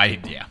that.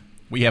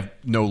 We have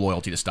no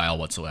loyalty to style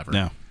whatsoever.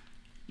 No,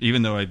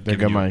 even though I've There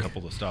given go you a Mike.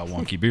 couple of style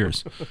wonky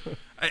beers.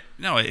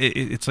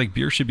 It's like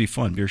beer should be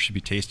fun. Beer should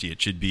be tasty.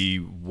 It should be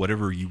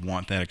whatever you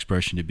want that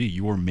expression to be.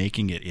 You are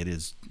making it.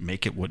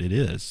 Make it what it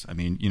is. I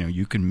mean,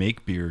 you can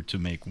make beer to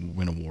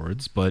win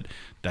awards, but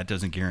that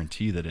doesn't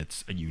guarantee that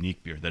it's a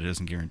unique beer. That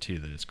doesn't guarantee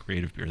that it's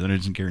creative beer. That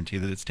doesn't guarantee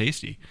that it's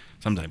tasty.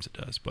 Sometimes it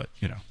does, but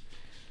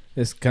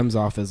This comes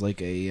off as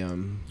like a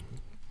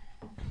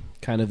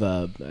kind of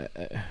a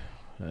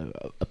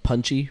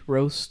punchy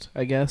roast,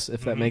 I guess,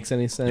 if that makes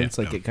any sense.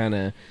 Yeah. Like it kind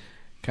of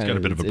got a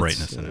bit of a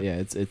brightness in it. Yeah,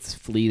 it's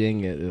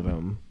fleeting.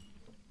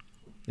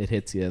 It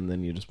hits you, and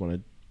then you just want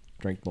to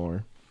drink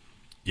more.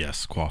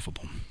 yes,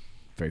 quaffable.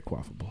 Very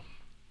quaffable.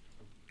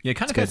 Yeah,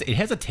 it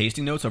has a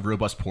tasting notes of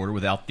robust porter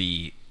without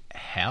the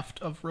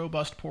heft of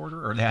robust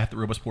porter, or the heft that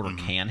robust porter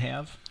can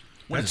have.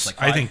 What is this,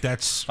 like I think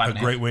that's a 5.5?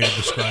 great way to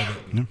describe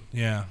it.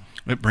 Yeah.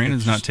 But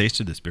Brandon's not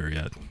tasted this beer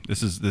yet.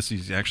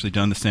 He's actually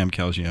done the Sam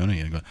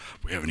Calgione. And go,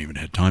 we haven't even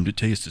had time to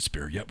taste this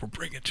beer yet. We're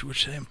bringing it to a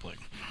sampling.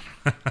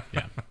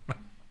 Yeah.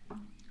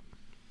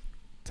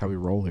 That's how we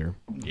roll here.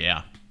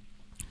 Yeah.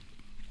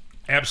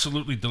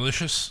 Absolutely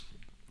delicious.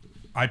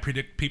 I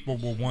predict people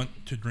will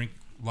want to drink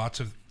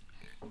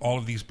all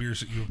of these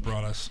beers that you have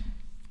brought us.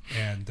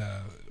 And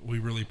we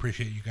really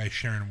appreciate you guys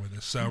sharing them with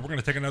us. So we're going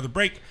to take another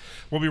break.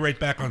 We'll be right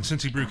back on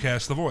Cincy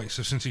Brewcast, the voice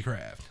of Cincy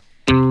Craft.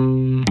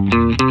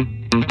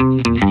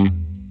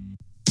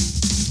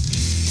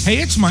 Hey,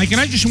 it's Mike, and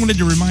I just wanted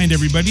to remind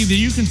everybody that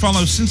you can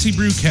follow Cincy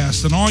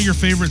Brewcast on all your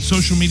favorite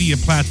social media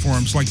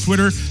platforms like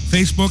Twitter,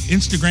 Facebook,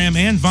 Instagram,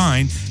 and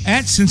Vine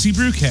at Cincy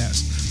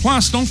Brewcast.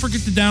 Plus, don't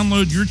forget to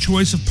download your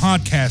choice of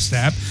podcast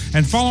app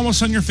and follow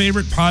us on your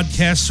favorite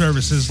podcast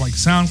services like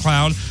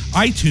SoundCloud,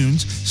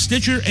 iTunes,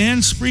 Stitcher,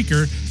 and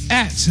Spreaker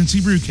at Cincy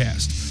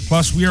Brewcast.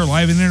 Plus, we are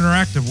live and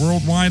interactive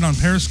worldwide on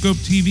Periscope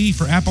TV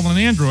for Apple and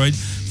Android.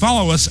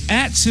 Follow us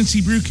at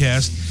Cincy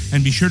Brewcast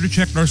and be sure to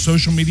check our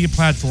social media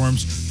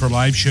platforms for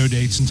live show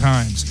dates and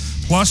times.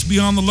 Plus, be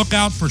on the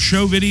lookout for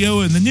show video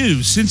in the new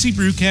Cincy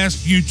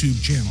Brewcast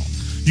YouTube channel.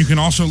 You can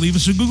also leave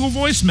us a Google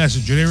Voice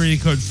message at area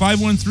code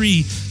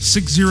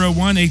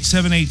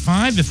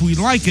 513-601-8785. If we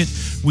like it,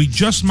 we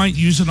just might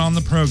use it on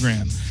the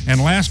program.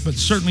 And last but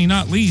certainly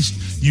not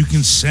least, you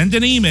can send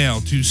an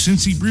email to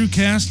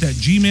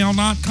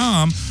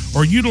cincybrewcast@gmail.com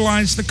or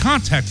utilize the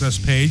Contact Us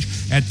page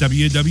at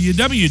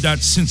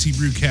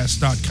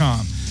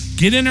www.cincybrewcast.com.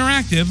 Get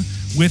interactive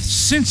with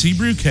Cincy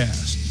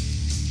Brewcast.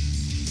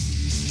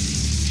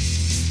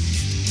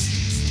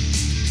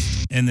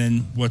 And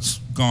then what's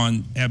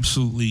gone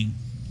absolutely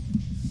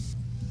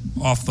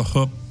off the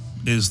hook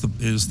is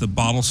the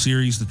bottle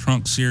series, the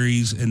trunk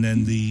series, and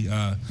then the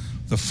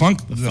funk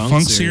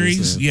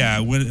series. Yeah,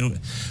 when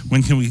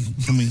can we see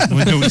some of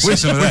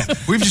that?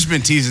 We've just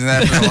been teasing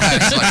that for the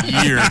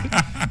last year.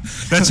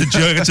 That's a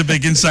joke. It's a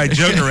big inside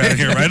joke around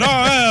here, right?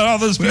 Oh, all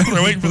those people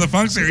are waiting for the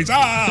funk series.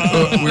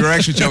 We were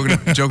actually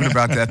joking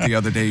about that the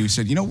other day. You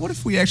said, what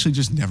if we actually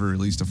just never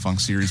released a funk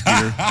series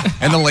beer,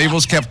 and the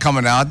labels kept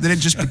coming out? Then it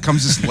just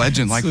becomes this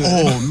legend. Like,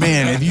 oh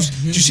man, did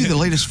you see the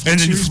latest funk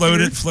series?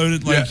 And then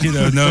floated like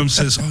Noam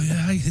says. Oh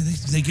yeah,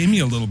 they gave me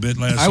a little bit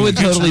last week. I would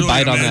totally really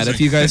bite amazing. on that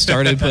if you guys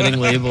started putting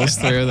labels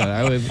through that.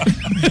 I would.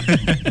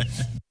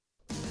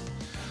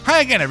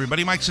 Hi again,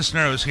 everybody. Mike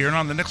Cisneros here, and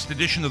on the next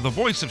edition of The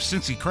Voice of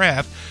Cincy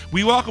Craft,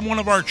 we welcome one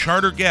of our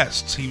charter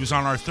guests. He was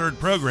on our third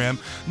program,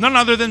 none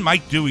other than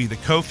Mike Dewey, the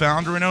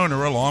co-founder and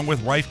owner, along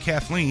with wife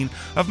Kathleen,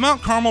 of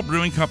Mount Carmel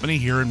Brewing Company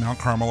here in Mount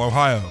Carmel,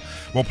 Ohio.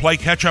 We'll play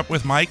catch-up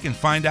with Mike and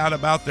find out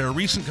about their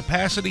recent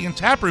capacity and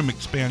taproom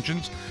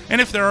expansions, and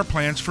if there are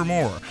plans for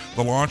more,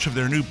 the launch of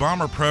their new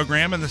Bomber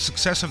program and the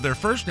success of their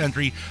first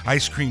entry,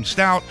 Ice Cream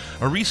Stout,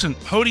 a recent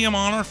podium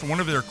honor for one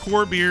of their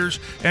core beers,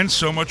 and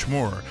so much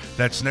more.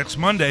 That's next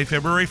Monday,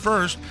 February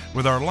 1st,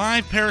 with our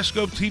live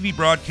Periscope TV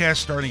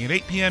broadcast starting at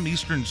 8 p.m.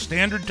 Eastern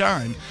Standard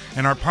Time,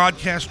 and our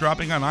podcast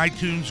dropping on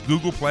iTunes,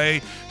 Google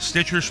Play,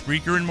 Stitcher,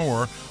 Spreaker, and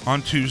more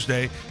on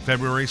Tuesday,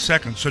 February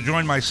 2nd. So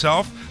join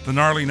myself, the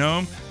Gnarly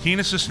Gnome,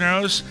 Tina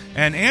Cisneros,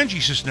 and Angie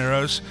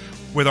Cisneros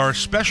with our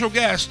special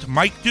guest,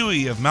 Mike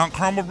Dewey of Mount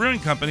Carmel Brewing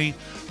Company,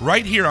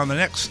 right here on the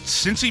next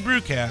Cincy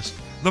Brewcast,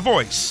 the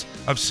voice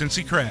of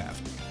Cincy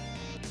Craft.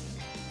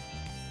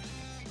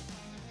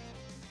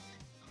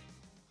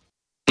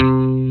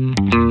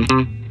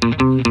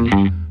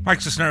 Mike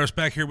Cisneros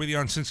back here with you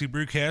on Cincy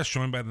Brewcast,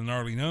 joined by the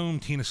Gnarly Gnome,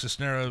 Tina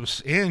Cisneros,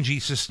 Angie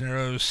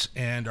Cisneros,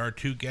 and our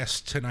two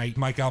guests tonight,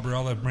 Mike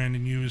Albarella,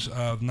 Brandon Hughes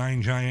of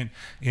Nine Giant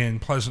in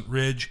Pleasant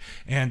Ridge.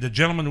 And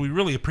gentlemen, we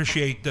really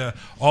appreciate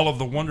all of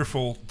the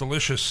wonderful,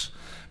 delicious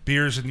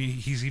beers, and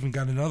he's even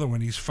got another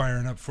one he's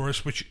firing up for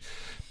us, which,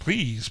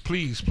 please.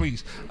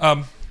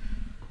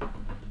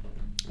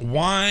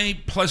 Why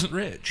Pleasant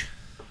Ridge?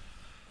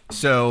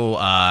 So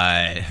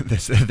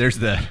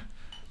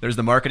there's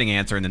the marketing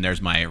answer, and then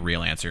there's my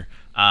real answer.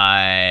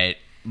 My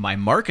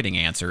marketing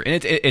answer,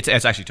 and it's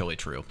actually totally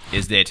true,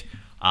 is that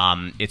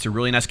it's a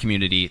really nice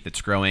community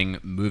that's growing,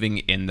 moving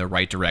in the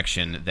right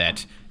direction,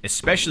 that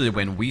especially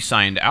when we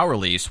signed our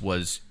lease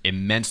was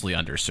immensely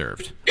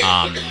underserved.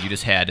 You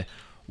just had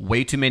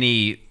way too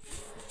many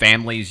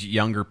families,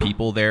 younger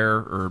people there,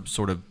 or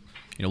sort of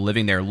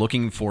living there,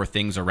 looking for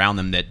things around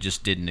them that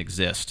just didn't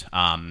exist.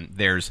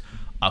 There's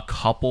a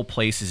couple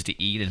places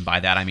to eat, and by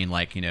that I mean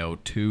 2,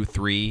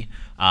 3.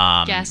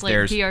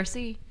 Gaslight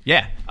PRC.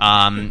 Yeah,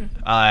 and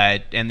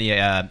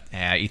the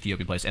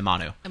Ethiopian place,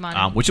 Emanu.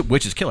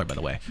 Which is killer, by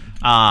the way.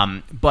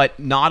 But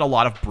not a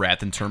lot of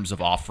breadth in terms of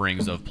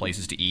offerings of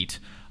places to eat.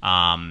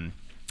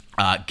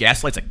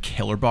 Gaslight's a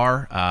killer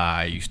bar.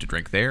 I used to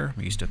drink there.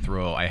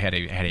 I had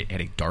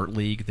a dart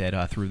league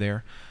that threw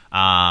there.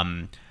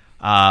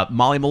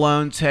 Molly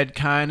Malone's had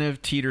kind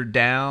of teetered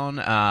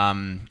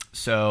down.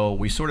 So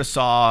we sort of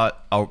saw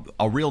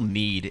a real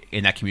need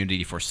in that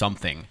community for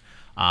something.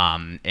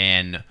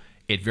 And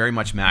it very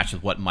much matched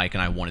with what Mike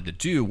and I wanted to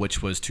do,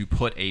 which was to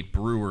put a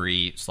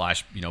brewery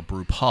 /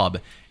 brew pub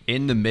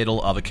in the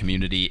middle of a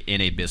community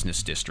in a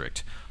business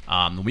district.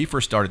 When we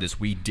first started this,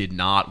 we did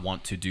not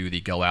want to do the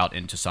go out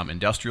into some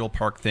industrial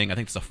park thing. I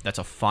think that's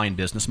a fine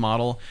business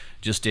model,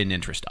 just didn't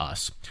interest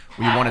us.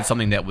 We wanted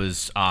something that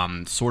was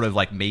sort of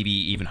like maybe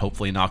even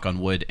hopefully, knock on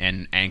wood,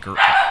 an anchor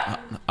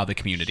of the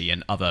community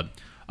and of an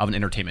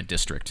entertainment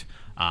district.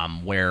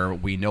 Where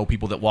we know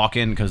people that walk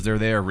in because they're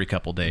there every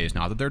couple days.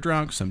 Not that they're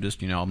drunk, so I'm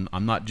just,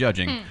 I'm not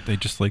judging. They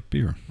just like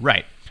beer.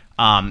 Right.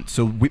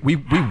 So we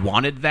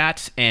wanted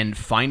that, and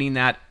finding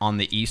that on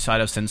the east side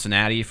of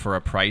Cincinnati for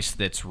a price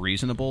that's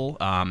reasonable.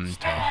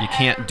 You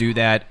can't do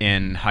that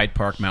in Hyde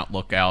Park, Mount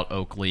Lookout,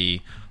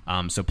 Oakley.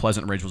 So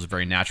Pleasant Ridge was a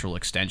very natural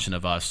extension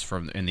of us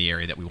in the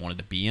area that we wanted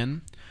to be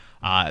in.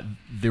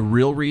 The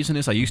real reason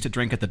is I used to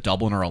drink at the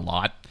Dubliner a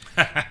lot,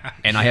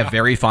 and I have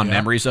very fond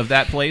memories of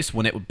that place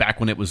back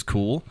when it was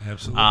cool.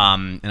 Absolutely.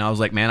 And I was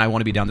like, man, I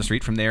want to be down the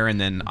street from there. And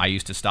then I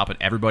used to stop at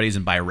Everybody's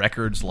and buy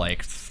records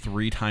like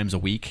 3 times a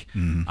week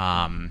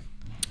on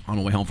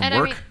the way home from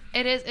work.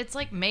 I mean, it's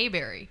like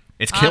Mayberry.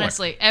 It's killer.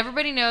 Honestly,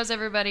 everybody knows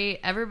everybody.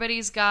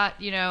 Everybody's got,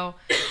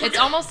 it's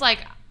almost like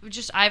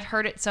I've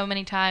heard it so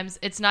many times.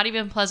 It's not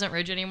even Pleasant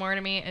Ridge anymore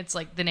to me. It's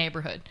like the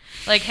neighborhood.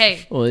 Like,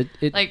 hey, well,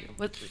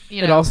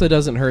 it also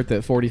doesn't hurt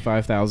that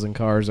 45,000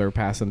 cars are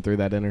passing through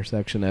that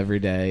intersection every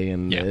day,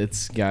 and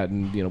it's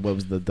gotten, what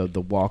was the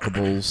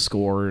walkable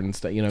score and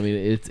stuff.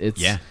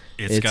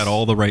 It's got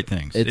all the right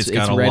things. It's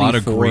got a ready lot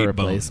of for great a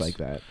bones. place like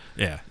that.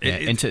 Yeah,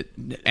 and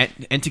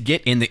to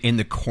get in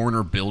the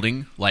corner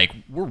building, like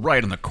we're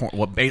right on the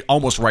corner,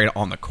 almost right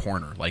on the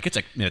corner. Like it's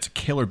a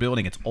killer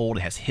building. It's old.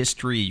 It has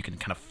history. You can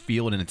kind of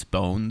feel it in its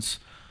bones.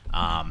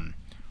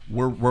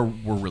 We're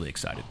really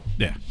excited.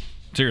 Yeah,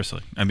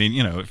 seriously. I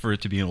mean, for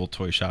it to be an old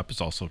toy shop is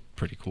also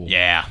pretty cool.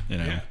 Yeah,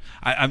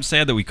 I'm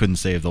sad that we couldn't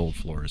save the old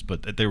floors,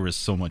 but there was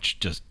so much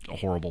just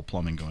horrible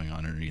plumbing going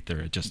on underneath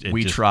there.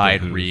 We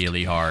tried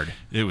really hard.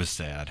 It was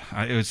sad.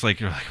 It was like,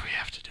 you're like, we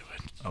have to do it.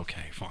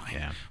 Okay, fine.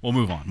 Yeah. We'll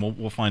move on.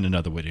 We'll find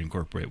another way to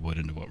incorporate wood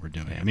into what we're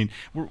doing. I mean,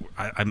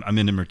 I'm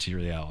into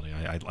materiality.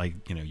 I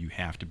like, you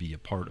have to be a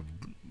part of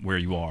where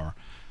you are.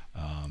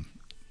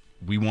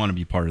 We want to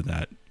be part of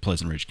that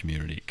Pleasant Ridge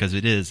community because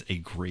it is a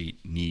great,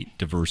 neat,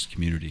 diverse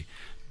community.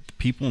 The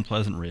people in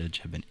Pleasant Ridge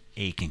have been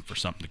aching for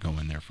something to go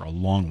in there for a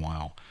long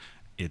while.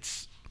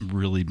 It's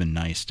really been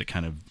nice to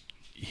kind of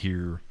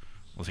hear.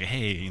 I was like,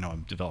 hey,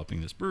 I'm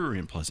developing this brewery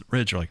in Pleasant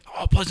Ridge. They're like,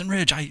 oh, Pleasant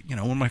Ridge.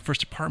 One of my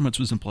first apartments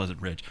was in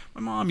Pleasant Ridge.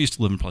 My mom used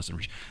to live in Pleasant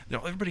Ridge.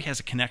 Everybody has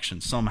a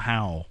connection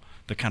somehow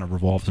that kind of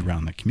revolves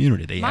around the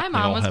community. My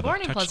mom was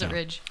born in Pleasant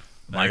Ridge.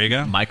 There you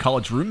go. My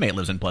college roommate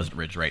lives in Pleasant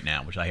Ridge right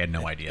now, which I had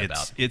no idea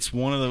about. It's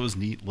one of those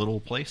neat little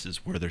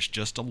places where there's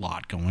just a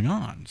lot going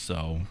on.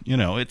 So,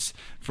 it's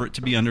for it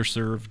to be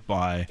underserved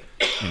by,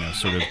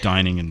 sort of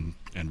dining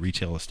and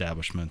retail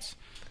establishments.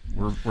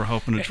 We're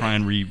hoping to try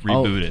and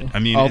reboot it. I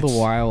mean, all the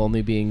while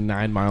only being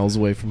 9 miles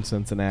away from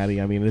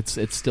Cincinnati. I mean,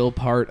 it's still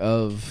part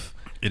of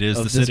the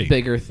this city.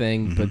 Bigger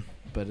thing,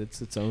 but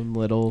it's its own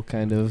little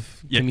kind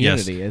of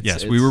community.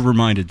 Yes, we were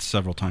reminded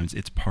several times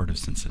it's part of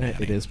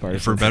Cincinnati. It is part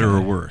of for Cincinnati. better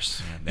or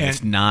worse. And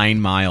it's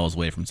 9 miles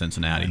away from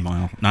Cincinnati. 9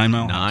 miles.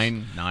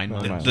 9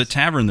 miles. The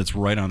tavern that's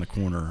right on the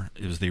corner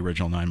is the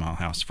original 9 Mile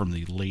House from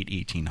the late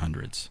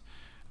 1800s.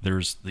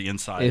 There's the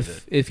inside of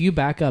it. If you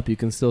back up, you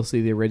can still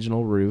see the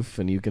original roof,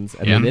 and you can.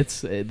 I mean,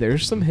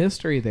 there's some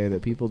history there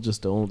that people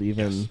just don't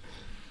even. Yes.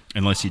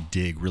 Unless you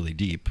dig really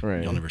deep,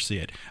 right. You'll never see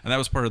it. And that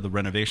was part of the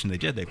renovation they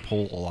did. They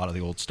pull a lot of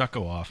the old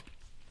stucco off.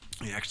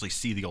 You actually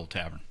see the old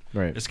tavern.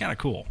 Right. It's kind of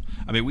cool.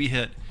 I mean, we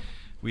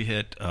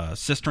hit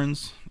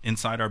cisterns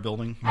inside our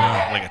building,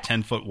 like a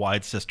 10-foot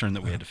wide cistern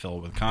that we had to fill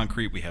with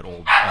concrete. We had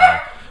old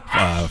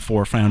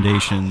 4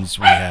 foundations.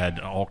 We had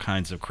all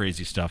kinds of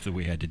crazy stuff that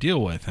we had to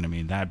deal with. And I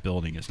mean, that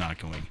building is not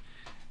going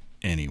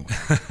anywhere.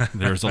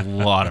 There's a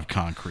lot of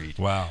concrete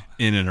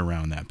in and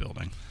around that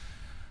building.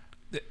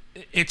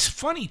 It's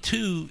funny,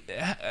 too,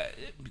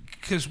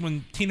 because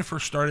when Tina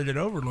first started at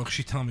Overlook,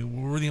 she told me,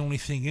 well, we're the only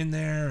thing in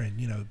there,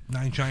 and,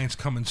 Nine Giants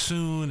coming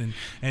soon.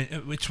 And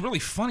it's really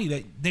funny,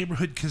 that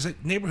neighborhood, because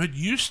that neighborhood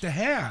used to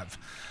have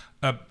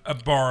a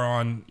bar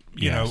on,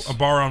 a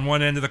bar on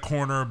one end of the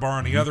corner, a bar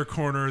on the other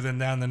corner, then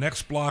down the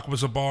next block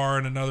was a bar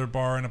and another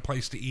bar and a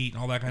place to eat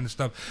and all that kind of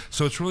stuff.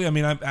 So it's really, I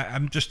mean,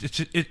 I'm just,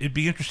 it'd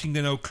be interesting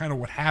to know kind of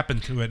what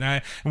happened to it.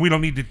 And we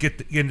don't need to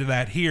get into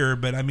that here,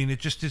 but I mean, it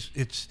just is,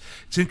 it's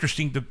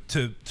interesting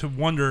to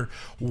wonder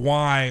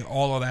why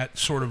all of that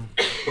sort of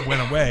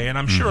went away. And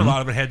I'm sure a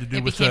lot of it had to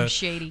do with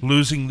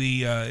losing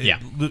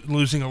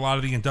losing a lot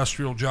of the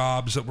industrial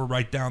jobs that were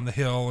right down the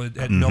hill at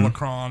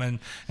Millicron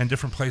and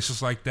different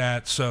places like that.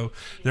 So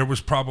there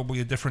was probably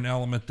a different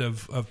element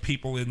of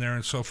people in there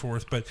and so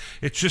forth. But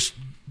it's just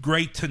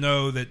great to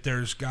know that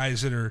there's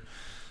guys that are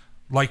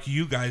like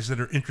you guys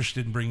that are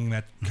interested in bringing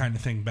that kind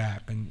of thing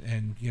back.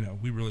 And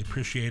we really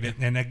appreciate it.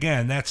 And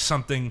again, that's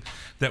something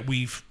that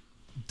we've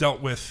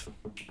dealt with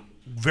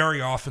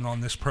very often on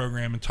this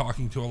program and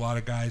talking to a lot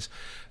of guys.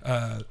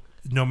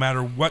 no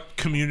matter what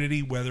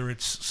community, whether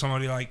it's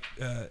somebody like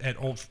out at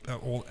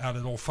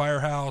Old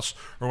Firehouse,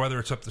 or whether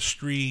it's up the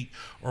street,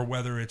 or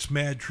whether it's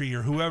Mad Tree,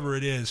 or whoever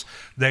it is,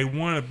 they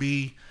want to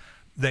be.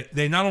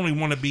 They not only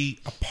want to be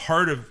a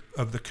part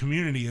of the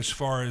community as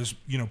far as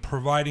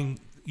providing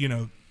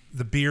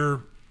the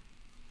beer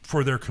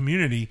for their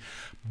community,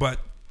 but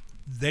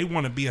they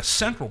want to be a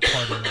central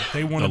part of it.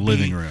 They want the to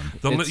living be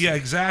room. Yeah,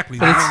 exactly.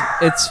 But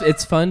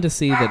it's fun to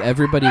see that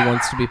everybody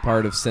wants to be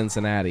part of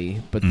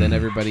Cincinnati, but then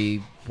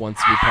everybody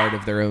wants to be part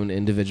of their own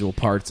individual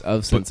parts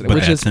of Cincinnati,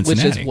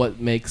 which is what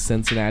makes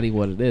Cincinnati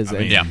what it is.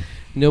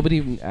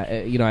 Nobody,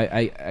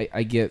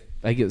 I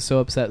get so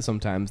upset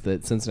sometimes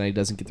that Cincinnati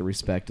doesn't get the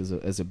respect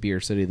as a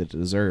beer city that it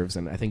deserves,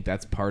 and I think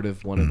that's part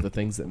of one of the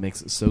things that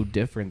makes it so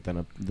different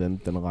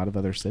than a lot of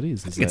other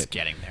cities. It's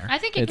getting there. I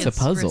think it's a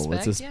puzzle.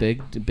 Respect, it's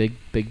this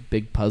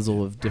big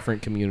puzzle of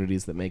different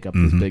communities that make up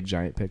this big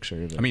giant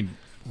picture. I mean,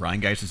 Ryan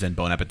Geist is in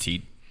Bon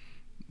Appetit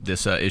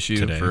this issue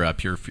today. For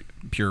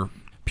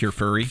Pure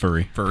Furry.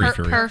 Per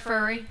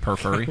Furry.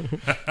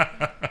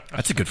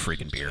 That's a good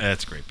freaking beer.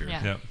 That's great beer.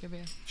 Yeah, good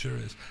beer. Sure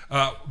is.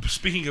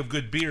 Speaking of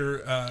good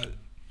beer,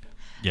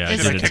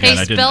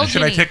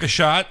 should I take a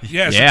shot?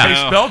 Yes, it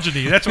tastes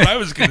Belgian-y. That's what I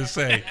was going to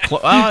say.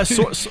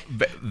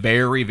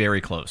 Very,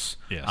 very close.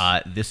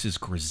 Yes. This is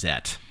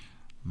Grisette.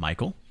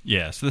 Michael?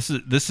 Yes, this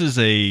is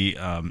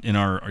a in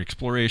our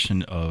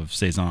exploration of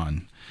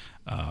Saison.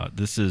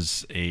 This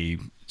is a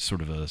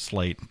sort of a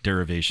slight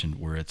derivation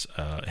where it's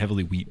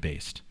heavily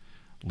wheat-based,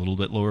 a little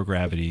bit lower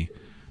gravity,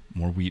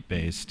 more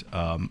wheat-based,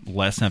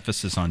 less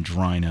emphasis on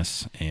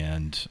dryness,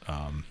 and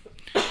a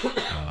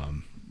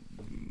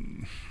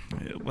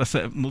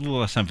little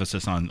less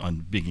emphasis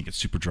on making it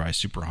super dry,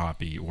 super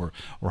hoppy, or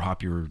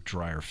hoppier,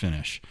 drier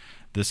finish.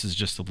 This is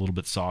just a little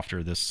bit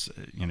softer. This,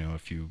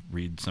 if you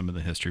read some of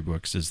the history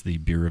books, is the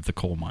beer of the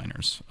coal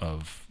miners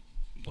of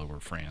Lower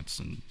France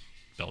and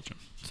Belgium.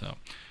 So,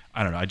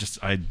 I don't know.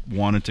 I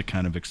wanted to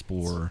kind of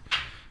explore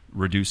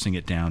reducing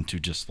it down to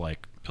just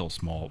like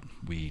Pils malt,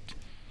 wheat,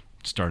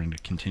 starting to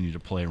continue to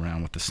play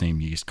around with the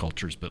same yeast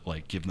cultures, but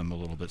like give them a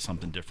little bit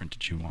something different to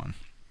chew on.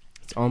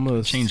 It's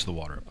almost change the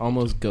water.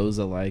 Almost goes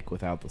alike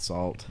without the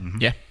salt. Mm-hmm.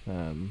 Yeah.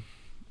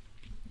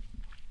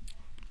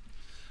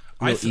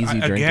 I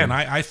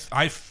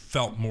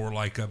felt more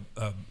like a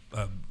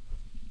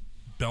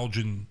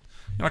Belgian,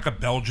 like a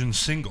Belgian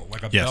single,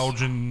 like a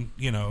Belgian,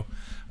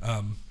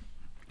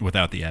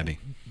 without the Abbey.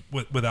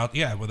 Without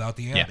the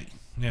Abbey.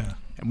 Yeah.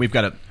 And we've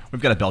got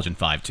a Belgian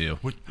 5 too.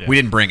 We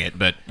didn't bring it,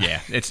 but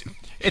it's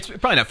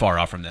probably not far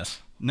off from this.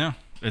 No,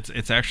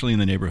 it's actually in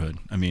the neighborhood.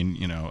 I mean,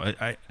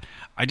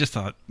 I just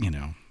thought,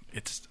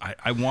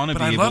 I want to be.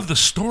 But I love the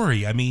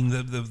story. I mean,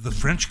 the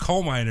French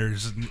coal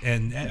miners,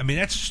 and I mean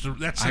that's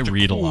such I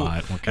read a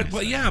lot. What can I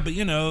say? Yeah, but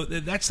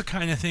that's the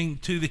kind of thing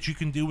too that you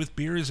can do with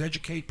beer is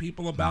educate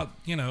people about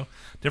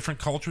different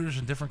cultures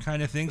and different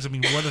kind of things. I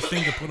mean, what a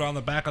thing to put on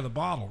the back of the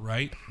bottle,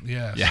 right?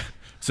 Yeah. Yeah.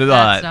 So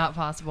that's not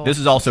possible. This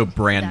is also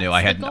brand new.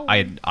 I had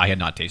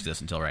not tasted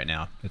this until right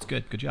now. It's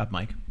good. Good job,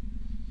 Mike.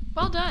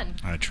 Well done.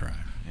 I try.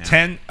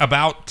 Yeah.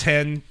 About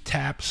 10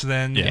 taps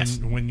then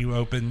when you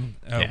open,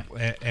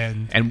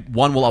 and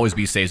one will always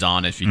be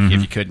Saison. If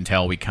you couldn't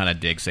tell, we kind of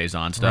dig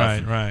Saison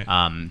stuff. Right.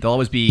 They'll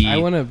always be. I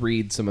want to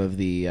read some of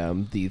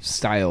the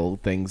style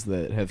things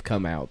that have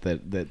come out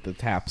that the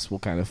taps will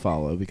kind of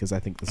follow because I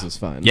think this is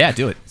fun. Yeah,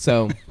 do it.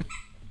 So,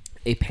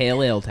 a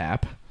pale ale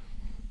tap,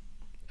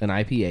 an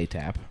IPA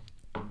tap,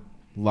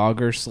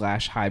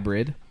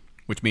 lager/hybrid,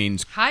 which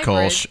means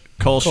Kolsch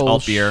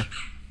alt beer.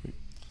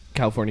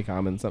 California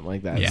Common, something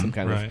like that. Yeah. Some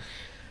kind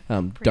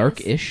of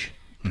dark-ish.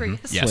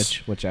 Yes.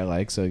 Which I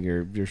like. So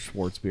your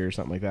Schwartz beer or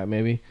something like that,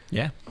 maybe.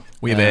 Yeah,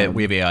 we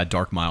have a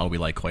dark mild we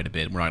like quite a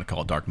bit. We're not going to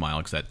call it dark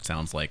mild because that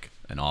sounds like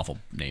an awful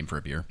name for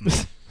a beer.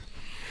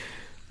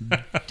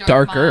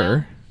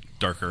 Darker.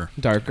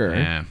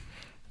 Yeah.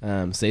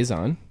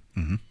 Saison.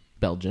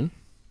 Belgian.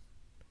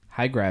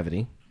 High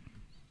gravity.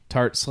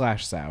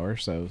 Tart/sour.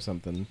 So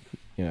something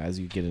as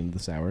you get into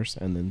the sours,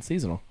 and then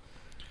seasonal.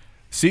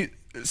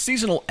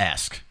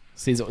 Seasonal-esque.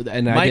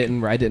 And Mike,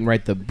 I didn't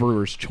write the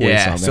brewer's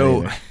choice on that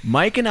either.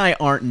 Mike and I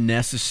aren't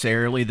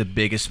necessarily the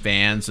biggest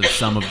fans of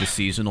some of the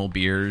seasonal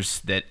beers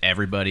that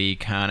everybody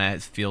kind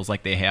of feels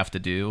like they have to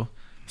do.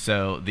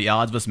 So the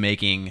odds of us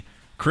making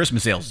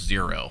Christmas ale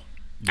 0.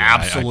 Yeah,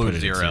 Absolute I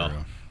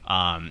zero.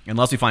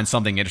 Unless we find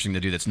something interesting to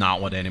do that's not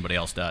what anybody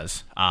else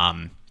does.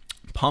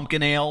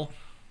 Pumpkin ale,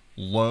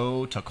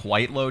 low to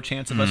quite low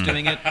chance of us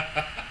doing it. And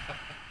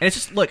it's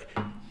just, look...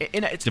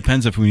 It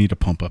depends if we need to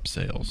pump up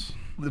sales.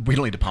 We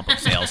don't need to pump up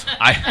sales.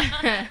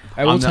 I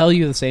will tell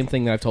you the same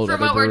thing that I've told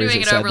other breweries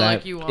that said that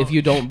like you won't. if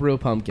you don't brew a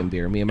pumpkin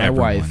beer, me and my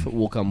wife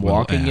will come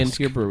walking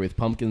into your brewery with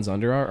pumpkins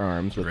under our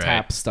arms with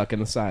taps stuck in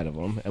the side of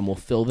them, and we'll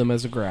fill them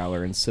as a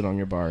growler and sit on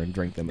your bar and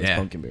drink them as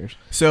pumpkin beers.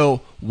 So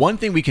one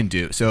thing we can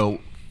do,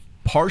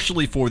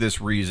 partially for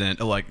this reason,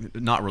 like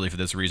not really for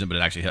this reason, but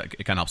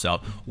it kind of helps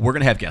out, we're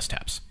going to have guest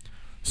taps.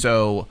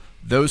 So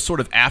those sort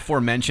of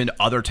aforementioned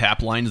other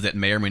tap lines that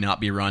may or may not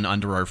be run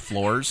under our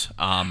floors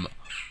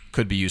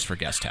could be used for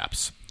guest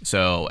taps.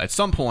 So at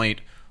some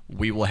point,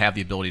 we will have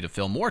the ability to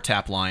fill more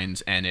tap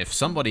lines. And if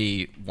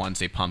somebody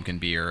wants a pumpkin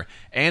beer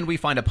and we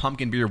find a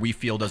pumpkin beer we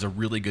feel does a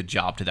really good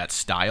job to that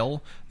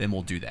style, then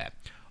we'll do that.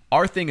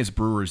 Our thing as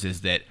brewers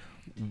is that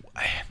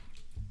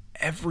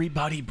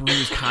everybody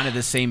brews kind of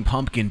the same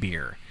pumpkin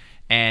beer.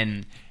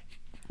 And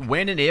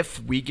when and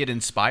if we get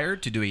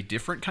inspired to do a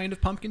different kind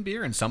of pumpkin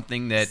beer and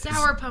something that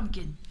sour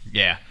pumpkin.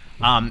 Yeah.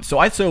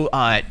 So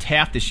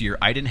Taft this year,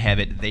 I didn't have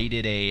it. They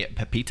did a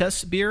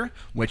Pepitas beer,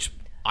 which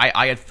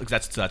I had,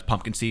 that's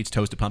pumpkin seeds,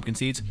 toasted pumpkin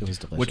seeds. It was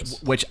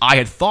delicious. Which I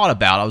had thought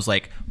about. I was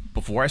like,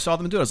 before I saw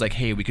them do it, I was like,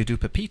 hey, we could do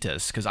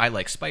Pepitas because I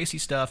like spicy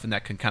stuff, and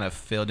that can kind of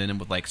fill it in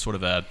with like sort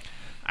of a,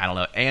 I don't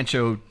know,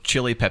 ancho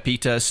chili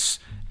Pepitas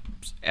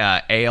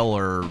ale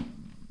or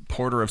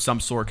porter of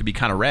some sort could be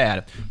kind of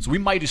rad. So we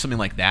might do something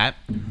like that,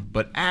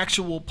 but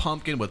actual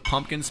pumpkin with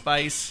pumpkin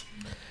spice.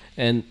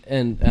 And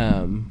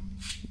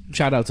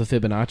shout out to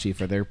Fibonacci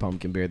for their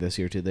pumpkin beer this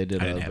year too. They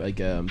did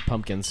a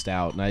pumpkin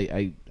stout, and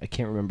I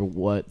can't remember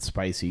what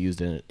spice he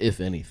used in it, if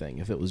anything.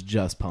 If it was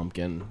just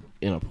pumpkin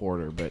in a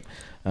porter, but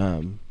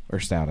or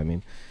stout. I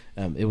mean,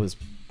 it was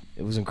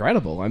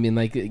incredible. I mean,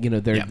 like, you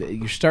know,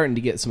 you're starting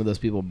to get some of those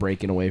people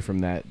breaking away from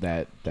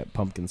that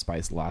pumpkin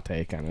spice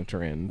latte kind of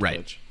trend,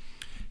 right?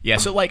 Yeah.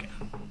 So like,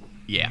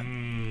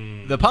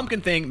 the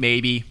pumpkin thing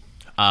maybe.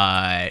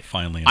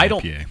 Finally, an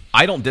IPA.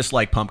 I don't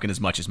dislike pumpkin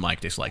as much as Mike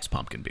dislikes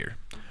pumpkin beer.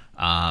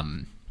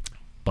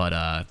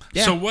 But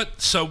yeah. So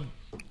what? So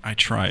I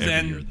try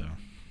every year though.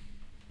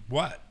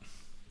 What?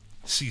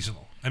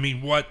 Seasonal. I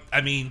mean, what?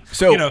 I mean,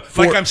 so you know,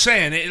 like I'm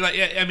saying,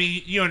 I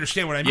mean, you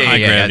understand what I mean. High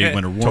gravity,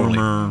 winter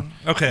warmer.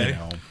 Okay. You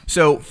know.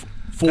 So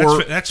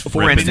for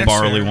instance,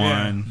 barley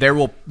wine, there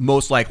will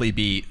most likely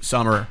be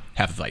summer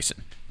Hefeweizen,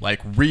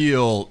 like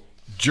real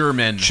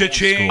German.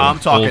 Cha-ching. I'm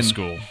talking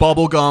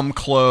bubblegum,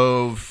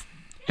 clove,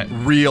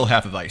 real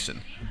Hefeweizen.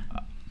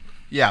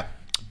 Yeah.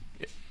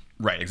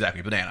 Right,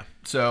 exactly, banana.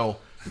 So,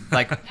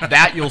 like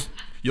that,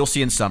 you'll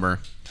see in summer.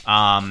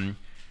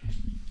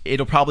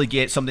 It'll probably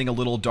get something a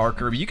little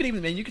darker. You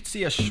could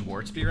see a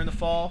Schwartz beer in the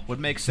fall would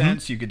make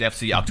sense. You could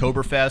definitely see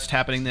Oktoberfest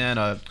happening then.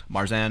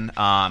 Marzen.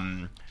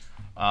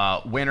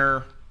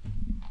 Winter,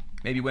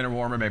 maybe winter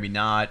warmer, maybe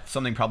not.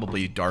 Something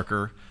probably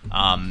darker.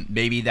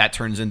 Maybe that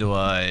turns into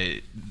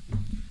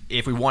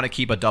if we want to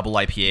keep a double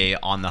IPA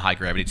on the high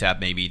gravity tap,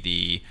 maybe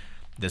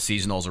the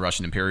seasonals are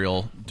Russian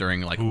Imperial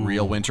during like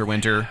real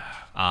winter.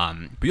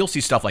 But you'll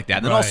see stuff like that.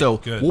 And then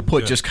also we'll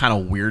put just kind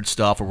of weird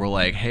stuff where we're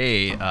like,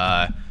 hey,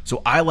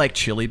 so I like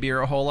chili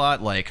beer a whole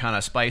lot, like kind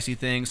of spicy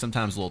things,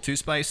 sometimes a little too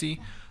spicy.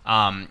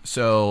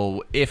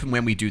 So if and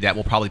when we do that,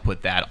 we'll probably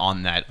put that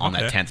on that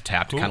 10th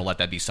tap to kind of let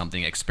that be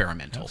something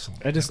experimental.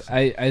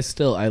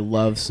 I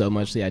love so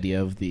much the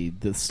idea of the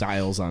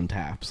styles on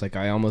taps. Like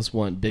I almost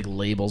want big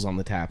labels on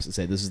the taps that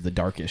say this is the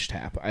darkish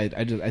tap. I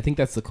think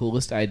that's the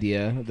coolest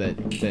idea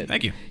that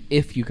Thank you.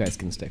 If you guys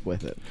can stick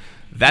with it.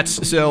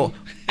 That's so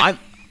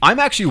I'm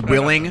actually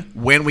willing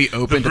when we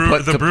open to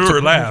put the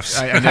brewer laughs.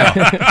 I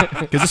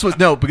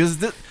know because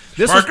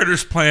this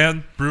marketer's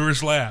plan.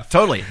 Brewers laugh.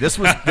 Totally. This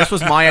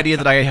was my idea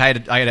that I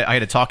had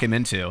to talk him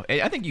into.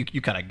 I think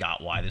you kind of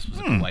got why this was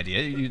a cool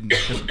idea.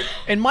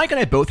 And Mike and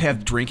I both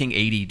have drinking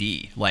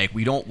ADD. Like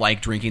we don't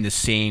like drinking the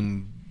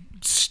same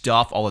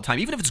stuff all the time,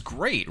 even if it's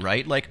great,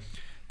 right? Like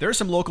there are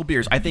some local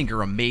beers I think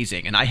are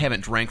amazing, and I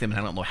haven't drank them in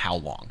I don't know how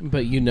long.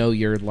 But you know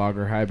your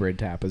lager hybrid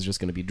tap is just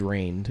going to be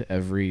drained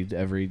every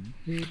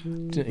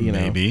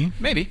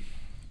Maybe.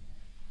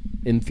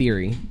 In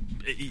theory.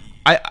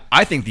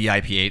 I think the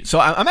IPA. So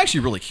I'm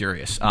actually really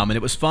curious, and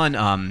it was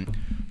fun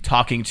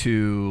talking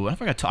to. I don't know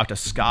if I got to talk to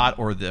Scott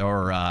or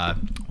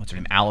what's her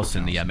name,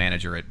 Allison, the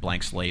manager at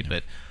Blank Slate,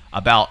 but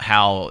about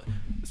how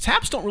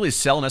taps don't really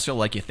sell necessarily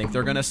like you think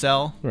they're going to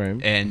sell, right?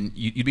 And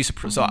you'd be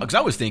surprised. So, because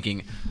I was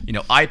thinking,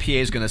 IPA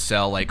is going to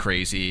sell like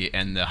crazy,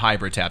 and the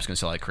hybrid tap's going to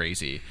sell like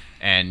crazy.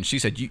 And she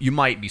said you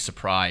might be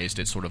surprised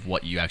at sort of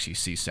what you actually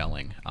see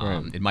selling.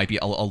 Right. It might be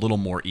a little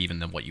more even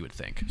than what you would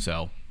think.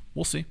 So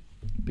we'll see.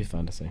 Be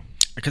fun to see.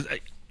 Because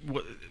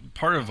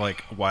part of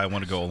like why I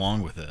want to go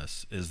along with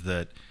this is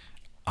that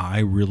I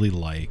really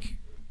like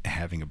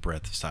having a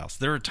breadth of styles.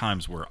 There are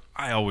times where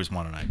I always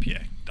want an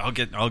IPA. I'll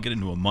get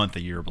into a month,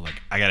 a year, but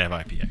like I gotta have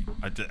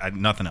IPA. I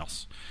nothing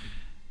else.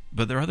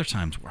 But there are other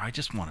times where I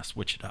just want to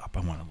switch it up. I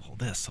want a little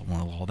this. I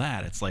want a little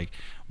that. It's like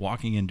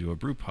walking into a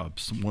brew pub.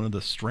 One of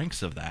the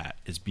strengths of that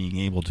is being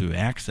able to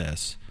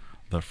access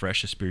the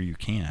freshest beer you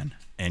can,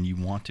 and you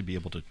want to be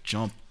able to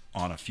jump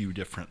on a few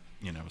different,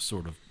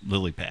 sort of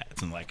lily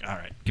pads and like, all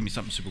right, give me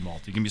something super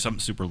malty, give me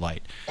something super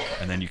light,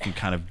 and then you can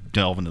kind of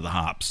delve into the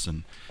hops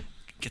and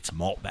get some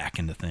malt back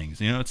into things.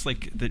 It's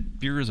like that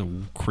beer is a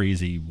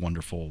crazy,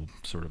 wonderful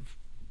sort of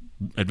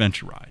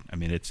adventure ride. I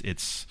mean,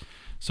 it's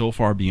so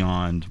far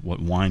beyond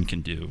what wine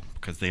can do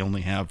because they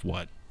only have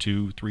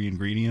 2-3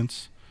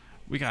 ingredients.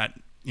 We got,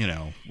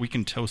 we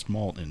can toast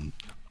malt in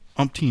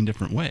umpteen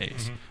different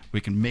ways. Mm-hmm. We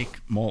can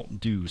make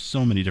malt do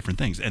so many different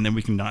things, and then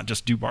we can not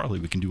just do barley.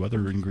 We can do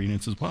other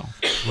ingredients as well.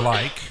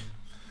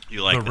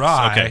 You like the this.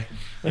 rye Okay.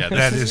 Yeah,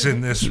 that is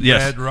in this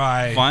yes. red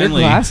rye. Your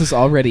Finally, glass is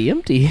already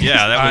empty.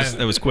 yeah,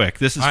 that was quick.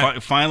 This is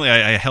finally.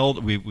 I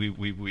held.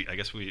 We. I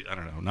guess we. I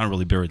don't know. Not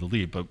really buried the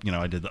lead, but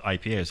I did the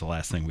IPA as the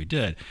last thing we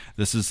did.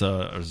 This is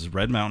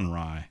Red Mountain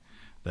Rye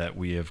that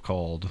we have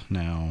called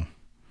now.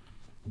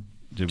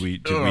 Did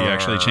we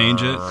actually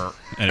change it?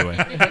 Anyway,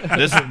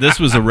 this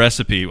was a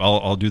recipe.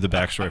 I'll do the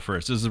backstory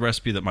first. This is a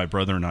recipe that my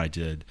brother and I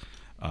did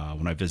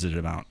when I visited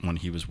him out when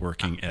he was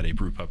working at a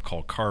brew pub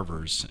called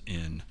Carver's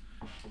in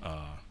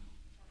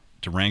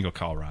Durango,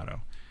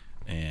 Colorado,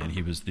 and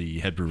he was the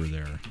head brewer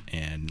there.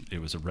 And it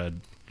was a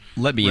red.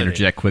 Let me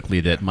interject quickly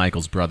that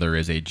Michael's brother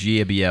is a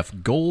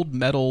GABF gold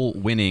medal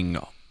winning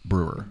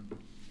brewer.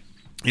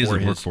 He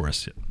doesn't work for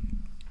us yet.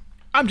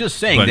 I'm just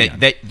saying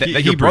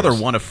that your brother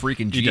won a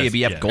freaking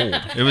GABF gold.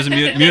 It was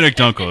Munich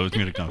Dunkel.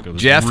 It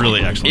was Jeff,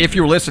 really excellent. If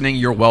you're listening,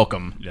 you're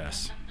welcome.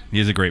 Yes, he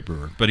is a great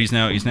brewer. But he's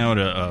now at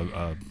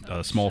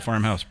a small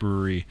farmhouse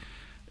brewery.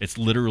 It's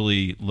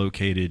literally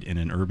located in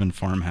an urban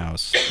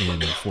farmhouse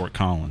in Fort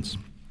Collins.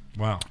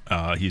 Wow.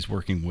 He's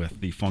working with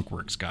the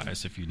Funkworks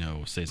guys. If you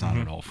know Saison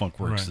at all,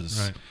 Funkworks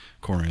is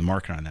cornering the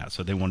market on that.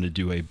 So they wanted to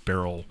do a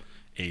barrel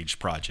aged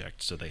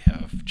project. So they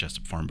have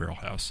Jessup Farm Barrel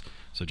House.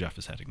 So Jeff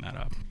is heading that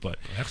up. But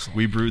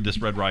we brewed this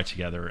red rye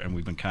together, and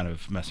we've been kind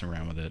of messing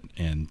around with it.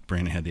 And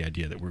Brandon had the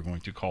idea that we're going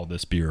to call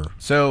this beer.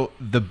 So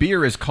the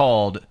beer is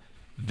called.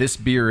 This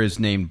beer is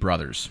named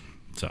Brothers.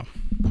 So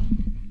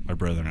my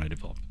brother and I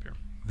developed the beer.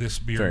 This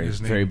beer is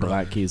named very Brothers.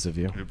 Black Keys of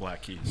you. Very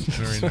Black Keys.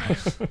 Very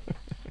nice.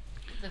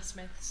 The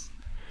Smiths.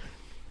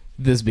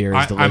 This beer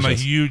is delicious. I'm a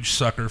huge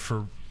sucker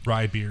for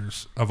rye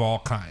beers of all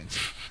kinds,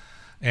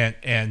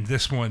 and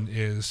this one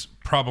is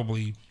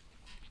probably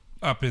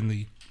up in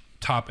the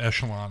top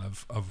echelon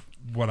of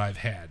what I've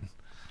had.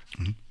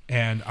 Mm-hmm.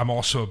 And I'm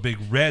also a big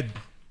red.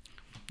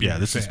 Yeah,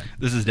 this fan.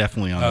 is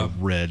definitely on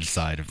the red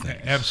side of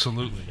things.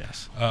 Absolutely,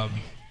 yes.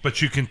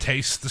 But you can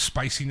taste the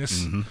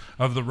spiciness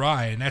of the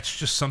rye, and that's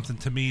just something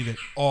to me that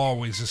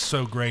always is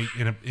so great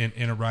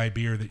in a rye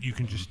beer, that you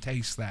can just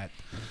taste that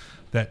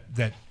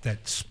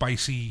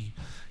spicy,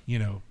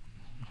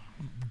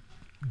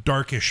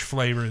 darkish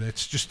flavor.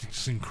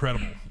 It's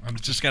incredible.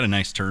 It's just got a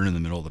nice turn in the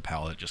middle of the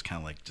palate. Just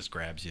kind of just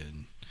grabs you.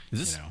 And, is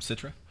this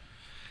Citra?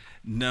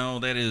 No,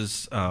 that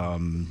is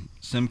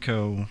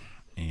Simcoe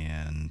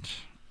and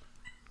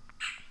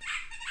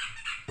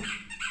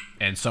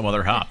some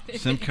other hop.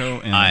 Simcoe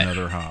and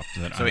another hop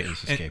that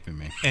is escaping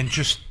me. And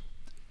just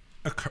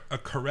a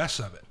caress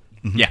of it.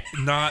 Mm-hmm. Yeah.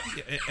 Not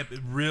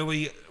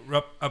really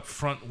up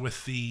front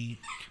with the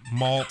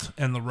malt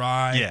and the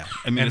rye. Yeah.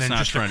 I mean, and it's then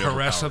not just a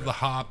caress of it. the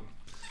hop.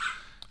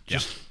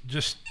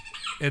 Just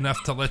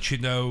enough to let you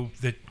know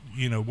that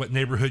what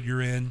neighborhood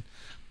you're in,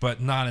 but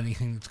not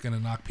anything that's going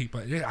to knock people.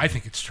 I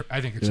think it's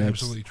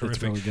absolutely terrific.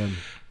 It's really good.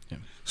 Yeah.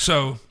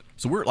 So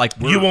we're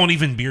you won't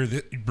even brew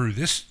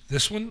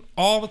this one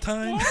all the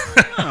time.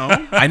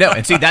 No. I know,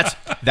 and see that's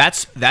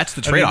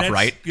the trade-off,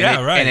 right?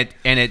 Yeah, right.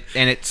 And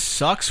it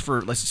sucks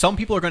for some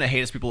people are going to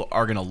hate us, people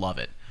are going to love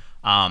it.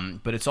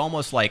 But it's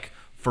almost like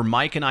for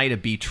Mike and I to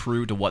be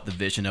true to what the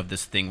vision of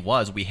this thing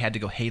was, we had to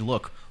go, hey,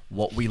 look,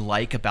 what we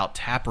like about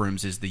tap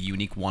rooms is the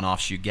unique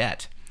one-offs you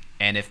get.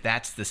 And if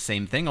that's the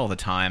same thing all the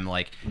time,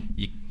 like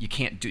you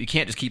can't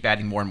just keep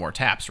adding more and more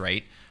taps,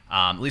 right?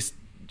 At least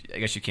I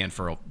guess you can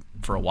for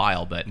a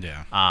while, but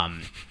yeah.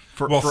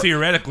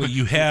 Theoretically,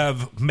 you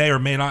may or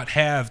may not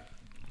have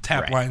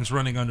tap lines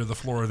running under the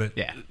floor that.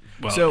 Yeah.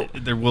 Well, so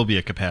there will be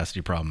a capacity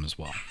problem as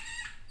well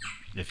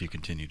if you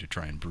continue to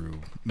try and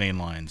brew main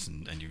lines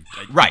and you.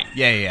 Right.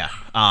 Yeah.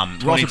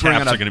 We're also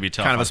taps are going to be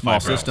tough. Kind of a small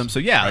system, barrels. so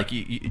yeah, like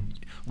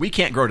we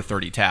can't grow to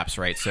 30 taps,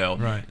 right?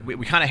 So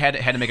we kind of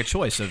had to make a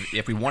choice of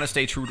if we want to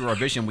stay true to our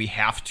vision, we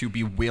have to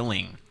be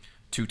willing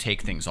to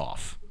take things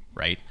off,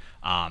 right?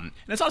 And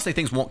it's not to say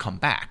things won't come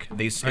back.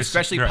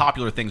 Especially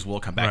popular things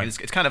will come back. Right.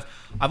 It's kind of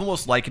I've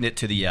almost likened it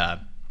to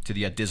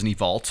the Disney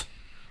Vault,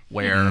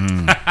 where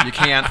you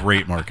can't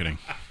great marketing.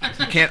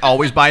 You can't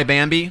always buy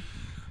Bambi,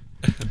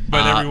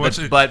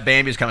 but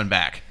Bambi's coming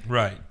back,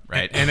 right?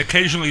 Right. And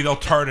occasionally they'll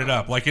tart it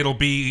up, like it'll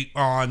be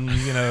on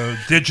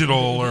digital,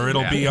 or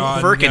it'll be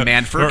on Firkin,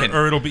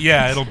 or it'll be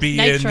Nitro.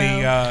 in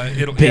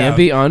the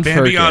Bambi on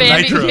Bambi Firkin. on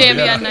Nitro.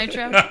 Bambi on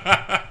Nitro.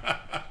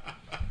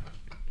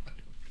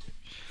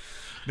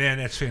 Man,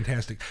 that's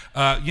fantastic.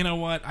 You know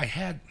what? I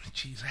had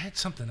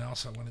something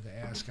else I wanted to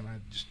ask, and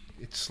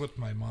it slipped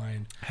my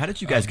mind. How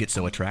did you guys get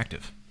so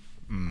attractive?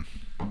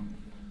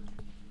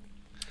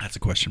 That's a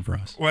question for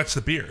us. Well, that's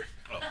the beer.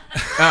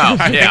 Oh,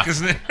 yeah. Think,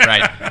 isn't it?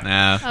 Right.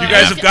 You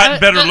guys have gotten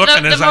better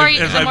looking as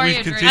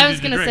we've continued I was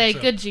going to say,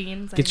 drink, good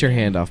genes. Get your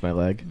hand off my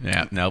leg.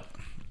 Yeah, nope.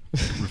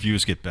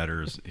 Reviews get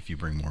better if you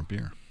bring more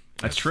beer.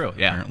 That's true,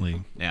 yeah.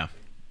 Apparently, yeah.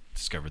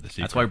 Discovered the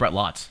secret. That's why we brought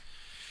lots.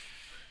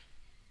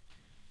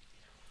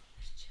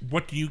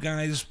 What do you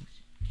guys...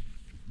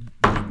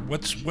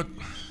 What?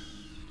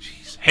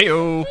 Jeez.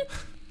 Hey-o.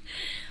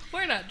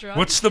 We're not drunk.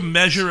 What's the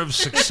measure of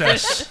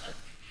success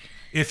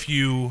if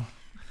you...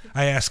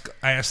 I ask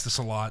this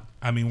a lot.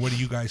 I mean, what do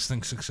you guys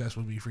think success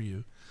would be for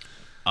you?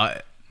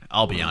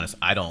 I'll be honest.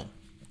 I don't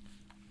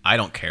I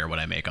don't care what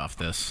I make off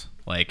this.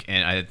 Like,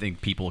 and I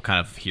think people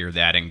kind of hear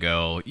that and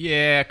go,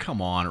 yeah,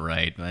 come on,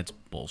 right? That's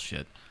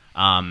bullshit.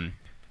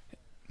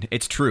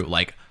 It's true.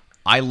 Like,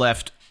 I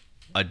left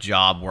a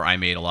job where I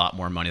made a lot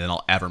more money than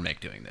I'll ever make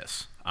doing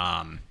this.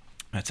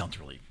 That sounds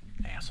really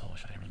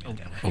asshole-ish. I didn't really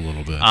mean that way. A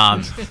little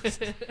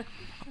bit.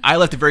 I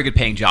left a very good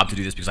paying job to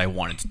do this because I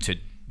wanted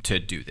to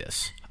do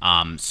this.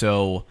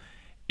 So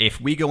if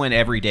we go in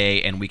every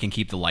day and we can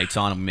keep the lights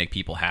on and we make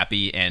people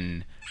happy,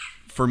 and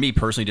for me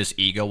personally, just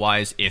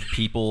ego-wise, if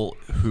people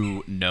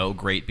who know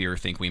great beer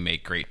think we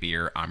make great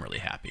beer, I'm really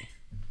happy.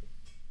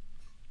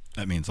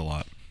 That means a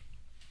lot.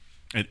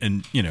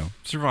 And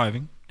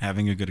surviving,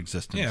 having a good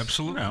existence. Yeah,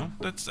 absolutely.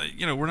 That's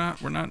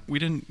we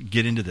didn't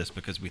get into this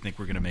because we think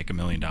we're going to make $1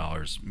 million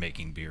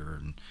making beer,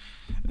 and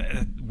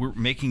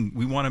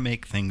we want to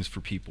make things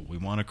for people. We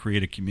want to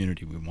create a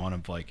community. We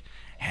want to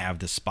have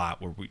this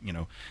spot where we,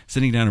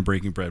 sitting down and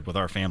breaking bread with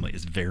our family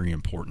is very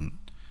important.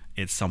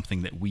 It's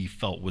something that we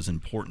felt was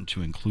important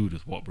to include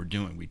with what we're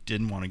doing. We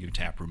didn't want to go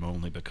tap room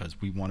only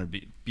because we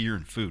wanted beer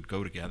and food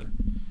go together.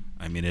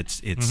 I mean, it's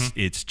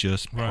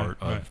just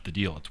part of the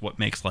deal. It's what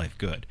makes life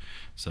good.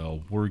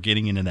 So we're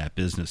getting into that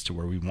business to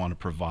where we want to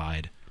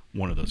provide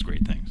one of those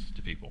great things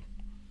to people.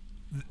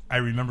 I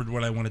remembered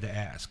what I wanted to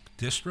ask.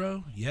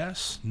 Distro?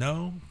 Yes?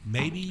 No?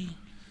 Maybe?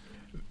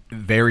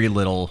 Very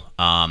little,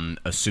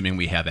 assuming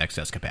we have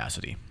excess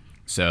capacity.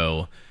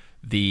 So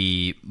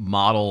the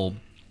model,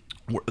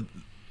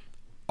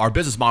 our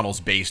business model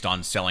is based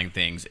on selling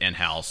things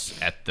in-house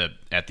at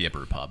the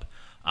brew pub.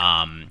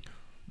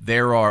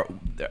 There are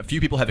a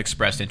few people have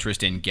expressed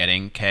interest in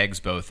getting kegs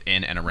both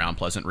in and around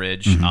Pleasant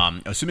Ridge.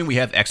 Assuming we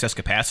have excess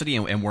capacity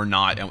and we're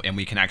not, and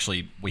we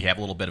have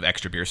a little bit of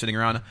extra beer sitting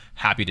around,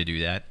 happy to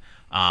do that.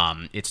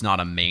 It's not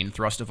a main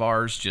thrust of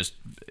ours, just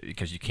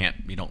because you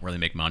don't really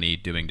make money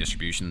doing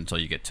distribution until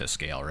you get to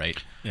scale, right?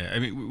 Yeah, I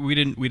mean, we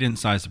didn't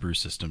size the brew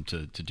system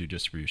to do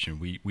distribution.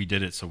 We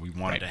did it so we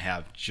wanted to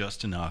have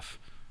just enough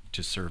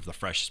to serve the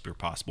freshest beer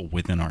possible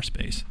within our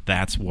space.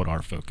 That's what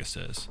our focus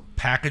is.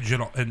 Package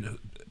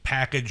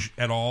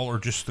at all, or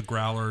just the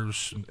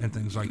growlers and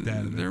things like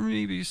that? There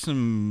may be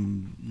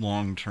some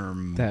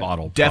long-term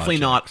bottle definitely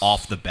projects. Not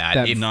off the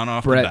bat. Not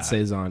off the bat. Brett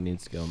Saison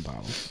needs to go in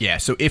bottles. Yeah,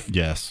 so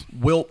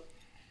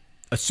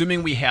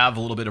assuming we have a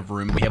little bit of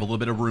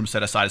room,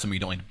 set aside so we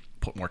don't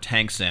put more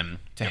tanks in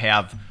to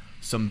have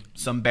some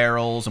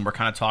barrels, and we're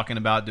kind of talking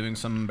about doing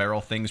some barrel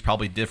things,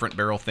 probably different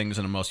barrel things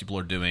than most people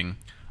are doing.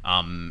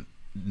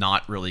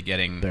 Not really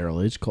getting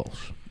barrel aged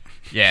Kolsch.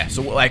 Yeah,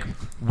 so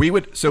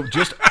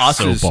just us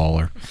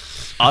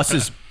us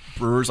as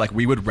brewers,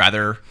 we would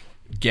rather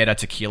get a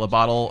tequila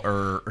bottle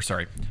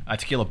a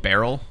tequila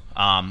barrel,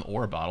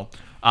 or a bottle,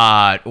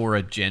 or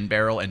a gin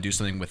barrel, and do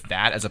something with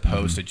that, as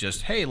opposed to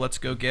just, hey, let's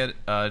go get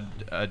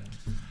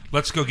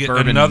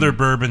another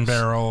bourbon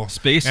barrel.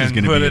 Space is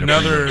going to put be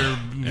another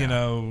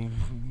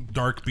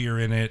dark beer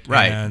in it,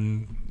 right?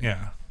 And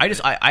yeah,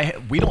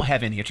 we don't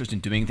have any interest in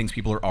doing things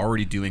people are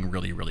already doing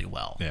really, really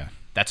well. Yeah.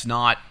 That's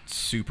not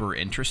super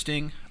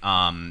interesting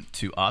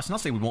to us. Not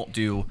to say we won't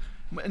do.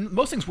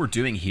 Most things we're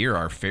doing here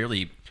are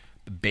fairly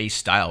base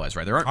style-wise,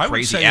 right? There aren't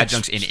crazy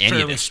adjuncts in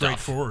any of this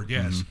stuff. Straightforward,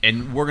 yes.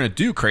 And we're going to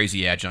do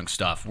crazy adjunct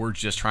stuff. We're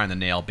just trying to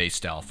nail base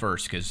style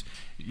first, because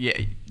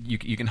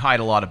you can hide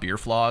a lot of beer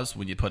flaws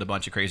when you put a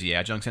bunch of crazy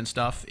adjuncts and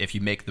stuff. If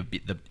you make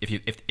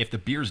if the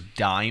beer's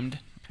dimed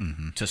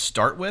to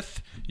start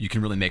with, you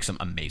can really make some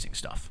amazing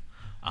stuff.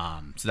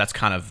 So that's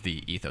kind of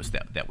the ethos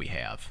that we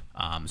have.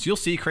 So you'll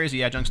see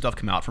crazy adjunct stuff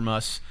come out from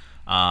us,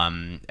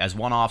 as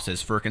one-offs,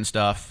 as Firkin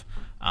stuff.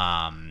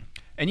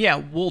 And yeah,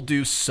 we'll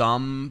do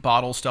some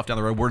bottle stuff down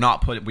the road.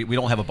 We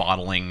don't have a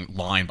bottling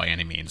line by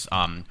any means.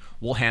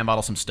 We'll hand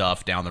bottle some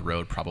stuff down the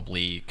road,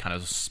 probably kind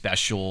of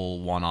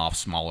special one-off,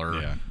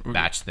 smaller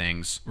batch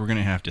things. We're going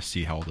to have to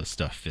see how all this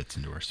stuff fits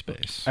into our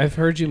space. I've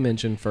heard you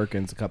mention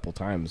Firkins a couple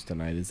times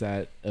tonight. Is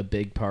that a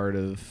big part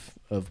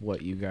of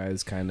what you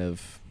guys kind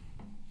of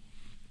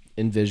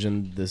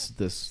envisioned this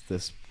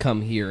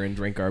come here and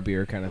drink our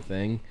beer kind of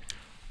thing?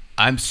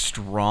 I'm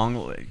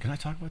strong. Can I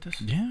talk about this?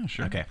 Yeah,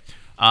 sure. Okay.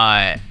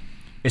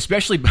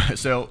 Especially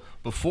so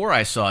before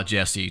I saw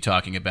Jesse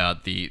talking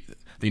about the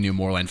new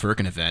Moorland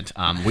Firkin event,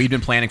 we'd been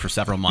planning for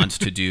several months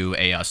to do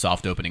a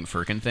soft opening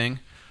Firkin thing.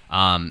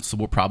 So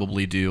we'll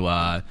probably do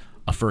a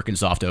Firkin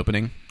soft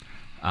opening.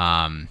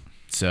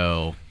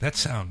 So that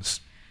sounds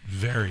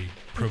very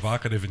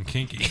provocative and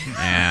kinky.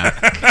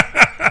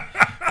 Yeah.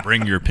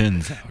 Bring your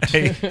pins out.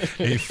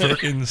 a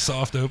Firkin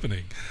soft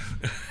opening.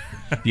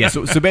 Yeah.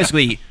 So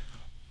basically,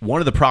 one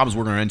of the problems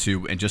we're going to run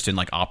into, and just in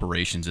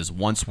operations, is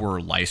once we're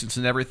licensed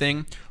and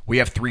everything, we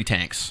have 3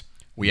 tanks.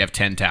 We have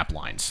 10 tap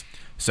lines.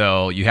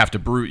 So you have to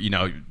brew,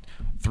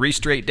 3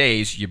 straight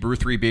days, you brew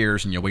 3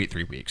 beers and you wait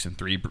 3 weeks. And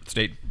 3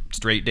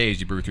 straight days,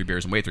 you brew 3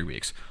 beers and wait 3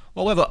 weeks.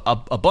 Well, we have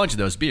a bunch of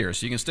those beers,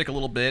 so you can stick a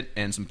little bit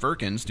and some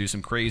firkins, do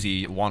some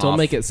crazy one-off. Don't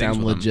make it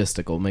sound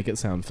logistical. Make it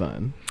sound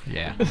fun.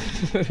 Yeah,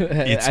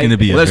 it's going to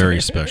be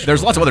very special.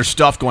 There's lots of other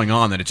stuff going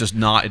on that it's just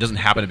not. It doesn't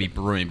happen to be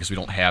brewing because we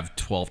don't have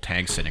 12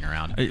 tanks sitting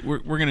around.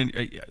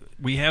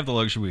 We have the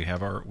luxury.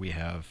 We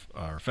have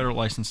our federal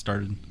license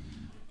started.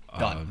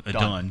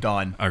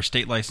 Done. Our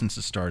state license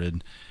is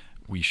started.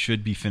 We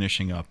should be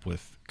finishing up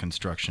with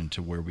construction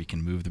to where we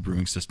can move the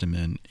brewing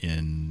system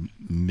in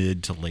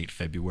mid to late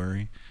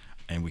February.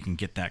 And we can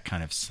get that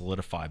kind of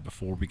solidified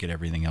before we get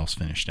everything else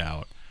finished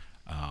out.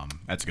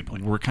 That's a good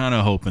point. We're kind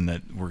of hoping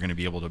that we're going to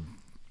be able to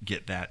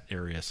get that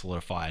area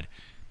solidified,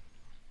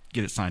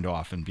 get it signed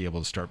off, and be able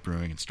to start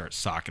brewing and start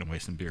socking away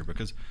some beer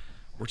because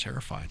we're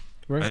terrified.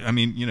 Right. I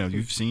mean,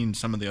 you've seen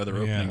some of the other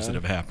openings that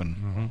have happened.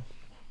 Mm-hmm.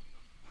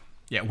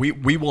 Yeah,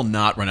 we will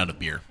not run out of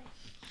beer.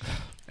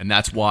 And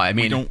that's why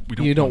you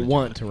don't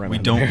want to run. We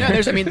don't.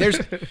 Yeah,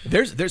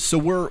 there's. So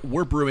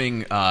we're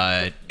brewing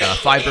 5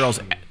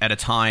 barrels at a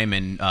time,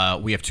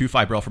 and we have 2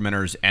 5-barrel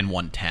fermenters and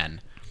 1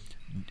 10.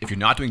 If you're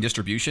not doing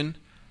distribution,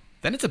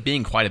 then it's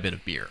being quite a bit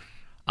of beer.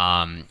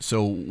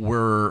 So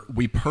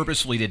we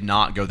purposely did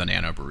not go the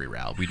nano brewery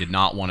route. We did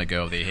not want to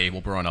go we'll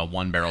brew on a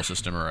 1-barrel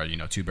system or a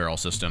 2-barrel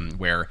system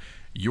where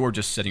you're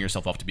just setting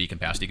yourself up to be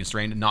capacity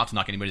constrained. Not to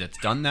knock anybody that's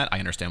done that. I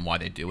understand why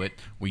they do it.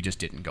 We just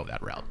didn't go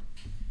that route.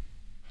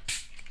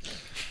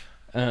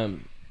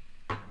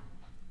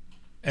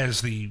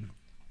 As the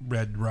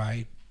red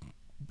rye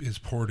is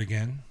poured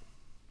again,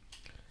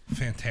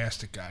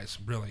 fantastic, guys.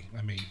 Really,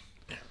 I mean,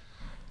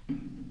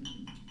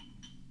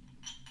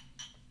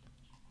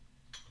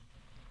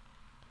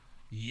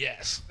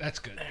 yes, that's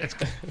good. That's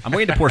good. I'm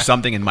waiting to pour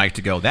something in Mike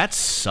to go, that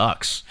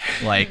sucks.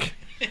 Like,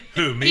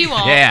 who, me? He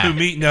won't. Yeah. Who,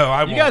 me? No,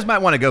 I won't. You guys might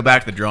want to go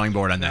back to the drawing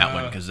board on that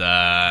one because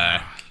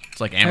it's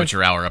like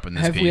amateur hour up in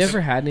this Have piece. we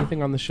ever had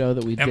anything on the show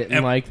that we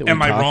didn't like that we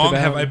am I talked wrong?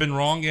 about? Have I been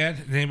wrong yet?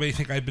 Does anybody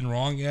think I've been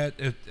wrong yet?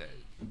 To answer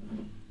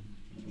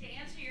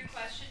your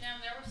question, now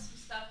there was some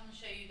stuff on the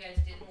show you guys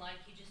didn't like.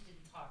 You just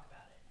didn't talk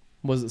about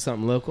it. Was it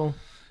something local?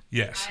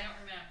 Yes. I don't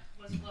remember.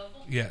 Was it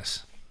local?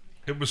 Yes.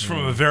 It was from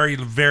a very,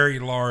 very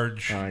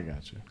large I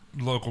got you.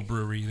 local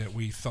brewery that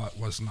we thought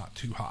was not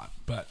too hot,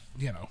 but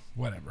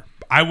whatever.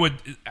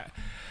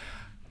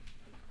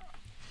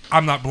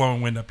 I'm not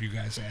blowing wind up you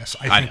guys' ass.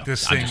 I think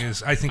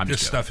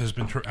this stuff has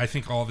been. I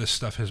think all this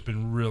stuff has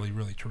been really,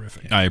 really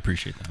terrific. I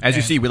appreciate that. As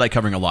you see, we like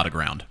covering a lot of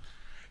ground.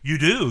 You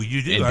do.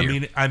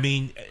 I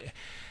mean,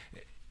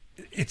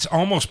 it's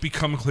almost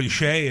become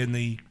cliche in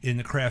the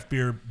craft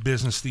beer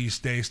business these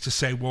days to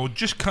say, "Well,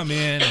 just come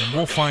in and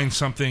we'll find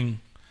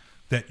something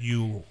that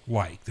you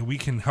like. That we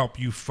can help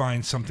you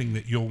find something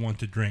that you'll want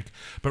to drink."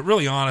 But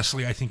really,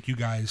 honestly, I think you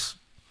guys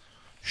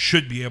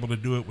should be able to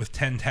do it with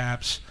 10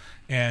 taps.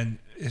 And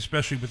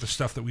especially with the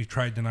stuff that we've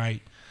tried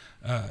tonight,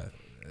 I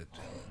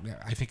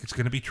think it's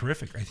going to be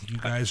terrific. I think you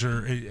guys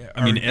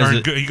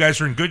you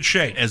guys are in good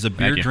shape. As a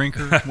beer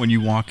drinker, when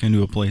you walk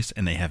into a place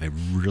and they have a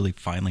really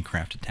finely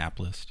crafted tap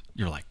list,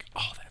 you're like,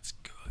 "Oh, that's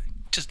good.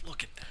 Just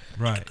look at that."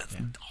 Right.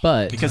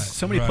 But because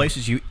so many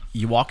places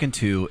you walk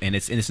into, and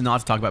it's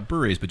not to talk about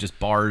breweries, but just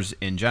bars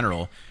in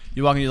general.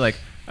 You walk in, you're like,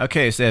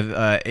 okay, so they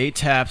have 8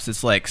 taps.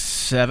 It's like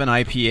 7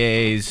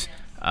 IPAs.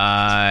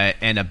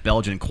 And a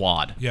Belgian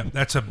quad. Yeah,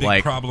 that's a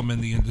big problem in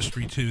the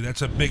industry, too.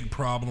 That's a big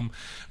problem.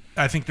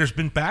 I think there's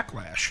been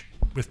backlash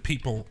with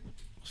people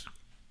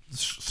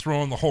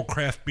throwing the whole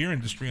craft beer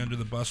industry under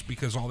the bus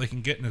because all they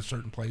can get in a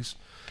certain place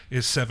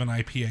is 7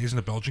 IPAs and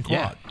a Belgian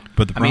quad.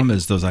 But the problem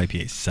is those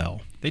IPAs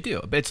sell. They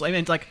do. But it's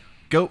like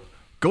go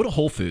to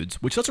Whole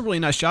Foods, which does a really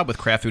nice job with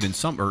craft food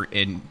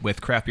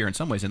with craft beer in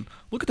some ways, and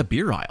look at the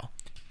beer aisle.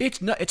 It's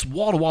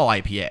wall-to-wall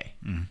IPA.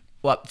 Mm.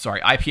 Well, sorry,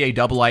 IPA,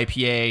 double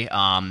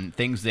IPA,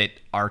 things that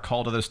are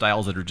called other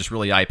styles that are just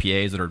really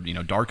IPAs, that are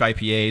dark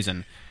IPAs,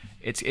 and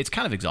it's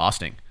kind of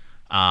exhausting.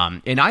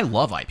 And I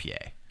love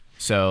IPA,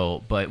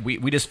 but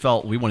we just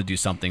felt we wanted to do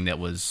something that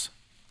was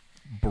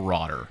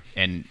broader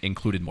and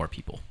included more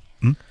people.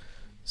 Mm-hmm.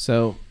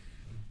 So,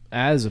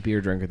 as a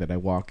beer drinker that I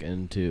walk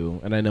into,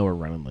 and I know we're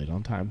running late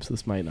on time, so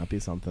this might not be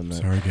something that.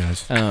 Sorry,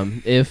 guys.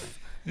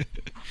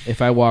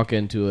 If I walk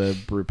into a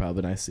brew pub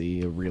and I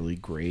see a really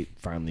great,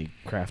 finely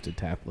crafted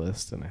tap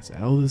list, and I say,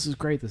 "Oh, this is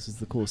great! This is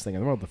the coolest thing in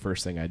the world," the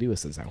first thing I do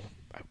is I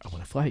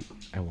want a flight.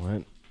 I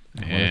want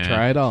to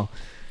try it all.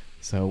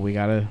 So we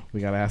gotta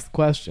ask the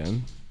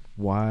question: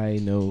 why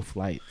no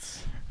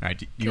flights? All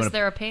right, because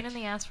they're a pain in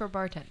the ass for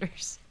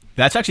bartenders.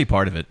 That's actually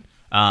part of it.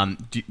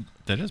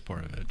 That is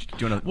part of it.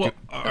 Do you want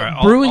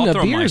to? Brewing a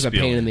beer is a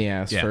pain in the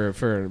ass for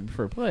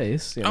a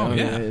place. Oh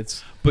yeah,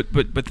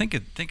 but think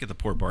of the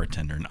poor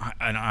bartender,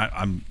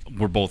 and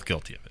we're both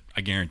guilty of it.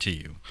 I guarantee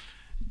you,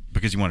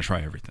 because you want to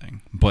try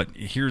everything. But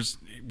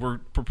we're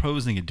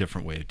proposing a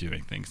different way of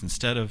doing things.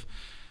 Instead of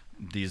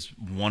these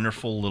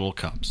wonderful little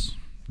cups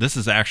This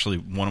is actually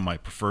one of my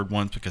preferred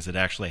ones because it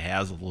actually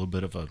has a little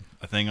bit of a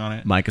thing on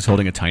it. Mike is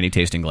holding a tiny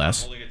tasting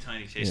glass. Holding a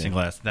tiny tasting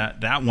glass.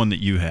 That one that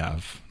you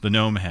have, the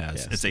Gnome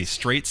has, it's a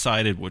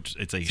straight-sided,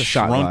 it's a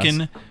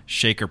shrunken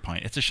shaker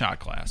pint. It's a shot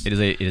glass.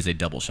 It is a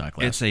double shot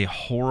glass. It's a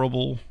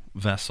horrible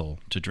vessel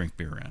to drink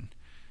beer in.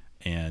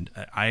 And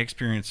I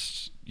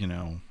experienced,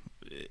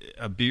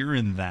 a beer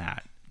in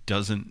that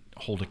doesn't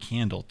hold a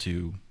candle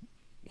to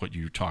what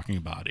you're talking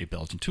about, a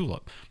Belgian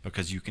tulip,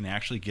 because you can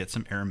actually get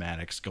some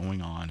aromatics going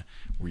on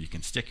where you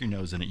can stick your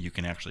nose in it, you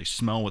can actually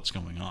smell what's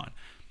going on.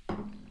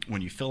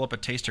 When you fill up a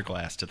taster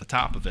glass to the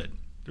top of it,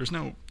 there's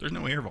no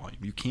air volume.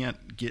 You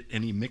can't get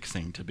any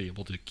mixing to be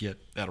able to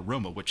get that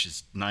aroma, which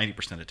is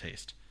 90% of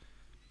taste,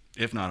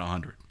 if not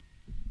 100.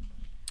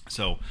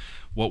 So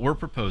what we're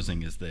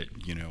proposing is that,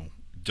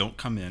 don't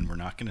come in. We're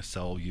not going to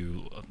sell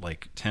you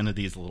like 10 of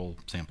these little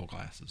sample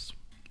glasses.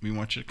 We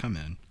want you to come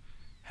in,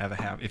 have a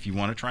half. If you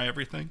want to try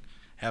everything,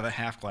 have a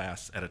half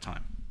glass at a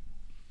time.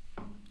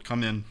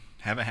 Come in,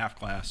 have a half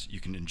glass.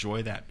 You can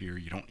enjoy that beer.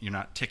 You're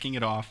not ticking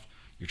it off.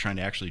 You're trying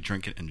to actually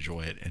drink it,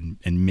 enjoy it,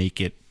 and make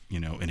it,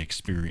 an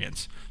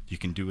experience. You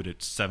can do it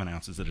at 7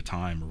 ounces at a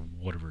time, or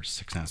whatever,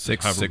 6 ounces.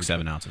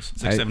 7 ounces.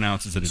 7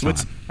 ounces at a time.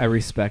 I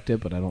respect it,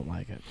 but I don't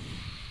like it.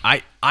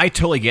 I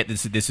totally get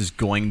this. This is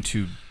going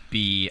to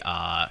be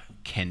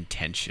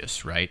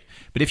contentious, right?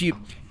 But if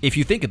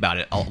you think about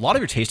it, a lot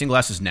of your tasting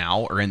glasses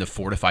now are in the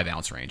 4 to 5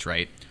 ounce range,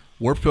 right?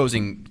 We're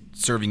proposing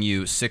serving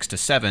you 6 to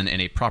 7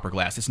 in a proper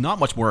glass. It's not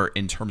much more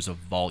in terms of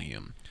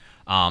volume,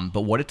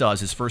 but what it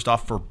does is, first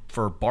off,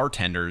 for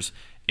bartenders,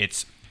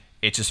 it's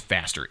just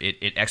faster.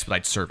 It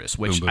expedites service,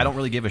 which boom. I don't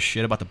really give a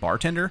shit about the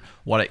bartender,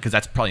 because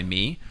that's probably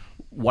me.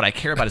 What I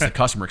care about is the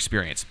customer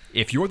experience.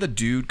 If you're the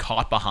dude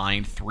caught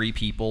behind 3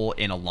 people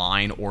in a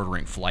line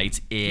ordering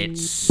flights, it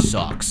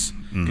sucks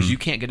because you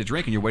can't get a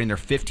drink and you're waiting there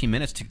 15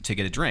 minutes to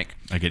get a drink.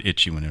 I get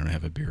itchy when I don't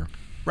have a beer.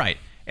 Right.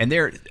 And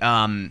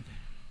I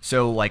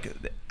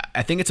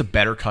think it's a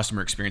better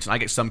customer experience, and I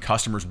get some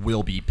customers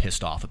will be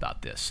pissed off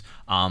about this.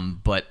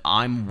 But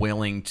I'm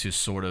willing to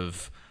sort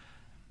of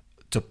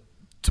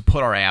to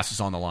put our asses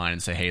on the line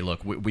and say, hey,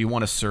 look, we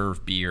want to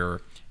serve beer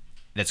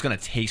that's going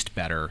to taste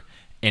better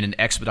in an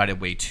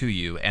expedited way to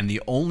you, and the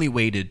only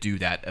way to do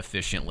that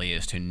efficiently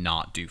is to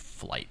not do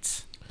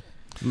flights.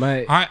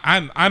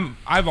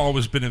 I've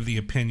always been of the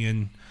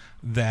opinion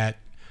that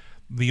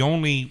the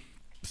only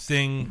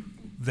thing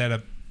that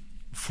a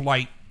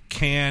flight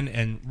can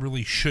and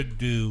really should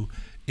do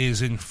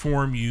is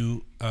inform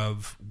you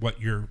of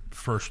what your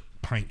first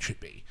pint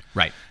should be.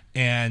 Right.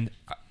 And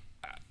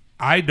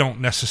I don't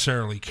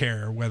necessarily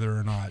care whether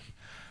or not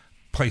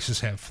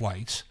places have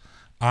flights.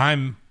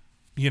 I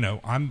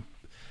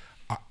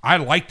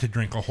like to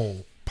drink a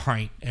whole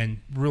pint and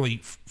really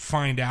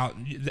find out.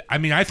 I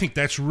mean, I think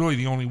that's really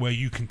the only way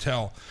you can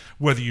tell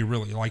whether you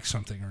really like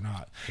something or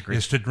not. Agreed.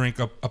 Is to drink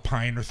a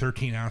pint or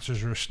 13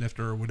 ounces or a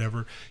snifter or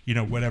whatever,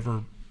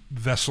 whatever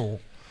vessel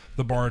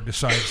the bar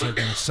decides they're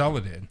going to sell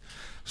it in.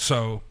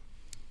 So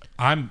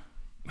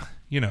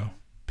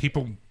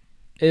people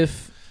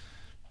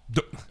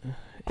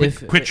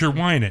quit your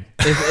whining.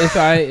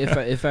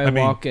 If I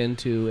walk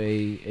into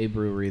a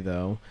brewery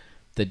though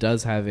that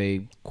does have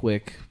a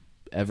quick,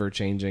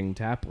 ever-changing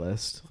tap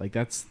list, like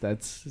that's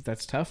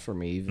tough for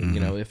me. Even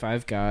if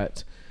I've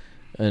got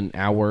an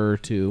hour or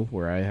two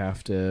where I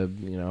have to,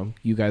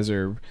 you guys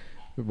are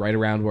right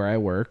around where I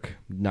work,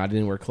 not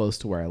anywhere close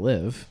to where I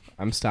live.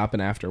 I'm stopping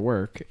after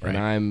work, right. And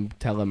I'm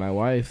telling my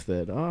wife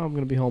that, I'm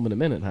going to be home in a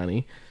minute,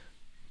 honey.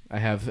 I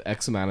have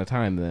X amount of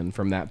time then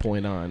from that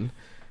point on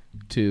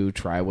to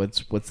try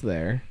what's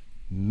there.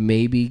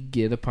 Maybe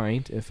get a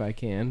pint if I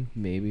can.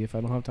 Maybe if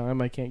I don't have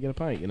time, I can't get a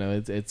pint.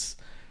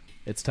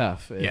 It's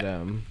tough.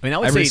 Yeah.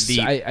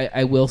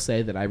 I will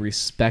say that I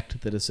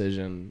respect the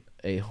decision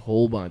a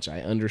whole bunch.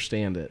 I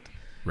understand it.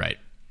 Right.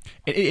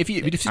 I'm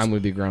going to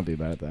be grumpy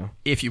about it though.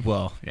 If you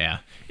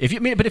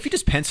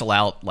just pencil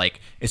out,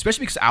 like,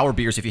 especially because our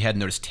beers, if you hadn't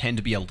noticed, tend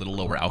to be a little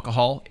lower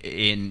alcohol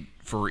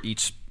for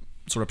each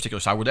sort of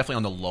particular side. We're definitely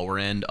on the lower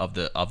end of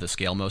the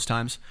scale most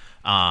times.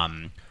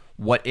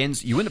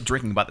 You end up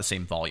drinking about the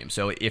same volume.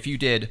 So if you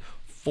did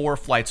 4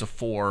 flights of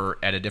 4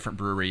 at a different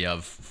brewery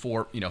of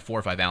 4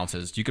 or 5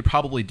 ounces, you could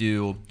probably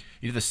do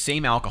the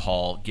same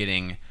alcohol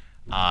getting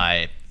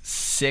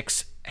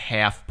 6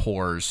 half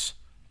pours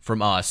from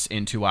us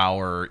into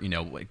our,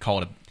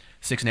 call it a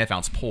 6.5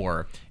 ounce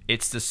pour.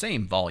 It's the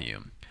same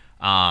volume.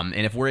 And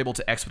if we're able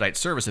to expedite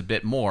service a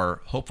bit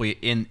more, hopefully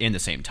in the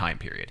same time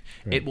period,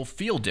 right. It will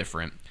feel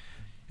different.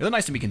 The other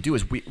nice thing we can do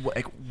is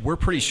we're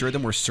pretty sure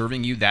then we're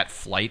serving you that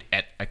flight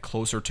at a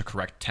closer to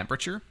correct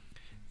temperature.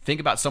 Think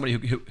about somebody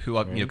who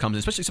comes in,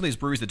 especially some of these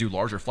breweries that do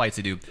larger flights.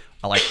 They do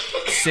a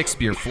 6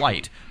 beer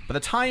flight. By the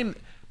time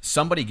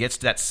somebody gets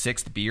to that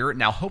 6th beer,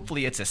 now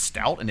hopefully it's a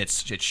stout and it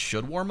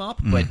should warm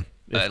up. But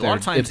a lot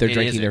of times if they're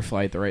drinking their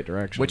flight the right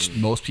direction, which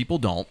most people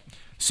don't.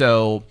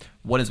 So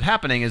what is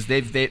happening is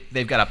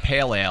they've got a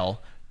pale ale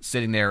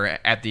sitting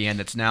there at the end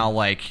that's now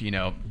like, kind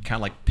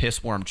of like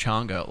pissworm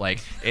chongo. Like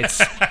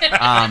it's,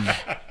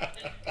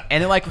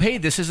 and they're like, hey,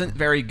 this isn't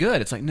very good.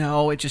 It's like,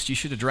 no, you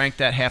should have drank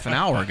that half an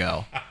hour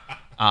ago.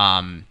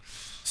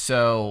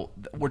 So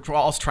we're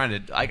all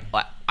trying to,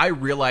 I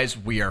realize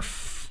we are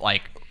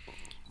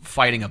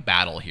fighting a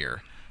battle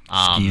here.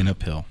 Skiing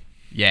uphill.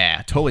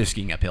 Yeah, totally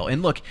skiing uphill.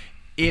 And look,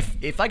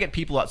 if I get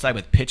people outside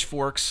with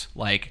pitchforks,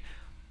 like,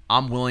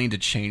 I'm willing to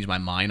change my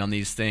mind on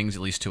these things,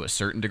 at least to a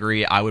certain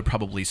degree. I would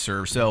probably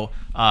serve. So,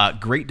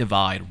 Great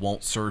Divide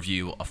won't serve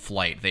you a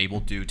flight. They will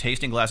do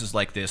tasting glasses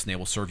like this, and they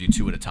will serve you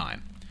 2 at a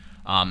time.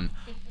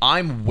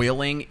 I'm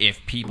willing,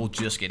 if people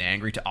just get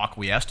angry, to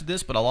acquiesce to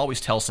this, but I'll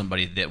always tell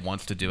somebody that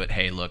wants to do it,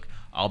 hey, look,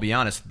 I'll be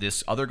honest,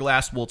 this other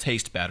glass will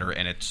taste better,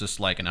 and it's just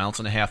like 1.5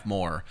 ounces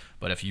more.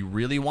 But if you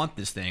really want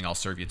this thing, I'll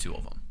serve you 2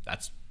 of them.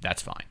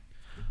 That's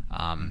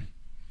fine.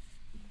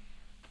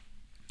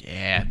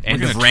 Yeah,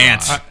 and the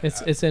rant.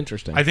 It's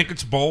interesting. I think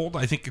it's bold.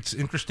 I think it's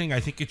interesting. I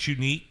think it's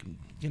unique.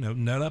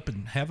 Nut up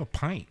and have a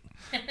pint.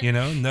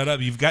 Nut up.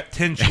 You've got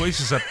 10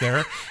 choices up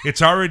there.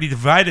 It's already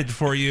divided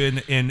for you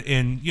in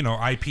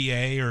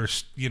IPA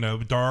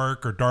or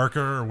dark or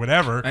darker or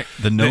whatever.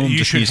 The gnome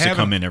just needs to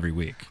come in every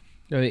week.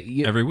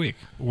 Every week.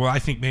 Well, I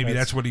think maybe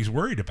that's what he's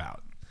worried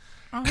about.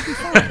 Oh, he'll be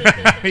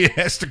fine. He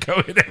has to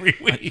go in every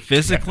week.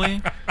 Physically,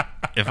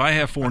 if I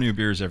have 4 new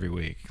beers every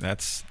week,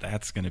 that's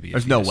going to be a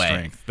There's feat no of way.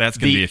 strength. That's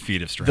going to be a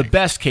feat of strength. The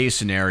best case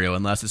scenario,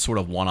 unless it's sort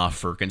of one-off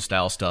Firkin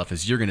style stuff,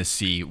 is you're going to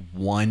see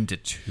 1 to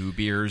 2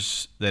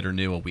 beers that are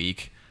new a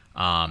week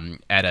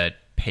at a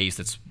pace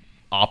that's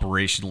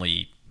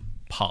operationally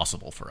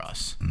possible for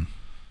us.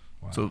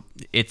 Wow. So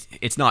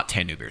it's not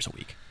 10 new beers a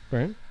week.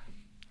 Right.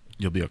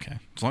 You'll be okay.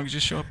 As long as you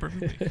show up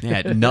every week.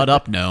 Yeah, nut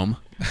up, gnome.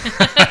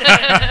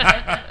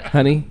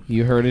 Honey,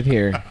 you heard it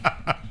here.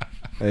 I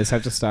just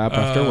have to stop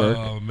after work.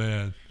 Oh,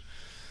 man.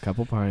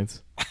 Couple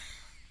pints.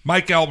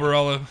 Mike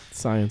Albarella.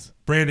 Science.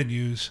 Brandon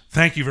Hughes.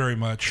 Thank you very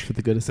much. For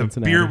the good of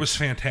Cincinnati. The beer was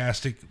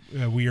fantastic.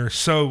 We are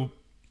so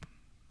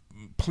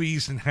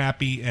pleased and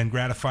happy and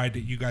gratified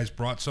that you guys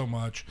brought so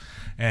much,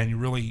 and you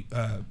really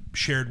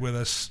shared with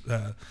us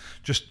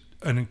just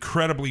an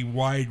incredibly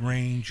wide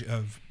range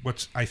of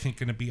what's, I think,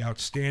 going to be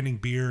outstanding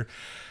beer.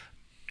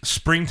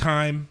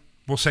 Springtime,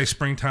 we'll say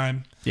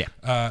springtime. Yeah.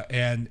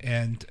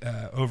 And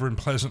over in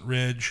Pleasant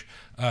Ridge,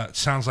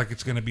 sounds like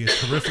it's going to be a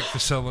terrific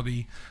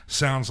facility.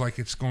 Sounds like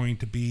it's going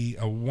to be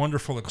a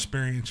wonderful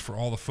experience for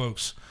all the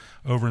folks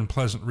over in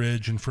Pleasant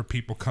Ridge and for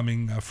people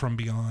coming from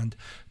beyond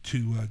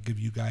to give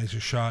you guys a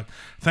shot.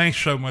 Thanks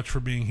so much for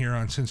being here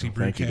on Cincy Brewcast.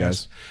 Thank you,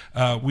 guys.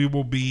 We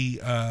will be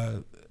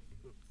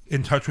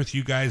in touch with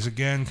you guys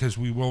again because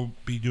we will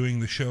be doing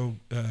the show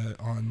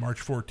on March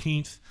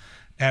 14th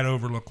at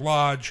Overlook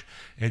Lodge,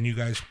 and you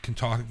guys can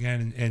talk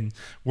again, and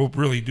we'll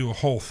really do a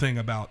whole thing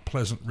about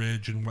Pleasant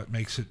Ridge and what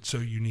makes it so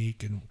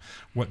unique and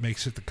what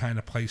makes it the kind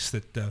of place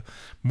that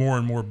more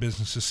and more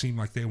businesses seem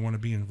like they want to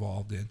be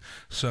involved in.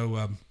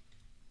 So,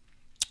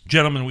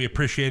 gentlemen, we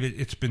appreciate it.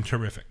 It's been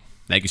terrific.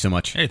 Thank you so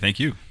much. Hey, thank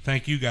you.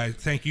 Thank you, guys.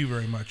 Thank you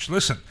very much.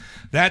 Listen,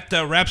 that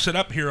wraps it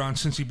up here on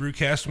Cincy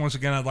Brewcast. Once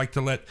again, I'd like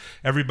to let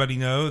everybody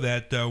know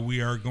that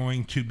we are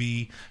going to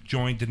be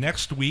joined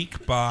next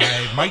week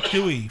by Mike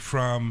Dewey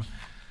from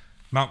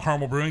Mount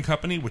Carmel Brewing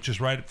Company, which is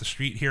right up the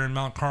street here in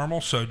Mount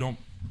Carmel. So don't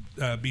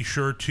be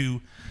sure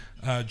to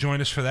join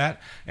us for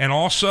that. And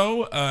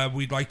also,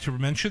 we'd like to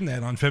mention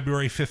that on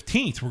February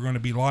 15th, we're going to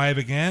be live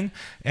again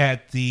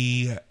at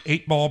the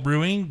 8 Ball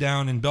Brewing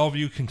down in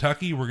Bellevue,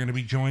 Kentucky. We're going to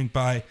be joined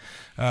by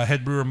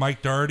head brewer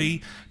Mike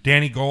Doherty,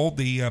 Danny Gold,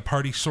 the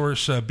Party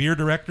Source beer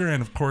director,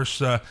 and, of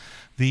course,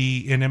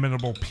 the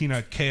inimitable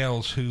Peanut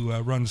Kales, who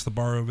runs the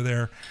bar over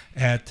there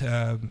at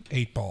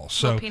 8 Ball.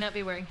 So, will Peanut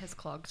be wearing his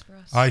clogs for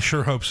us? I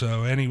sure hope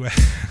so. Anyway,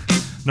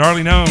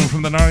 Gnarly Gnome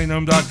from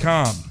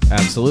thegnarlygnome.com.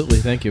 Absolutely.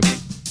 Thank you.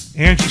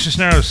 Angie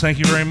Cisneros, thank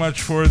you very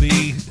much for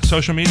the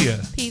social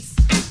media. Peace.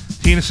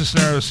 Tina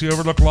Cisneros, the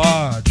Overlook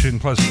Lodge in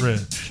Pleasant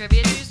Ridge.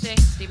 Trivia Tuesday,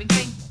 Stephen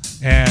King.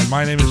 And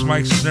my name is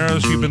Mike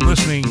Cisneros. You've been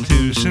listening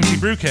to Cincy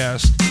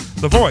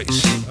Brewcast, the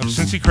voice of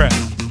Cincy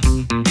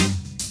Craft.